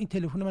گفتم این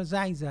تلفن من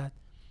زنگ زد،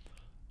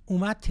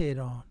 اومد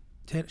تهران،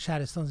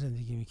 شهرستان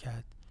زندگی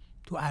میکرد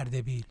تو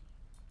اردبیل،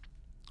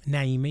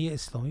 نعیمه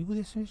اسلامی بود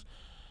اسمش.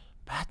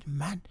 بعد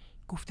من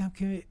گفتم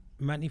که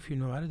من این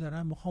فیلمنامه رو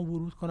دارم میخوام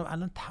ورود کنم،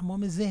 الان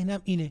تمام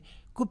ذهنم اینه.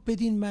 گفت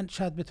بدین من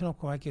شاید بتونم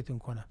کمکتون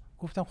کنم.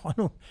 گفتم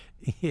خانم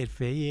این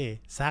حرفه‌ای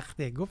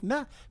سخته. گفت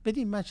نه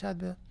بدین من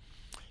شاید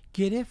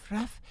گرفت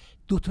رفت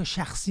 2 تا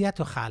شخصیت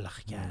رو خلق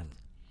کرد.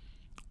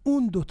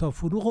 اون 2 تا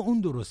فروغ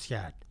اون درست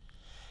کرد.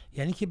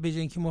 یعنی که به جای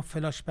اینکه ما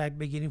فلاش بک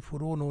بگیریم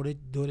فروغ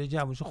دوره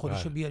جوونیشو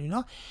خودشو بیار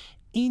اینا،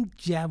 این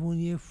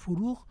جوونی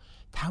فروغ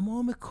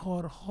تمام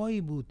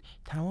کارهایی بود،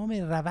 تمام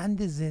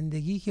روند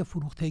زندگی که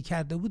فروغ طی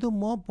کرده بود و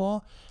ما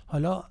با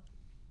حالا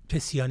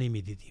پسیانی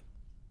میدیدیم.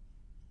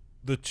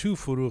 The two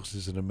Furughs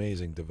is an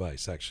amazing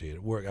device, actually.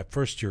 It worked. At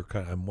first,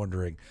 I'm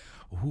wondering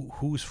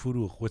who's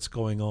Furugh, what's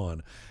going on,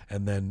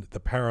 and then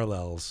the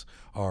parallels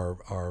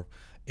are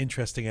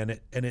interesting,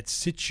 and it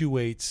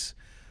situates.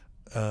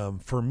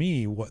 For me,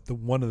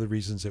 one of the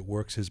reasons it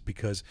works is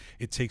because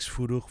it takes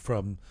Furugh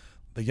from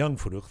the young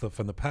Furugh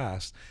from the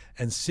past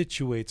and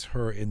situates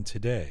her in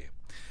today,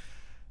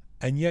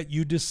 and yet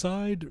you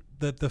decide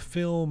that the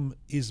film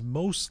is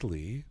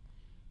mostly,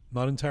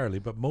 not entirely,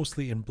 but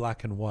mostly in black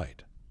and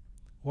white.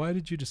 Why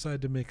did you decide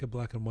to make a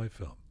black and white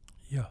film?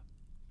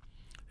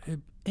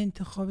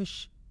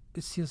 انتخابش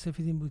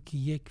سیاه‌سفید این بود که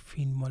یک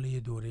فیلم مال یه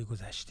دوره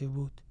گذشته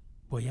بود،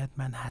 باید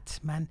من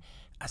حتما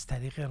از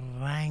طریق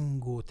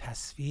رنگ و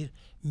تصویر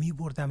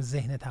میبردم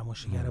ذهن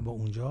تماشاگر با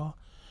اونجا.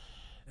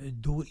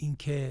 دو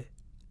اینکه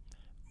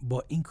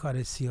با این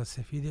کار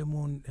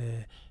سیاه‌سفیدمون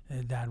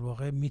در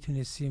واقع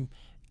میتونستیم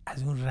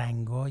از اون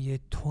رنگای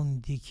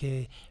تندی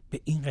که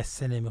به این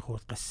قصه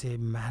نمیخورد، قصه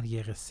مرگ،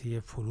 قصه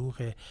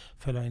فروغ،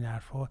 فلان این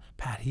حرفا،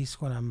 پرهیز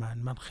کنم.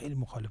 من خیلی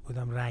مخالف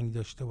بودم رنگ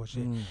داشته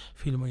باشه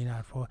فیلم و این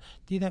حرفا.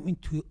 دیدم این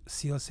تو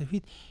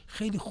سیاه‌سفید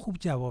خیلی خوب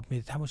جواب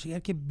میده. تماشاگر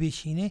که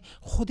بشینه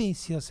خود این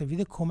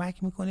سیاه‌سفید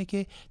کمک میکنه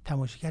که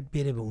تماشاگر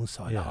بره به اون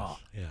سالها.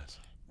 Yes.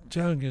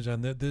 Jahangir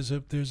Jan,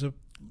 there's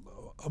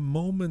a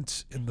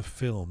moment in the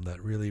film that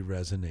really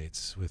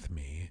resonates with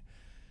me.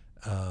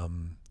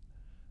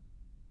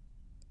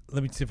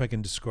 Let me see if I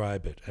can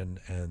describe it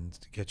and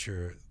get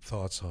your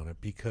thoughts on it,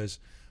 because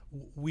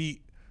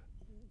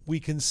we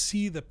can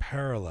see the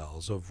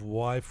parallels of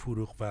why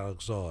Forough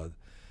Farrokhzad,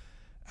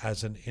 as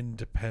an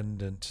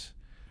independent,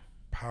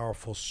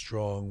 powerful,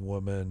 strong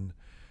woman,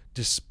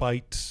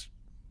 despite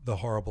the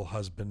horrible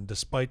husband,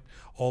 despite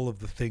all of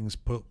the things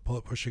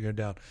pushing her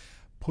down,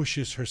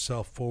 pushes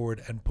herself forward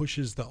and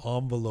pushes the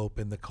envelope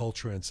in the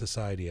culture and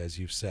society, as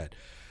you've said,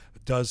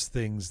 does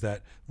things that,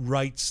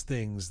 writes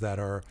things that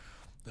are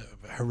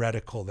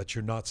heretical, that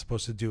you're not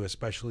supposed to do,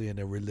 especially in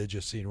a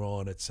religious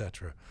Iran, etc.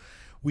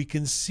 We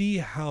can see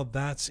how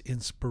that's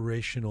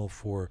inspirational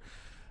for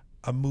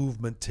a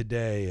movement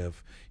today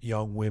of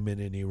young women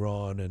in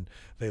Iran, and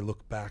they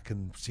look back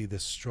and see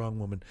this strong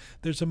woman.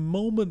 There's a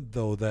moment,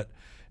 though, that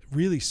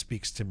really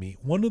speaks to me.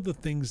 One of the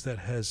things that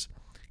has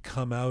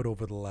come out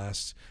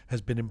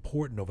has been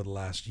important over the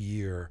last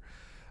year,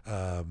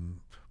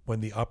 when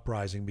the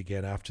uprising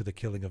began after the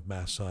killing of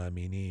Mahsa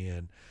Amini,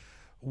 and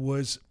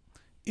was,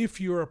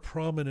 if you're a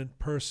prominent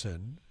person,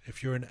 if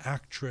you're an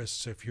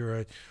actress,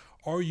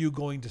 are you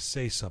going to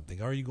say something?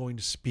 Are you going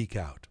to speak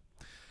out?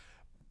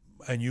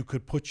 And you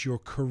could put your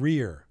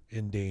career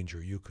in danger.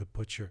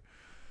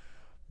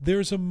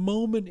 There's a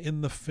moment in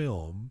the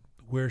film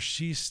where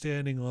she's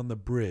standing on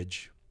the bridge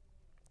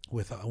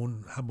with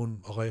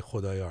Hamun Aghay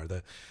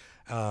Khodayar,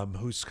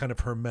 who's kind of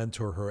her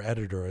mentor, her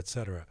editor,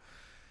 etc.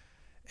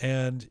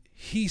 And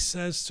he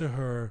says to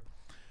her,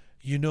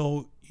 you know,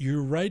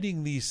 you're writing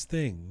these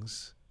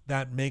things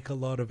that make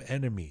a lot of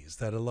enemies,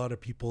 that a lot of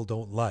people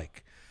don't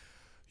like.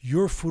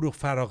 You're Forough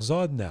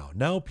Farrokhzad now.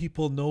 Now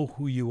people know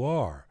who you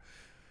are.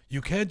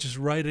 You can't just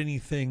write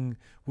anything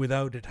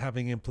without it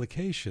having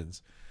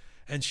implications.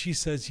 And she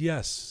says,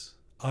 yes,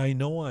 I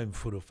know I'm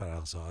Forough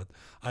Farrokhzad.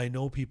 I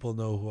know people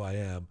know who I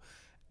am.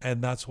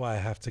 And that's why I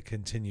have to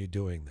continue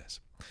doing this.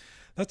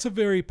 That's a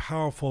very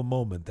powerful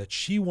moment, that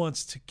she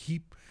wants to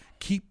keep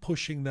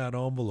pushing that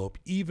envelope,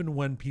 even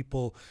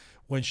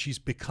when she's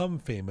become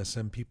famous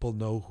and people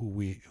know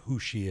who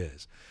she is.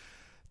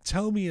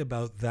 Tell me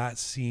about that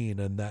scene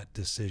and that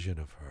decision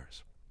of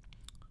hers.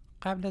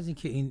 قبل از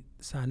اینکه این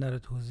صحنه رو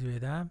توضیح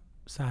بدم،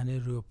 صحنه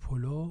روی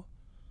پلو،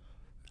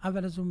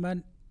 اول از اون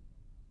من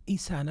این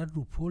صحنه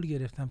رو پل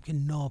گرفتم که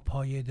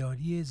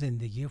ناپایداری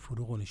زندگی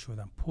فروغ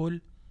نشودم. پل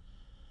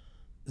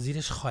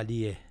زیرش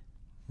خالیه،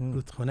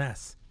 رودخونه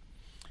است،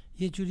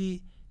 یه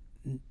جوری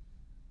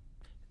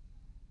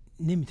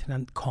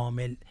نمیتونن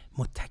کامل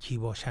متکی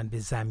باشن به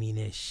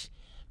زمینش.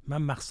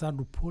 من مخصوصا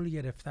رو پل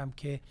گرفتم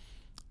که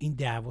این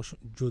دعواش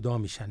جدا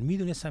میشن.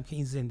 میدونستم که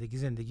این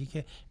زندگی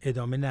که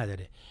ادامه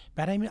نداره.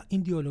 برای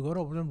این دیالوگا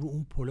رو آوردم رو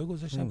اون پل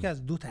گذاشتم که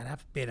از دو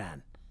طرف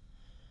برن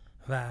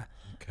و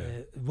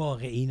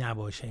واقعی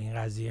نباشه این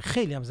قضیه.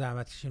 خیلی هم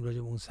زحمت کشیم راجع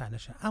به اون صحنه.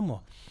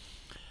 اما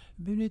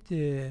ببینید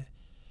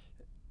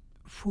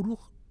فروغ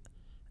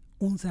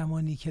اون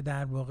زمانی که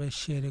در واقع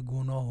شعر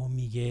گناهو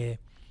میگه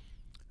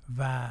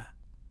و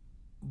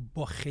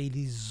با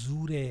خیلی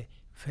زور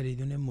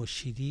فریدون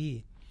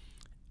مشیری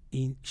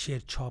این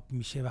شعر چاپ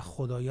میشه و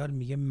خدایار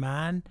میگه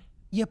من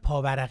یه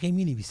پاورقی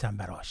مینویسم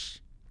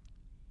براش،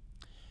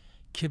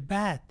 که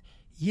بعد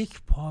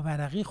یک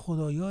پاورقی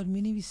خدایار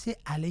مینویسه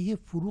علیه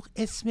فروغ،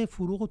 اسم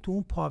فروغ تو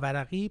اون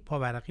پاورقی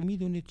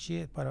میدونید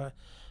چیه؟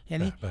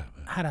 یعنی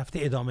هر هفته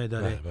ادامه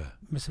داره،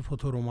 مثل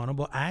فوتورمانا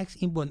با عکس،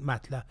 این با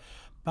مطلب.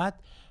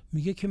 بعد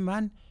میگه که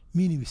من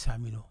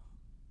مینویسم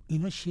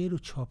اینا شعر رو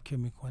چاپ که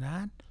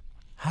میکنن،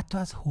 حتی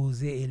از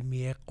حوزه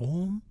علمی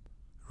قم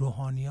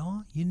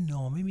روحانیا یه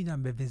نامه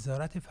میدن به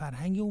وزارت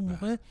فرهنگ اون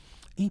موقع.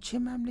 این چه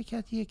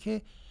مملکتیه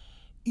که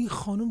این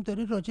خانم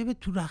داره راجب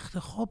تو رخت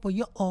خواب با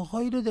یه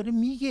آقایی رو داره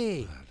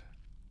میگه؟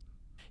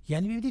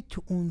 یعنی ببینید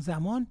تو اون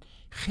زمان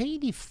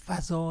خیلی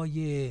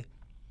فضای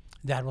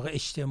در واقع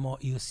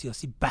اجتماعی و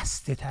سیاسی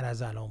بسته تر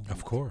از الان بود.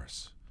 Of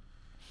course.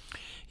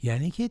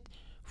 یعنی که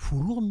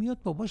فروغ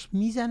میاد باباش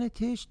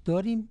میزنتش،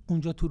 داریم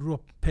اونجا تو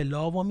رو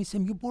پلاوا میسه،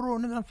 میگه برو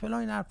نمیدونم فلان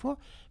این حرفا،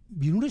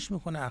 بیرونش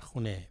میکنه از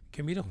خونه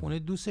که میره خونه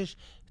دوستش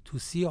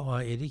توسی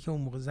عائلی که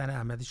اون موقع زن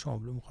احمد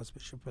شاملو میخواست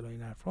بشه فلان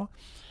این حرفا.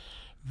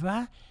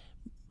 و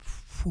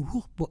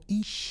فروغ با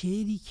این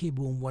شعری که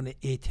به عنوان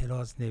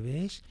اعتراض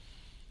نوشت،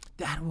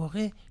 در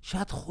واقع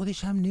شاید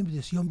خودش هم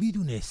نمیدونست یا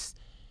میدونست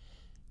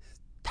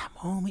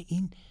تمام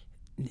این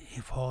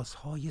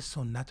حفاظهای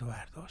سنت رو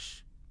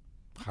برداشت.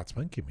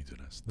 حتما که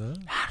میدونست، نه؟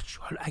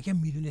 حالا اگه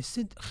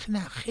میدونسته نه،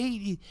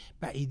 خیلی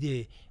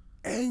بعیده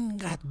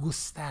انقدر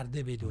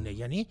گسترده بدونه.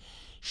 یعنی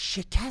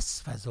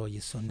شکست فضای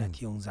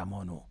سنتی اون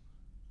زمانو.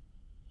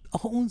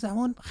 آخه اون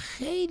زمان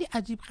خیلی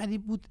عجیب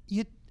غریب بود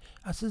یه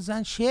اصلا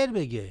زن شعر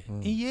بگه،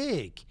 این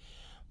یک،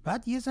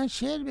 بعد یه زن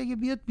شعر بگه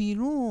بیاد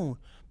بیرون،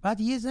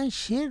 بعد یه زن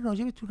شعر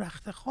راجع به تو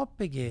رخت خواب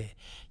بگه،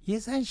 یه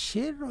زن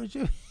شعر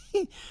راجع به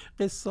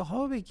قصه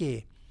ها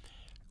بگه.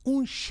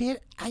 اون شعر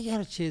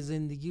اگرچه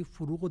زندگی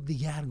فروغ رو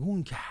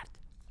دگرگون کرد،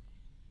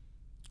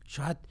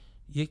 شاید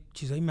یک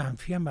چیزای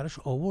منفی هم براش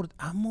آورد،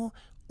 اما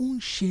اون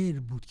شعر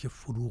بود که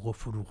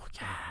فروغ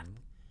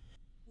کرد.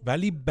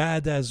 ولی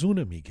بعد از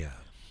اون میگم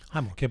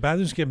همون که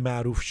بعدش که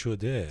معروف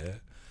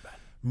شده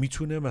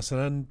میتونه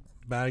مثلا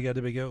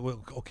برگرده بگه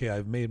okay,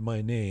 I've made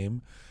my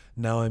name,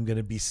 now I'm going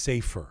to be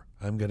safer,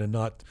 I'm going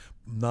to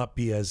not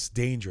be as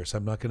dangerous,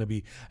 I'm not going to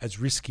be as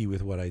risky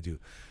with what I do.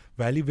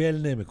 ولی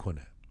ول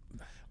نمیکنه.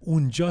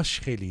 اونجاش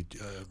خیلی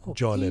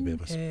جالبه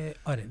واسه.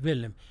 آره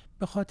ول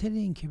به خاطر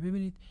اینکه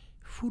ببینید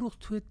فروغ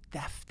تو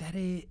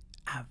دفتر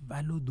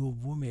اول و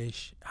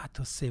دومش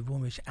حتی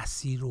سومش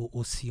اسیر و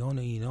اوسیان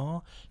و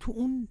اینا، تو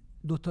اون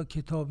دوتا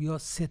کتاب یا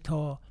سه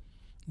تا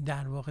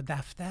در واقع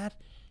دفتر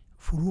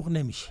فروغ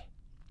نمیشه.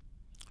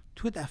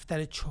 تو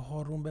دفتر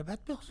چهارم به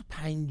بعد به خصوص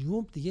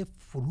پنجم دیگه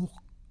فروغ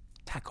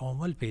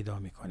تکامل پیدا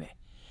میکنه.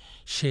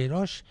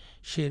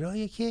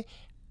 شعرهایی که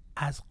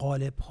از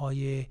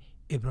قالب‌های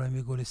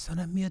ابراهیم گلستان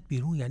هم میاد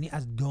بیرون، یعنی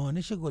از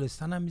دانش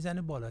گلستان هم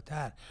میزنه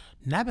بالاتر،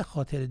 نه به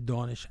خاطر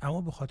دانش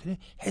اما به خاطر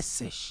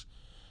حسش.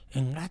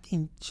 انقدر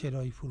این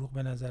شعرهای فروغ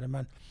به نظر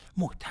من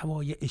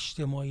محتوای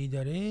اجتماعی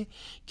داره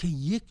که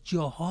یک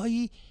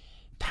جاهایی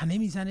تنه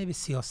میزنه به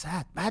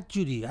سیاست،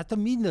 بدجوری حتی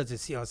میندازه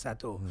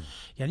سیاستو.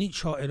 یعنی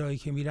شاعرایی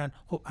که میرن،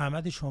 خب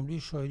احمد شاملوی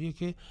شاعری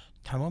که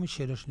تمام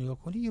شعرش نگاه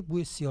کنی یه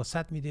بوی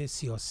سیاست میده،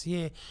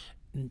 سیاسی،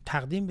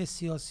 تقدیم به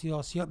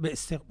سیاسی، به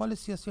استقبال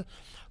سیاسی.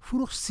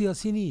 فروغ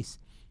سیاسی نیست،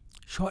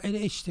 شاعر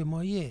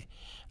اجتماعی.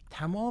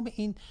 تمام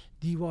این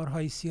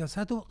دیوارهای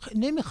سیاست رو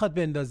نمیخواد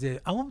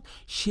بندازه، اما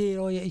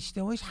شعرهای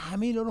اجتماعیش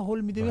همه اینا رو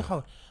حل میده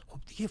میخواد. خب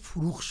دیگه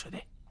فروغ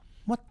شده.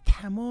 ما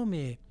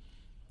تمام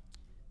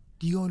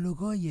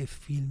دیالوگای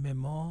فیلم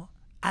ما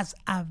از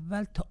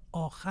اول تا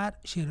آخر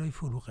شعرهای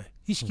فروغه،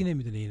 هیچکی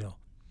نمیدونه اینا.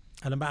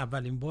 الان من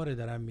اولین باره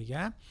دارم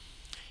میگم،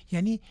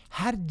 یعنی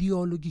هر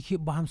دیالوگی که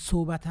با هم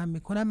صحبت هم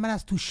میکنم من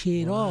از تو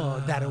شعرها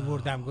در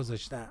آوردم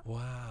گذاشتم.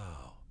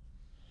 واو.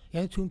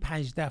 یعنی تو این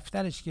 5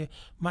 دفترش که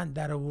من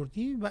در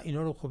آوردیم و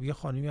اینا رو، خب یه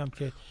خانمی هم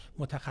که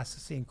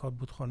متخصص این کار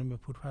بود، خانم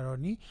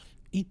پورفرانی،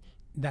 این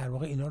در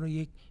واقع اینا رو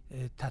یک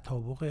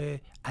تطابق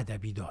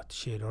ادبی داد،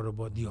 شعرها رو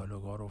با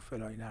دیالوگا رو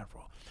فلان این حرفا.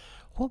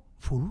 خب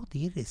فروغ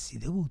دیگه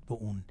رسیده بود به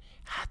اون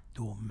حد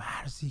و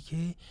مرزی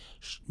که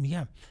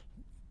میگم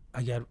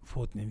اگر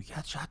فوت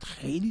نمیکرد شاید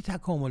خیلی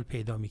تکامل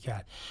پیدا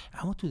میکرد.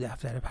 اما تو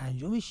دفتر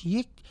پنجمش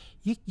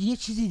یه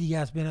چیزی دیگه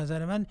است. به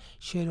نظر من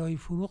شعرهای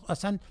فروغ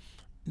اصلا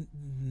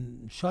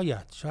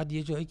شاید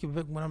یه جایی که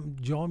فکر کنم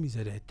جا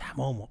میذاره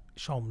تمام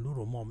شاملو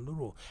رو، ماملو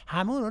رو،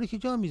 همه اونا رو که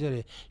جا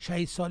میذاره.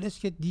 شهید ثالث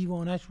که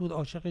دیوانش بود،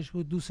 عاشقش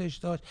بود، دوستش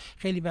داشت،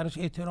 خیلی براش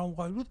احترام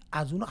قائل بود،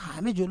 از اونا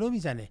همه جلو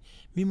میزنه،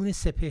 میمونه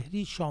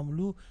سپهری،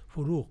 شاملو،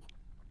 فروغ.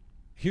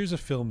 Here's a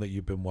film that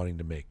you've been wanting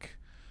to make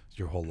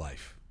your whole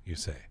life, you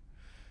say.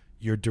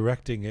 You're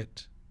directing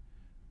it.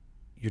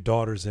 Your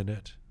daughter's in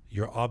it.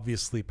 You're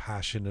obviously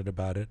passionate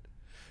about it.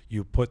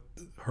 You put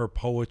her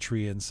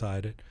poetry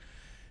inside it.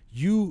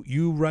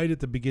 You write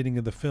at the beginning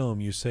of the film,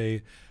 you say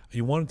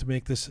you wanted to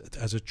make this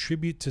as a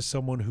tribute to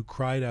someone who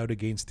cried out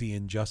against the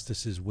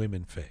injustices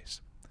women face.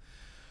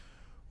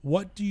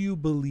 What do you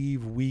believe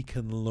we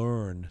can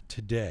learn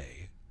today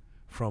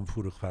from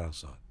Furugh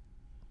Farrokhzad?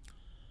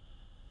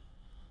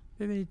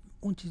 ببینید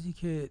اون چیزی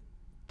که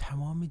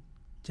تمام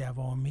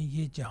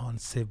جوامع جهان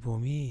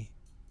سومی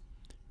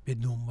به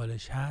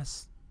دنبالش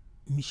هست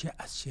میشه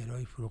از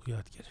شعرهای فروغ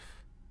یاد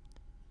گرفت.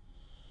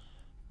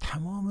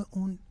 تمام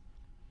اون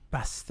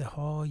بسته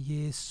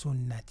های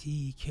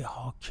سنتی که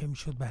حاکم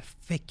شد بر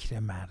فکر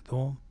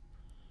مردم،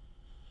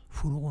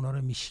 فروغ اونا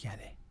رو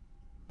میشکنه،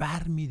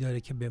 بر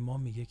میداره که به ما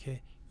میگه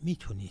که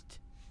میتونید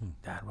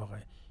در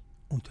واقع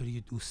اونطوری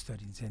که دوست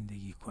دارید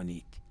زندگی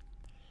کنید.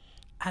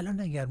 الان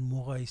اگر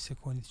مقایسه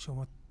کنید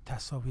شما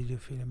تصاویر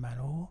فیلم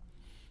منو،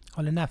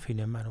 حالا نه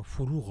فیلم منو،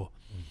 فروغو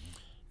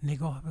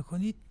نگاه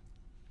بکنید،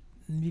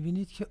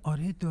 میبینید که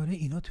آره داره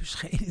اینا توش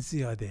خیلی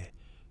زیاده.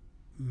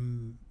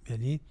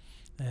 یعنی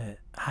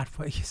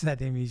حرفایی که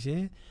زده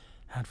میشه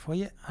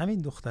حرفای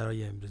همین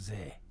دخترای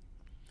امروزه،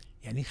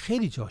 یعنی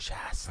خیلی جاش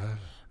هست.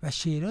 و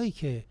شعرهایی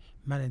که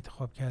من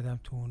انتخاب کردم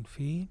تو اون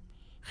فیلم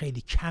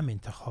خیلی کم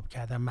انتخاب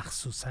کردم،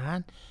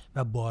 مخصوصا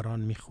و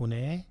باران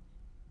میخونه،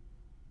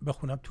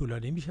 بخونم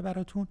طولانی میشه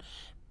براتون.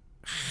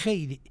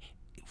 خیلی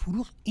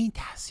فروغ این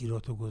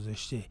تاثیراتو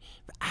گذاشته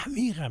و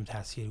عمیقم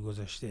تاثیر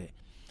گذاشته.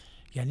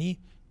 یعنی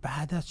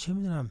بعد از چه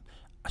میدونم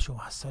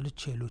شما از سال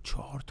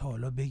 44 تا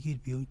حالا بگیر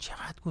بیاین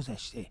چقدر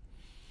گذشته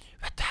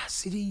و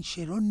تاثیر این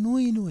شعرها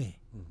نوعه.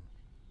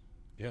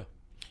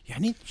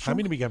 یعنی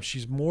همین میگم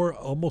she's more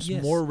almost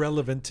more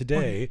relevant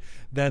today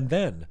than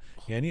then.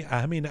 یعنی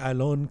همین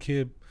الان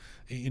که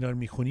اینا رو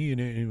میخونی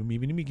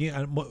میبینی میگی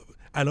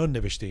الان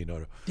نوشته اینا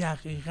رو.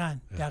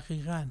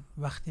 دقیقاً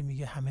وقتی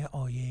میگه همه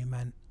آیه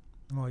من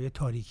آیه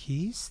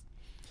تاریکی است،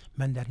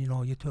 من در این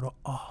آیه تو رو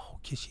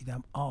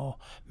کشیدم،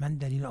 من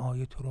در این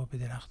آیه تو رو به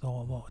درخت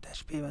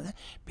آبادش پیوندم،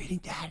 برین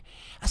در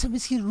اصلا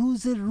مثل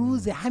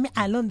روز همین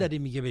الان داره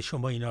میگه به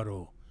شما اینا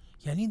رو.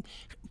 یعنی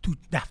تو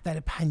دفتر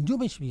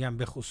پنجمش میگم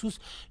به خصوص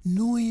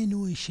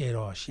نوع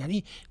شعراش،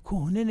 یعنی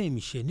کهنه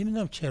نمیشه.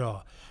 نمیدونم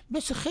چرا،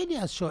 مثل خیلی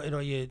از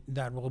شاعرای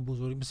در واقع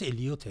بزرگ مثل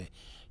الیوته،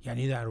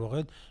 یعنی در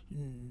واقع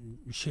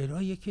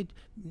شعرهایی که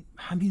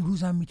همین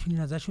روز هم میتونید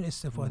ازشون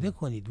استفاده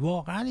کنید.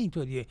 واقعا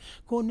اینطوریه،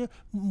 کهنه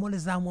مال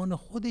زمان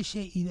خودشه.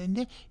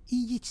 این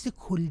یه چیز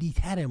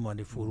کلی‌تره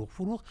مال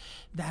فروغ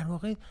در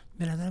واقع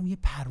به نظرم یه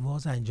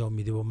پرواز انجام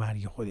میده با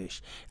مرگ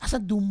خودش.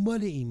 اصلا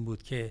دنبال این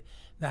بود که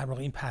در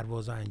واقع این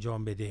پرواز رو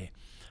انجام بده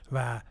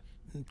و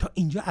تا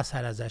اینجا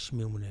اثر ازش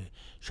میمونه.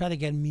 شاید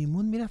اگر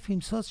میمون میره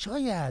فیلمساز،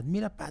 شاید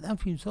میره بعدم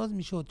فیلمساز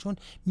میشد، چون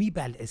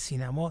میبلعه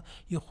سینما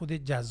یه خود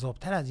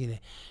جذابتر از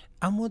اینه.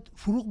 اما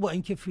فروغ با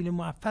اینکه فیلم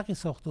موفقی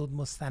ساخته بود،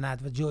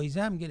 مستند و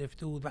جایزه هم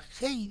گرفته بود و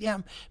خیلی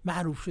هم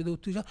معروف شده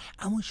بود توش،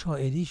 اما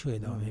شاعریشو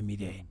ادامه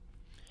میده.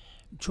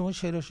 شما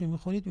شعراشو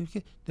میخونید میبینید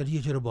که داره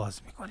یه جا رو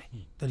باز میکنه،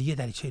 داره یه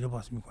دریچه رو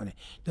باز میکنه،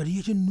 داره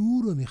یه جا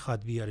نور رو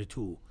میخواد بیاره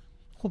تو.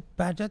 خب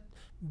برجت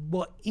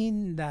با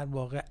این در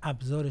واقع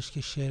ابزارش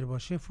که شعر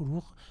باشه،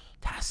 فروغ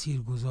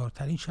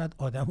تاثیرگذارترین شاید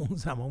آدم اون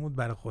زمان بود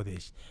برای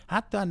خودش.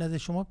 حتی اندازه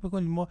شما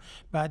بکنید ما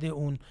بعد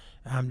اون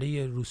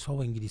حمله روس‌ها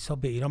و انگلیس‌ها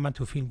به ایران، من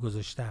تو فیلم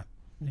گذاشتم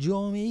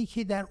جامعه‌ای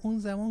که در اون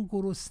زمان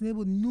گرسنه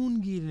بود،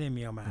 نون گیر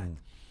نمی آمد،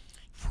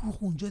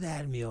 فروغ اونجا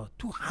در میاد.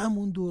 تو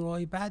همون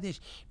دورهای بعدش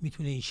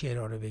میتونه این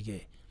شعرها رو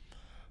بگه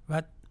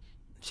و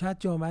شاید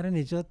جامعه رو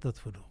نجات داد.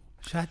 فروغ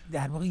شاید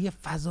در واقع یه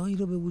فضایی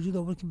رو به وجود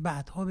آورد که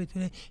بعدها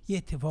بتونه یه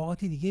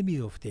اتفاقاتی دیگه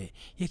بیفته،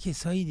 یه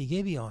کسایی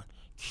دیگه بیان.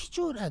 کی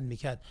جرأت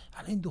میکرد؟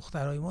 الان این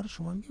دخترای ما رو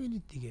شما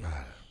میبینید دیگه.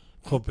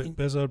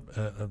 خب بذار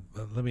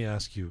let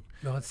me ask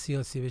you. باید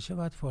سیاسی بشه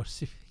باید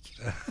فارسی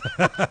بگیری.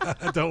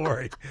 Don't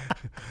worry.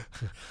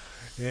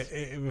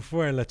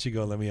 Before I let you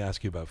go, let me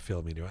ask you about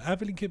film.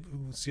 اولین که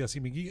سیاسی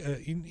میگی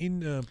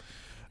این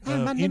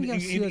من نمیگم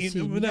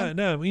سیاسی،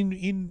 نه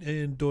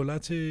این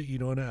دولت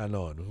ایران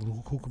الان،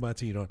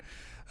 حکومت ایران،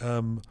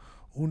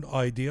 اون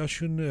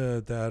ایده‌اشون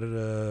در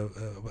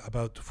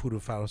about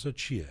فروغ فرهاد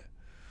چیه؟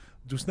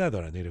 دوست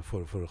ندارن این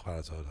فروغ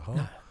فرهاد ها؟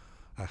 نه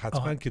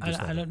حتما که دوست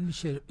ندارن. الان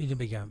میشه اینو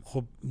بگم.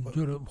 خب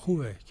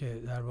خوبه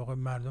که در واقع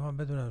مردم هم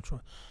بدونن، چون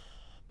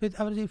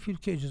اول یه فیلم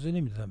که اجازه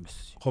نمیدادن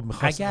بسازی. خب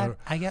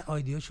اگر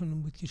ایده‌اشون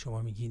این بود که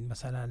شما میگین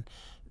مثلا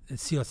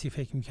سیاسی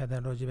فکر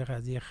میکردن راجع به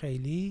قضیه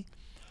خیلی،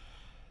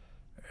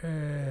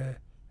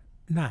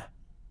 نه،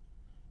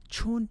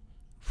 چون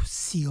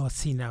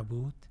سیاسی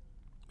نبود.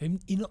 ببین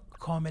اینو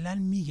کاملا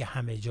میگه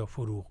همه جا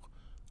فروغ،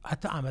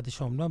 حتی احمد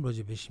شاملو هم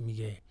راجع بهش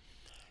میگه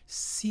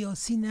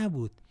سیاسی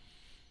نبود.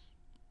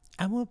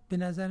 اما به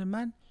نظر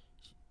من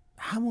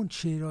همون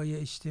شعرهای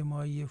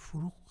اجتماعی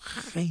فروغ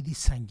خیلی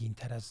سنگین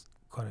تر از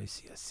کارهای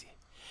سیاسی،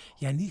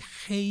 یعنی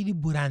خیلی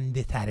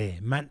برنده تره.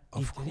 من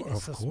اینطوری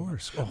احساس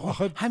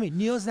می‌کنم. همین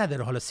نیاز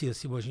نداره حالا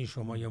سیاسی باشین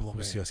شما یه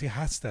موقع. سیاسی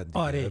هستن دیگه.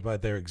 آره.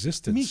 by their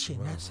existence میشه،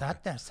 نه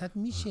 100%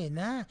 میشه،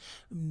 نه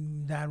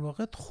در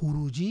واقع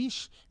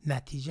خروجیش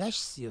نتیجهش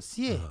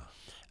سیاسیه.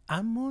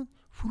 اما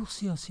فروغ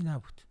سیاسی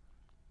نبود.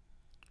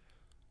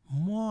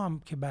 ما هم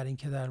که برای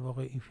اینکه در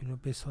واقع این فیلم رو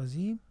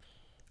بسازیم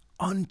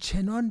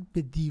آنچنان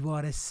به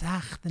دیوار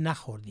سخت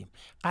نخوردیم.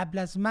 قبل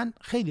از من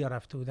خیلی ها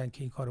رفته بودن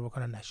که این کارو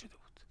بکنن، نشده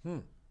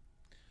بود.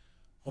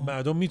 و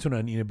مردم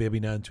میتونن اینو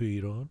ببینن تو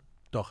ایران،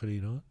 داخل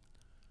ایران؟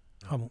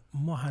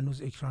 ما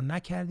هنوز اکران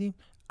نکردیم،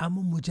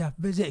 اما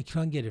مجوز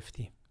اکران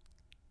گرفتیم.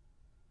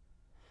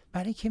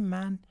 برای که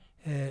من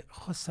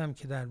خواستم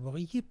که در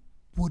واقع یه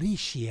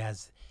بریشی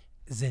از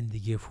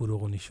زندگی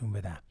فروغ نشون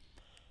بدم.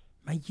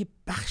 من یه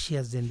بخشی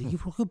از زندگی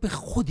فروغ به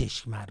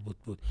خودش مربوط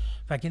بود،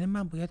 وگرنه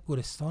من باید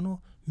گلستان رو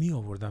می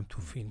آوردم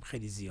تو فیلم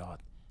خیلی زیاد.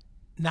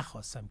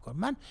 نخواستم کنم.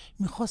 من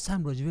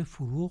میخواستم راجع به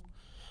فروغ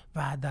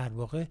و در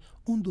واقع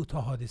اون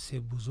دوتا حادثه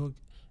بزرگ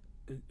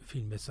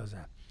فیلم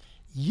بسازم.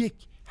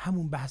 یک،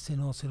 همون بحث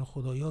ناصر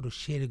خدایار و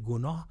شعر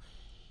گناه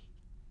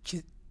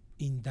که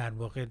این در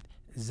واقع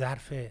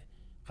ظرف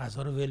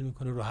غذا رو ول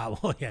میکنه رو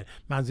هوا، یعنی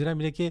منظورم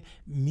اینه که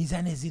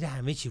میزنه زیر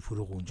همه چی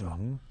فروغ اونجا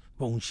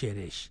با اون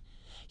شعرش،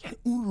 یعنی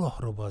اون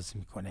راه رو باز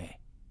میکنه.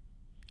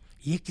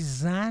 یک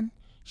زن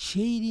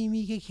شعری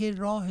میگه که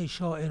راه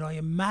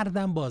شاعرای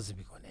مردم باز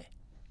میکنه.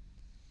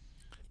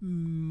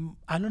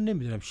 الان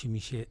نمیدونم چی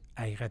میشه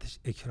حقیقتش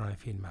اکران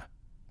فیلمم،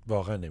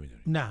 واقعا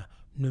نمیدونم. نه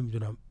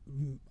نمیدونم،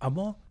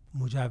 اما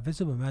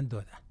مجوز به من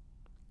دادن.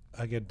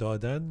 اگر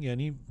دادن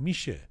یعنی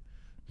میشه،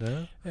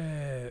 نه؟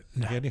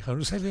 نه. یعنی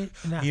هنوز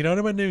ایران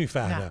رو من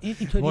نمیفهمم.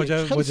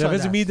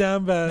 مجوز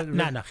میدم و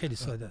نه خیلی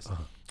ساده است.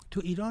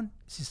 تو ایران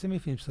سیستم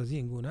فیلمسازی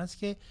این گونه است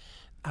که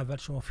اول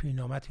شما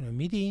فیلمنامه‌تون رو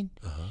میدین،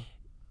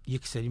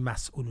 یک سری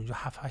مسئول اونجا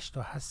 7-8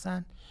 تا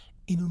هستن،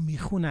 اینو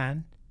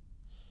میخونن،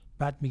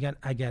 بعد میگن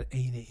اگر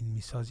عین این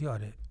میسازی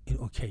آره این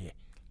اوکیه.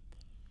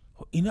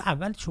 اینو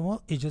اول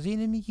شما اجازه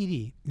اینو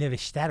میگیری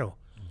نوشته رو،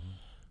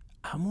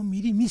 اما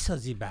میری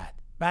میسازی.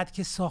 بعد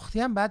که ساختی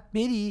هم بعد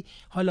بری،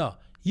 حالا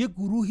یه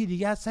گروهی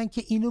دیگه هستن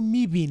که اینو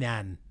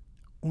میبینن،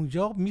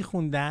 اونجا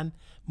میخوندن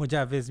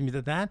مجوز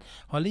میدادن،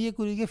 حالا یه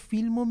گروهی که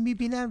فیلمو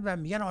میبینن و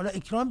میگن حالا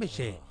اکرام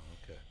بشه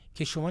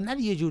که شما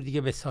نری یه جور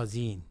دیگه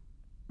بسازین.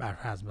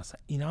 برفرض مثلا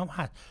اینا هم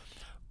هست.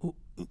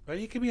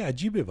 ولی کمی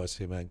عجیبه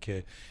واسه من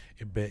که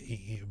به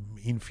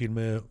این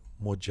فیلم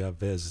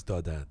مجوز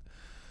دادن.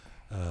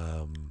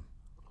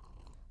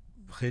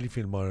 خیلی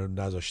فیلم ها رو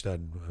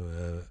نذاشتن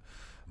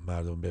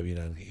مردم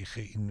ببینن.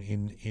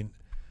 این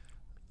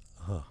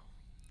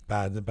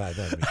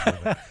بعدا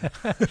میکنم.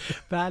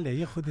 بله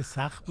یه خود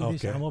سخت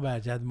بودش اما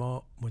برجد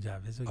ما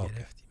مجوز رو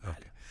گرفتیم.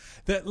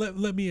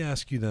 Let me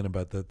ask you then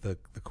about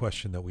the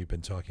question that we've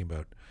been talking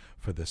about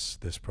for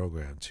this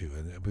program too,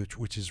 and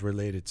which is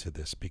related to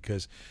this,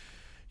 because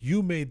you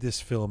made this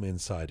film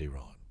inside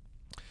Iran.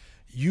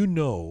 You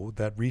know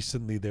that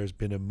recently there's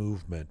been a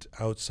movement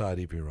outside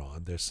of Iran.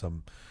 There's some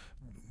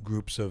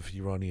groups of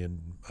Iranian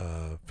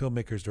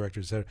filmmakers,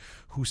 directors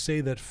who say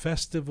that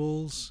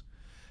festivals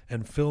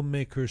and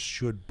filmmakers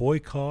should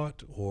boycott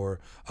or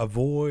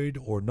avoid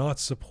or not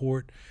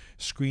support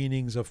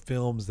screenings of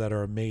films that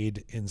are made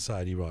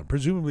inside Iran,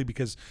 presumably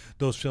because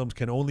those films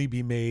can only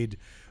be made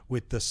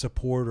with the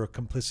support or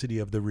complicity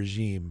of the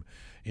regime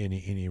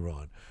in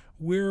Iran.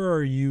 Where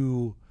are you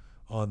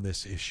on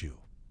this issue?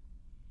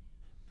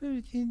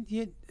 ببینید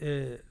یه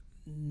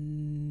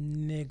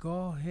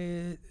نگاه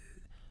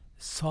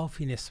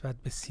صافی نسبت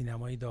به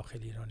سینمای داخل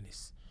ایران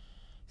نیست.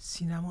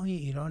 سینمای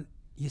ایران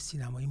یه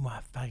سینمای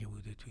موفقی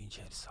بوده تو این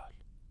 40 سال.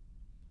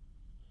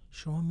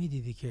 شما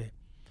میدیدی که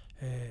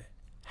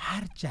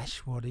هر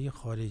جشنواره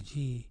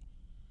خارجی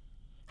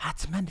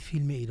حتما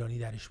فیلم ایرانی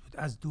درش بود.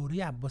 از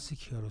دوره عباس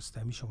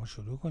کیارستمی شما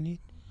شروع کنید،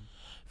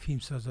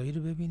 فیلمسازایی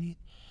رو ببینید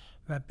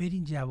و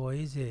برین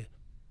جوایز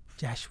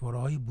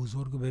جشنواره‌های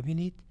بزرگ رو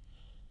ببینید،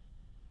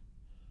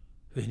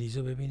 ونیز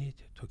رو ببینید،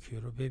 توکیو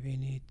رو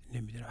ببینید،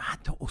 نمیدونم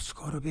حتی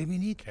اسکار رو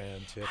ببینید.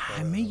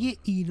 همه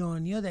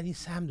ایرانی‌ها در این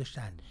سهم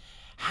داشتن.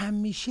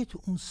 همیشه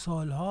تو اون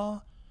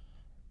سالها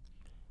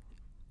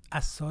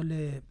از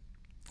سال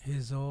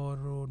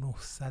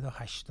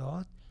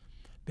 1980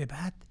 به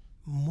بعد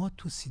ما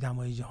تو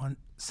سینمای جهان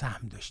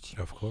سهم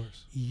داشتیم. Of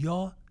course.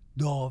 یا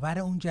داور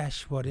اون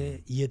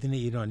جشنواره یه دونه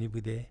ایرانی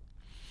بوده،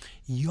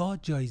 یا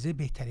جایزه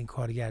بهترین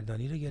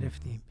کارگردانی رو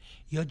گرفتیم،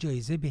 یا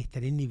جایزه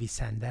بهترین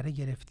نویسنده رو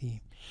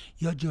گرفتیم،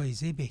 یا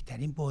جایزه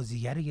بهترین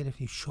بازیگر رو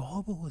گرفتیم.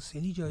 شهاب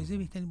حسینی جایزه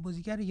بهترین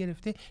بازیگر رو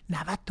گرفته.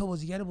 90 تا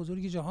بازیگر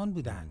بزرگ جهان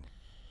بودن.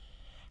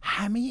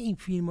 همه این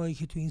فیلمایی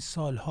که تو این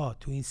سالها،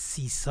 تو این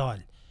 30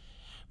 سال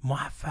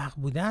موفق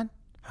بودن،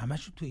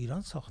 همشون تو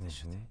ایران ساخته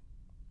شده.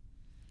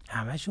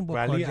 همشون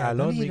با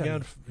کارگردان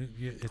ایرانی.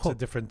 It's a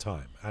different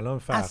time. الان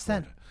فرق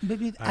اصلا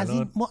ببینید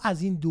ما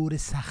از این دور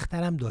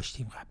سخت‌تر هم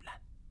داشتیم قبلا.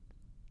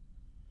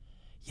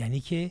 یعنی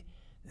که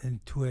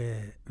تو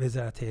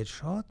وزارت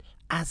ارشاد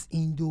از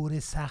این دور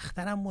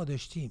سخت‌تر هم ما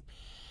داشتیم.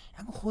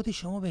 اما خود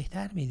شما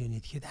بهتر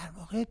میدونید که در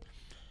واقع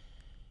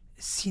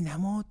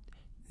سینما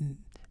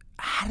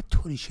هر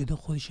طوری شده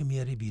خودش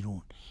میاره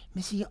بیرون.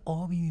 مثل یه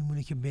آبی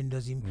میمونه که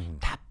بندازیم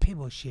تپه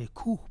باشه،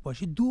 کوه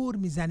باشه، دور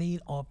میزنه این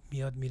آب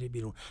میاد میره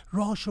بیرون،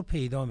 راهشو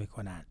پیدا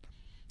میکنن.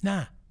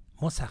 نه،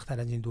 ما سخت‌تر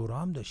از این دوره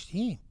هم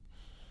داشتیم.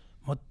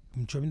 ما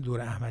چون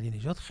دوره احمدی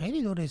نژاد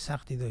خیلی دوره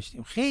سختی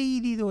داشتیم،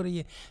 خیلی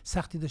دوره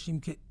سختی داشتیم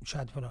که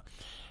شاید فلان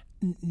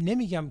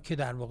نمیگم که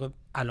در واقع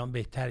الان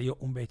بهتره یا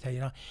اون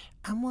بهتره، نه،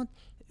 اما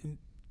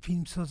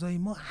فیلمسازای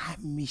ما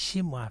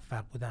همیشه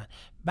موفق بودن.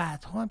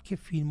 بعدها هم که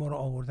فیلم رو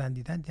آوردن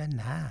دیدن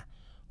نه،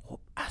 خب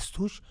از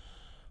توش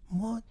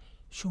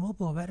شما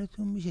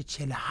باورتون میشه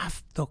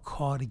 47 تا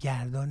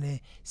کارگردان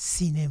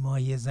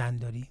سینمایی زن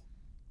داریم.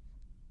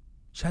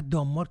 شاید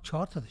دانمارک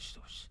 4 تا داشته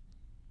باشه.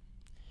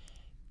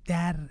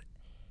 در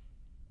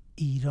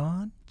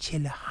ایران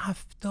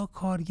 47 تا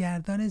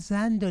کارگردان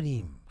زن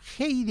داریم.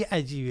 خیلی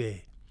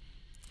عجیبه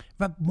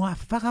و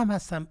موفق هم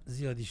هستن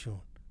زیادیشون.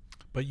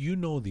 But you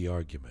know the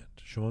argument.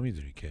 شما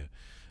میدونی که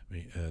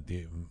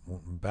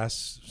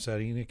بس سر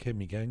اینه که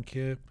میگن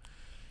که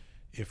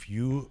if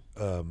you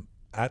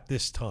at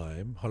this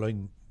time، حالا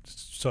این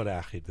سال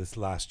اخیر، this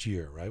last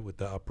year, right, with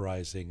the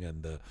uprising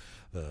and the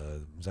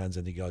زن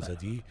زندگی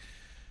آزادی،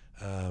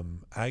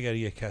 اگر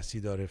یک کسی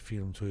داره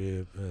فیلم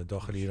توی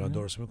داخل ایران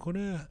درست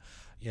میکنه،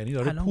 یعنی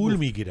داره پول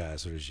میگیره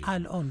از رژیم.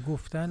 الان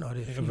گفتن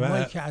آره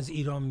فیلمایی که از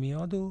ایران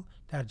میاد و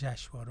در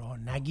جشنواره ها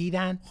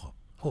نگیرن.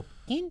 خب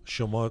این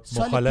شما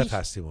مخالف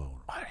هستیم با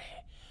اون. آره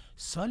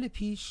سال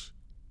پیش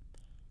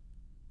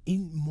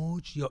این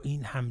موج یا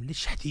این حمله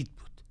شدید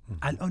بود.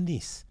 الان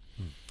نیست.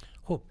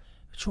 خب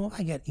شما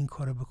اگر این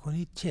کارو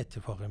بکنید چه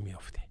اتفاقی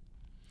میافته؟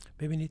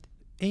 ببینید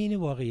عین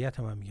واقعیت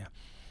من میگم.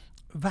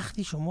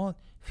 وقتی شما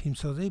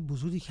فیلمسازای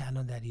بزرگی که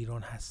الان در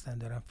ایران هستن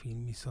دارن فیلم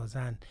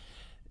میسازن،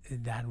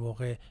 در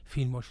واقع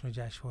فیلماشون رو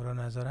جشنواره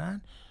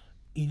نذارن،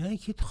 اینایی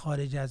که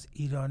خارج از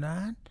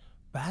ایرانن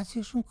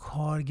بعضیشون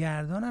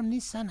کارگردان هم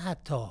نیستن،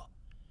 حتی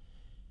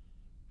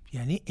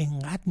یعنی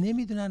انقدر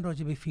نمیدونن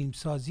راجع به فیلم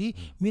سازی،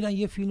 میرن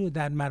یه فیلم رو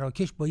در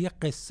مراکش با یه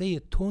قصه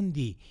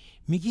تندی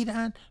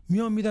میگیرن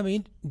میان میدن به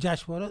این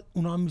جشنواره،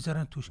 اونا هم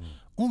میذارن توش.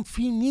 اون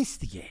فیلم نیست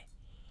دیگه.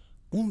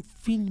 اون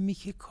فیلمی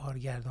که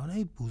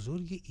کارگردانای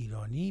بزرگ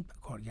ایرانی،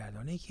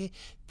 کارگردانایی که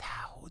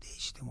تعهد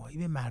اجتماعی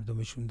به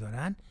مردمشون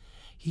دارن،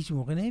 هیچ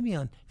موقع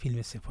نمیان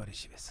فیلم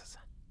سفارشی بسازن.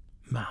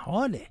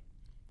 محاله.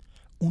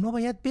 اونا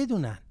باید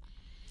بدونن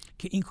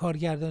که این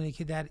کارگردانی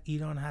که در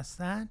ایران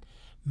هستن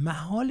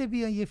محاله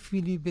بیان یه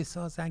فیلمی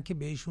بسازن که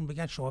بهشون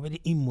بگن شما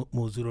برید این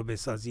موضوع رو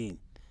بسازین.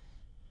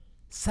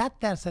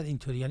 100%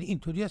 اینطوری، یعنی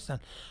اینطوری هستن.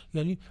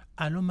 یعنی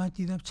الان من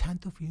دیدم چند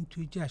تا فیلم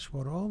توی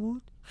جشنواره‌ها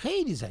بود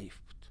خیلی ضعیف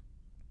بود.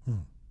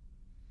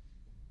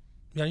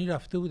 یعنی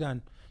رفته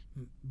بودن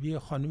یه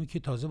خانمی که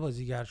تازه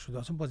بازیگر شده،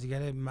 اصلا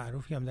بازیگر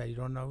معروفی هم در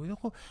ایران نبوده،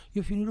 خب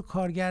یه فیلم رو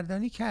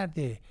کارگردانی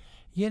کرده،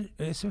 یه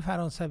اسم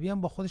فرانسوی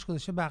هم با خودش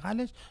گذاشته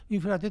بغلش،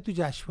 این فرده تو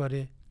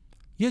جشنواره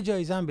یه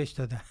جایزه هم بهش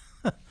دادن.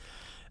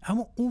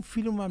 اما اون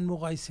فیلم من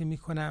مقایسه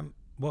میکنم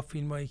با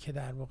فیلمایی که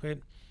در واقع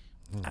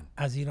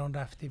از ایران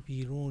رفته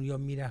بیرون یا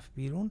میرفت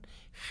بیرون،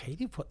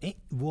 خیلی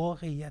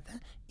واقعیتا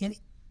یعنی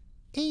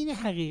این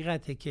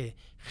حقیقته که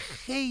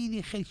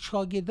خیلی خیلی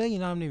شاگردای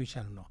اینا هم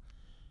نمیشن اونا.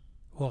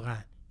 واقعا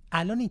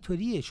الان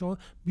اینطوریه. شما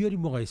بیاری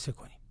مقایسه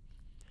کنیم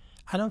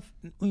الان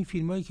این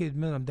فیلمایی که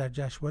من در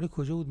جشنواره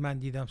کجا بود من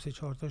دیدم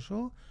 3-4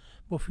 تاشو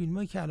با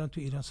فیلمایی که الان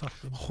تو ایران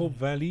ساخته میشه. خب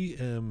ولی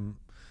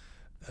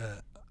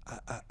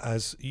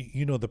as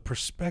you know, the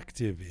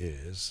perspective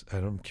is,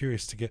 and I'm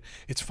curious to get,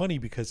 it's funny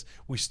because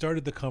we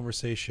started the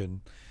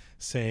conversation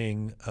saying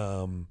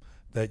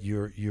that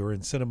you're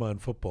in cinema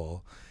and football,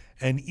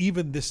 and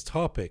even this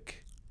topic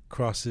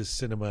crosses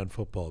cinema and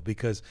football,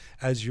 because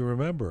as you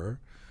remember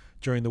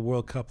during the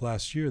World Cup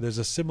last year,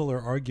 there's a similar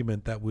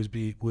argument that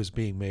was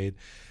being made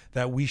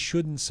that we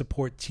shouldn't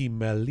support Team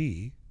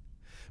Melli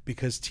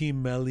because Team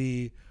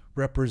Melli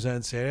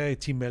represents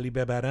Team Melli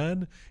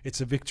bebaran, it's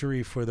a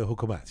victory for the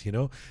hukumat, you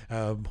know,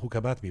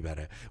 hukumat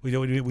mibare.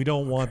 We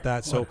don't want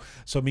that.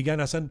 So migan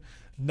asan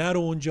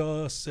naro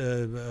unjas,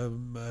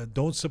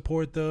 don't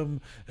support them,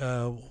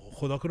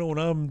 khuda kone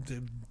onam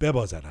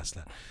bebazan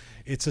aslan.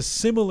 It's a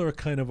similar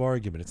kind of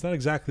argument. It's not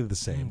exactly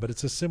the same, but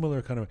it's a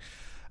similar kind of.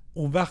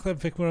 اون وقت هم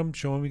فکر کنم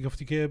شما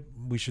میگفتی که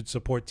we should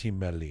support Team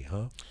Melli,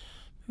 ها؟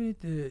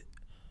 ببینید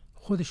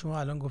خود شما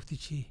الان گفتی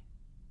چی؟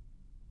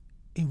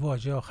 این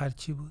واژه آخر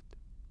چی بود؟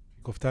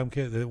 گفتم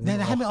که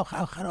نه همین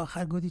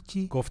آخر گفتی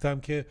چی؟ گفتم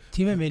که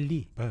تیم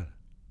ملی. بله.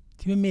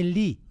 تیم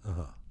ملی.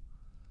 آها.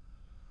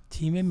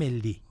 تیم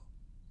ملی.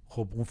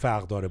 خب اون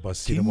فرق داره با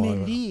سینما. تیم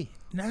ملی.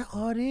 نه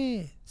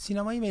آره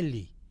سینمای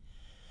ملی.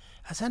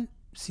 اصلا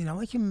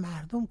سینمایی که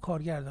مردم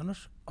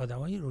کارگرداناش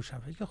آدمای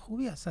روشنفکر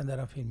خوبی هستن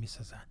دارن فیلم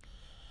میسازن.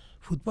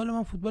 فوتبال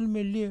من فوتبال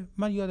ملیه.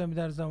 من یادم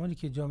در زمانی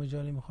که جام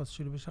جهانی میخواست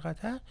شروع بشه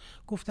قطر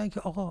گفتن که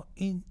آقا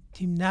این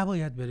تیم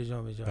نباید بره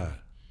جام جهانی.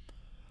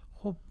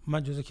 خب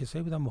من جزو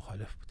کسایی بودم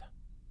مخالف بودم.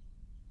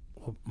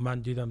 خب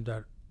من دیدم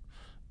در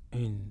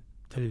این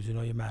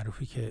تلویزیون‌های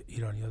معروفی که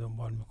ایرانی‌ها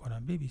دنبال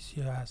میکنن، BBC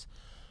هست،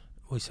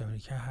 وایس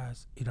امریکا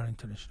هست، ایران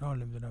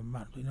اینترنشنال، نمیدونم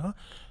من اینا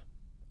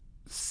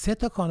 3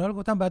 تا کانال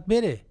گفتم بعد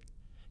بره.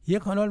 یه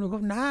کانال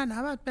میگفت نه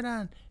نباید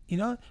برن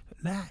اینا.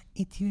 نه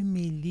این تیم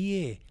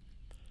ملیه.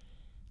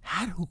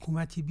 هر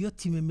حکومتی بیاد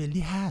تیم ملی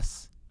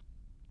هست.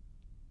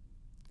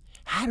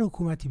 هر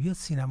حکومتی بیاد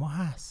سینما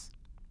هست.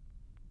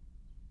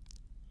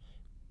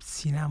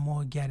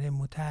 سینماگر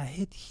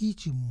متحد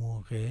هیچ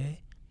موقع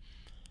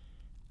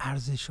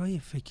ارزش‌های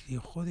فکری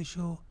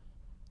خودشو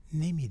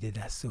نمیده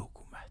دست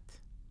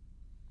حکومت.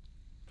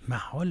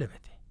 محاله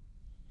بده.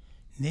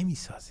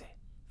 نمیسازه.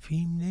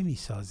 فیلم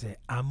نمیسازه.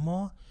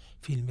 اما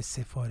فیلم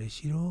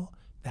سفارشی رو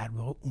در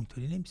واقع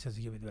اونطوری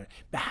نمیسازه که بده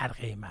به هر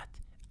قیمت.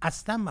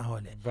 اصلا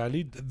محاله.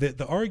 ولی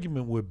the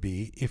argument would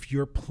be if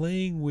you're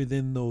playing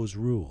within those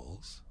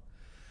rules,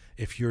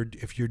 if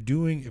you're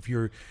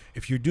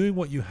doing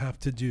what you have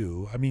to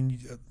do, I mean,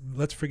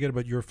 let's forget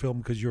about your film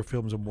because your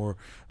films are more,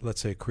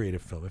 let's say, a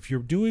creative film. If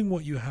you're doing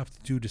what you have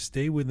to do to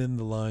stay within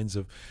the lines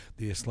of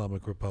the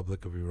Islamic Republic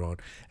of Iran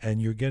and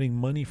you're getting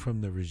money from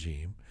the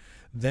regime,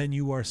 then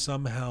you are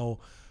somehow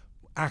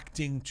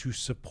acting to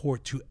support,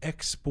 to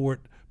export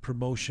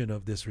promotion of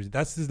this regime.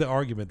 That's the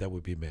argument that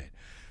would be made.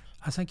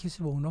 اصلا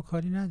کسی با اونا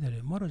کاری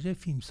نداره. ما راجع به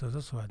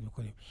فیلمسازا صحبت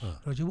میکنیم.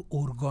 راجع به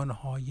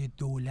ارگان‌های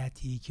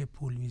دولتی که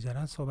پول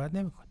میذارن صحبت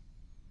نمیکنیم.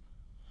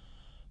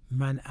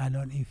 من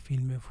الان این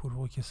فیلم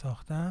فروغ که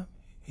ساختم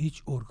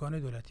هیچ ارگان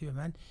دولتی به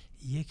من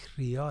 1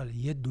 ریال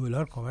 1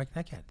 دلار کمک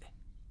نکرده.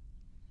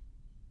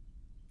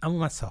 اما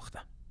من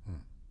ساختم.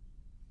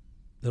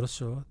 درست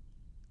شد؟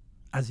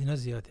 از اینا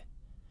زیاده.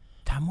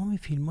 تمام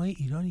فیلم‌های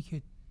ایرانی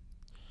که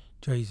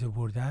جایزه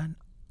بردن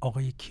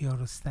آقای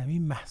کیارستمی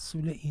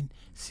محصول این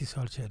 30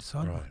 سال 40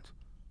 سال بود.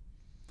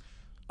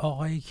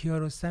 آقای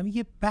کیارستمی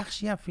یه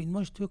بخشی از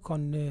فیلماش توی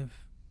کانون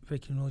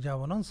فکر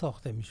نوجوانان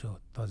ساخته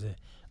میشد تازه،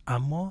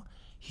 اما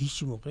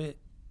هیچ موقع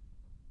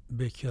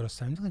به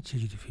کیارستمی نگفتن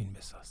چجوری فیلم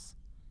بساز،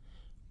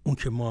 اون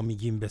که ما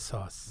میگیم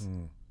بساز.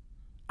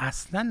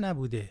 اصلا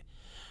نبوده.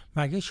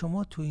 مگه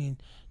شما تو این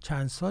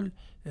چند سال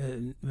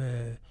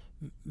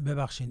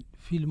ببخشید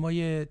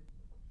فیلمای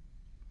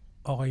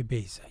آقای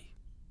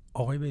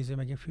بیضایی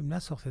مگه فیلم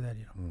نساخته در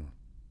ایران؟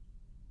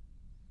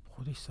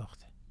 خودش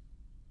ساخته.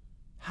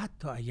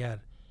 حتی اگر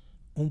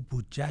اون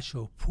بودجهش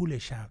و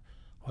پولش هم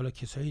حالا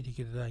کسایی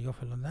دیگه دادن یا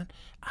فلان دادن،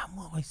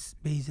 اما آقای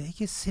بیضایی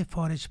که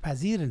سفارش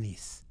پذیر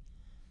نیست،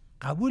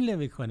 قبول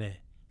نمیکنه،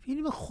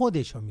 فیلم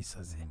خودش رو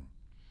میسازه.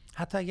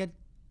 حتی اگر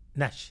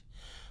نشه.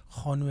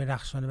 خانم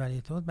رخشان بنی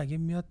اعتماد مگه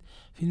میاد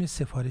فیلم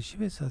سفارشی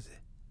بسازه؟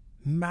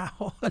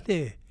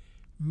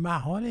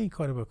 محاله این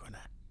کارو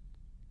بکنن.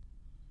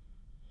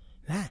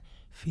 نه،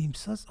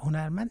 فیلمساز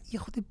هنرمند یه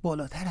خود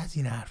بالاتر از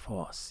این حرف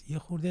هاست. یه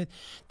خورده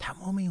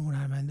تمام این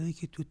هنرمندایی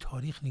که تو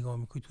تاریخ نگاه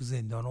میکنی تو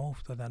زندان ها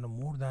افتادن و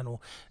مردن و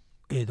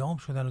اعدام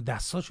شدن و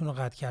دستاشون رو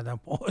قطع کردن،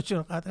 پاهاشون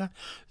رو قطع کردن.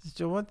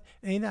 شما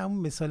این همون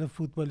مثال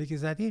فوتبالی که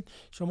زدین،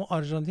 شما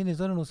آرژانتین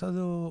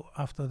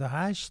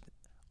 1978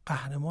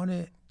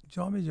 قهرمان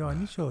جام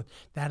جهانی شد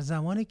در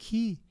زمان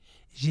کی؟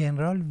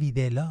 ژنرال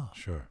ویدلا.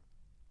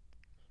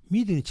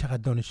 میدونی چقدر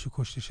دانشجو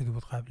کشته شده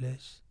بود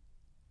قبلش؟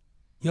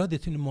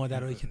 یادتون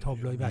مادرایی که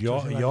تابلوی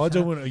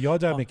بچه‌ها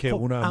یادمه که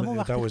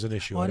اونم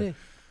that آره،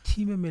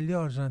 تیم ملی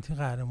آرژانتین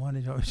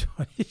قهرمان جام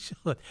جهانی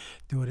شد.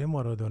 دوره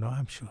مارادونا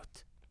هم شد.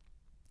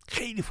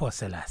 خیلی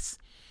فاصله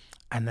است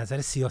از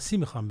نظر سیاسی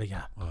میخوام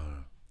بگم.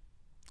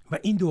 و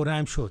این دوره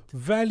هم شد.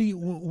 ولی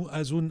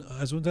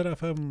از اون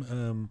طرف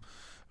هم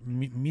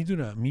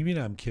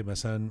میبینم که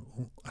مثلا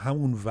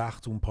همون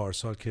وقت اون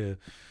پارسال که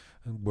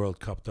ورلد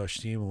کاپ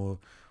داشتیم و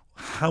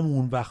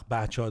همون وقت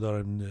بچه ها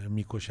دارن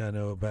میکشن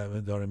و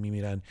دارن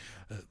میمیرن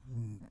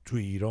تو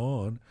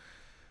ایران،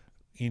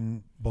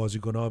 این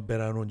بازیکن‌ها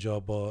برن اونجا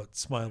با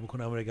اسمایل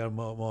بکنن و اگر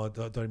ما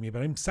داریم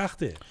میبریم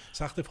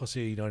سخته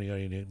فاصله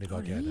ایرانی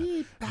نگاه کردن.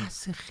 این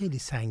بحث خیلی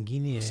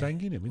سنگینه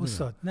میدونم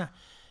استاد. نه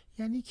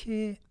یعنی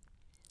که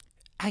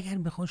اگر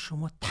بخوان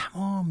شما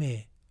تمام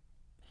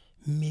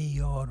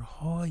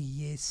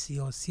معیارهای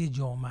سیاسی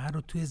جامعه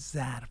رو توی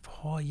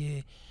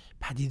ظرف‌های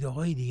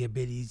پدیده‌های دیگه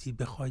بریزی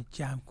بخواید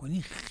جمع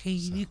کنی،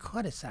 خیلی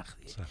کار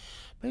سختیه.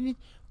 ببینید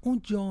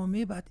اون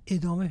جامعه باید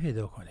ادامه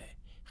پیدا کنه.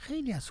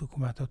 خیلی از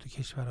حکومت‌ها تو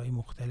کشورهای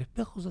مختلف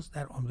به خصوص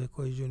در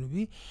آمریکای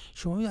جنوبی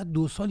شما میاد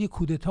 2 سال یه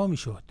کودتا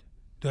میشد،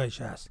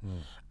 داعش هست،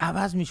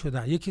 عوض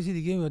میشدن، یه کسی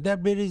دیگه میاد. در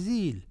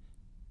برزیل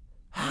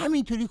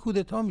همینطوری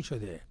کودتا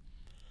میشده.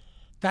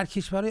 در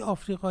کشورهای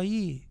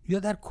آفریقایی یا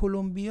در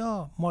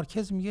کلمبیا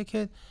مارکز میگه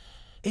که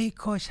ای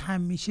کاش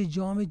همیشه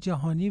جام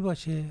جهانی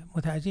باشه،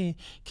 متوجه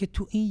که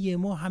تو این یه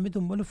ماه همه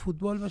دنبال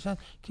فوتبال باشن،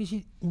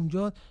 کسی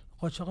اونجا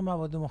قاچاق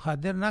مواد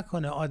مخدر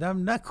نکنه،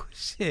 آدم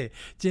نکشه،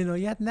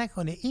 جنایت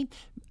نکنه. این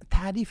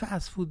تعریف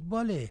از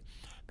فوتباله.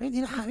 ببین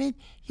این همه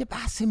یه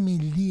بحث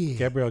ملیه.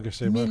 گابریل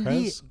گارسیا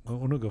مارکز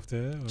اونو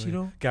گفته. چی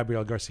رو؟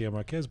 گابریل گارسیا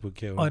مارکز بود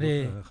که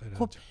آره.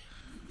 خب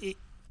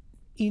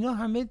اینا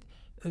همه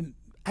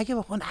اگه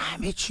بخوان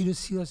همه چی رو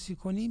سیاسی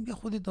کنیم به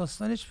خود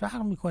داستانش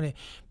فرق میکنه.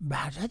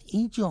 برجت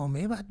این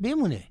جامعه باید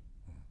بمونه.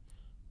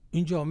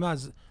 این جامعه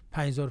از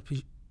 5000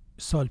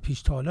 سال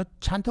پیش تا حالا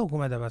چند تا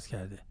حکومت عوض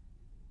کرده؟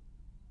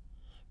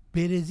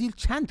 برزیل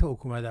چند تا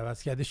حکومت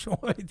عوض کرده؟ شما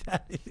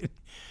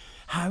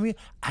همه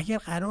اگر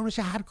قرار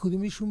باشه هر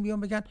کدومشون بیان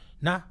بگن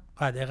نه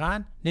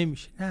قطعاً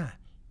نمیشه، نه،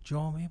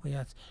 جامعه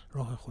باید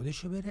راه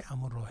خودشو بره،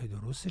 اما راه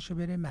درستشو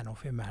بره،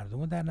 منافع مردم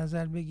رو در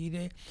نظر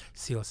بگیره،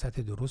 سیاست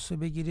درست رو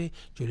بگیره،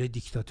 جلوی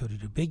دیکتاتوری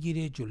رو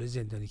بگیره، جلوی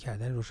زندانی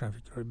کردن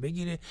روشنفکرها رو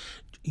بگیره،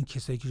 این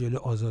کسایی که جلوی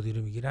آزادی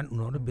رو میگیرن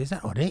اونا رو بزن.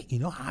 آره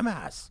اینا همه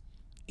هست،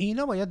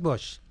 اینا باید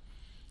باشه.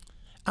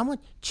 اما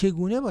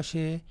چگونه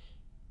باشه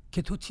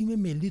که تو تیم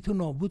ملی تو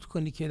نابود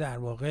کنی که در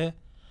واقع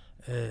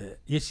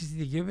یه چیز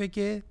دیگه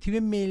بگه؟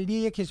 تیم ملی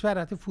یک کشور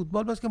رفته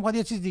فوتبال باشه که میخواد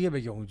یه چیز دیگه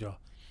بگه اونجا.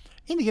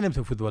 این دیگه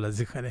نمیتونه فوتبال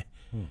بازی کنه.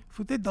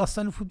 فوتبال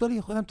داستان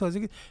فوتبال خودم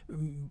تازه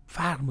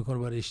فرق میکنه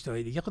با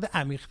رشته‌های دیگه، خود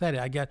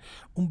عمیق‌تره. اگر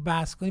اون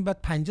بحث کنیم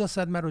بعد 50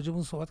 ساعت من راجع به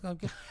اون صحبت کنم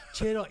که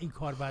چرا این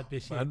کار باید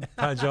بشه. من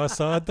 50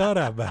 ساعت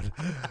دارم.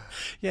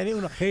 یعنی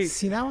اون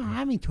سینما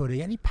همینطوره،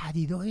 یعنی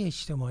پدیده‌های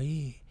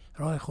اجتماعی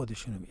راه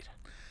خودشونو میرن.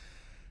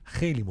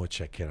 خیلی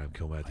متشکرم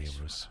که اومدی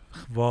امروز.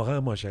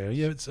 واقعا متشکرم.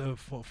 یه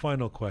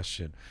final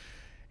question.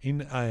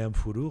 این I am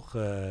فروخ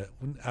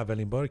اون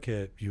اولین بار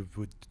که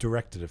you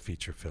directed a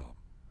feature film.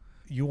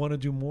 You want to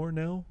do more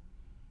now?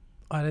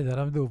 آره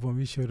دارم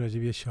دومیشو راجع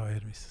به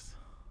شاعر میسازم.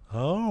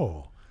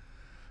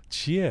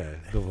 چیه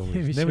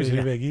دومیش؟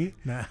 نمیتونی بگی؟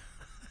 نه.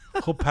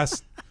 خب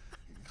پس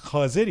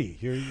حاضری؟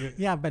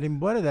 یه اولین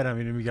بار دارم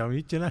اینو میگم،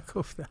 هیچ جا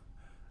نگفتم.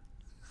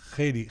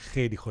 خیلی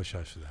خیلی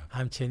خوشحال شدم.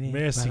 همچنین.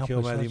 مرسی که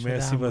اومدی.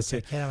 مرسی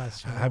واسه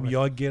هم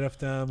یاد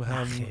گرفتم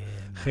هم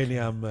خیلی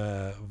هم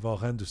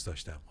واقعا دوست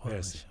داشتم.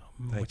 مرسی.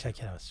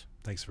 متشکرم از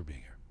شما. Thanks for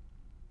being here.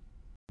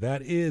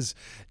 That is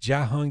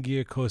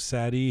Jahangir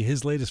Kosari. His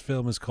latest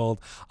film is called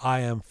I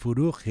Am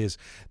Furukh, his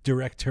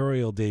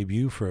directorial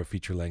debut for a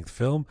feature-length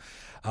film.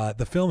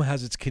 The film has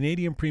its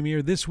Canadian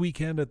premiere this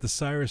weekend at the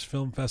Cyrus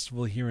Film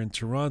Festival here in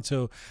Toronto.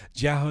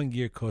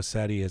 Jahangir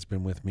Kosari has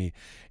been with me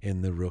in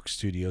the Roqe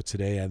studio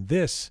today, and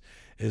this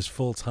is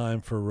full time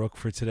for Roqe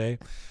for today.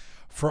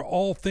 For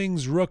all things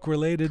Roqe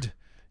related,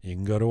 You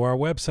can go to our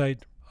website,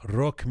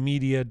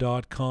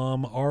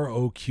 roqemedia.com,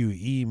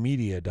 ROQE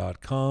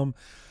media.com.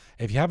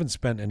 If you haven't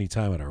spent any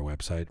time at our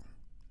website,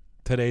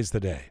 today's the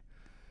day.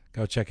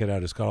 Go check it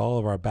out. It's got all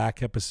of our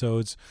back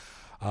episodes,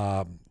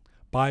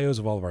 bios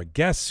of all of our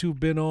guests who've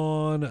been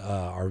on,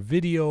 our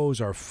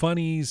videos, our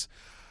funnies,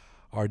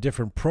 our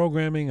different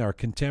programming, our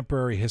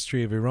contemporary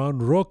history of Iran,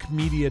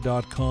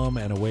 roqemedia.com,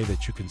 and a way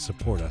that you can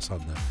support us on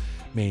the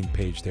main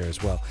page there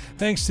as well.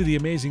 Thanks to the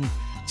amazing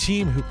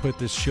team who put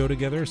this show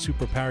together: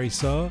 Super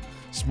Parisa,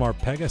 Smart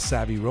Pega,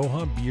 Savvy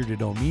Rohan, Bearded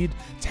Omid,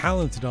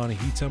 Talented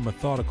Anahita,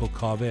 Methodical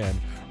Kaveh,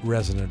 and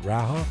Resonant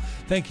Raha.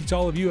 Thank you to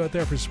all of you out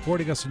there for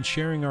supporting us and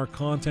sharing our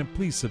content.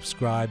 Please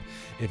subscribe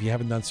if you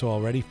haven't done so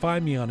already.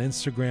 Find me on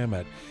Instagram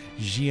at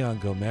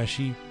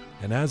Jahangir.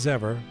 And as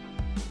ever,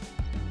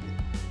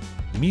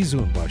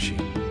 Mizun Bashi.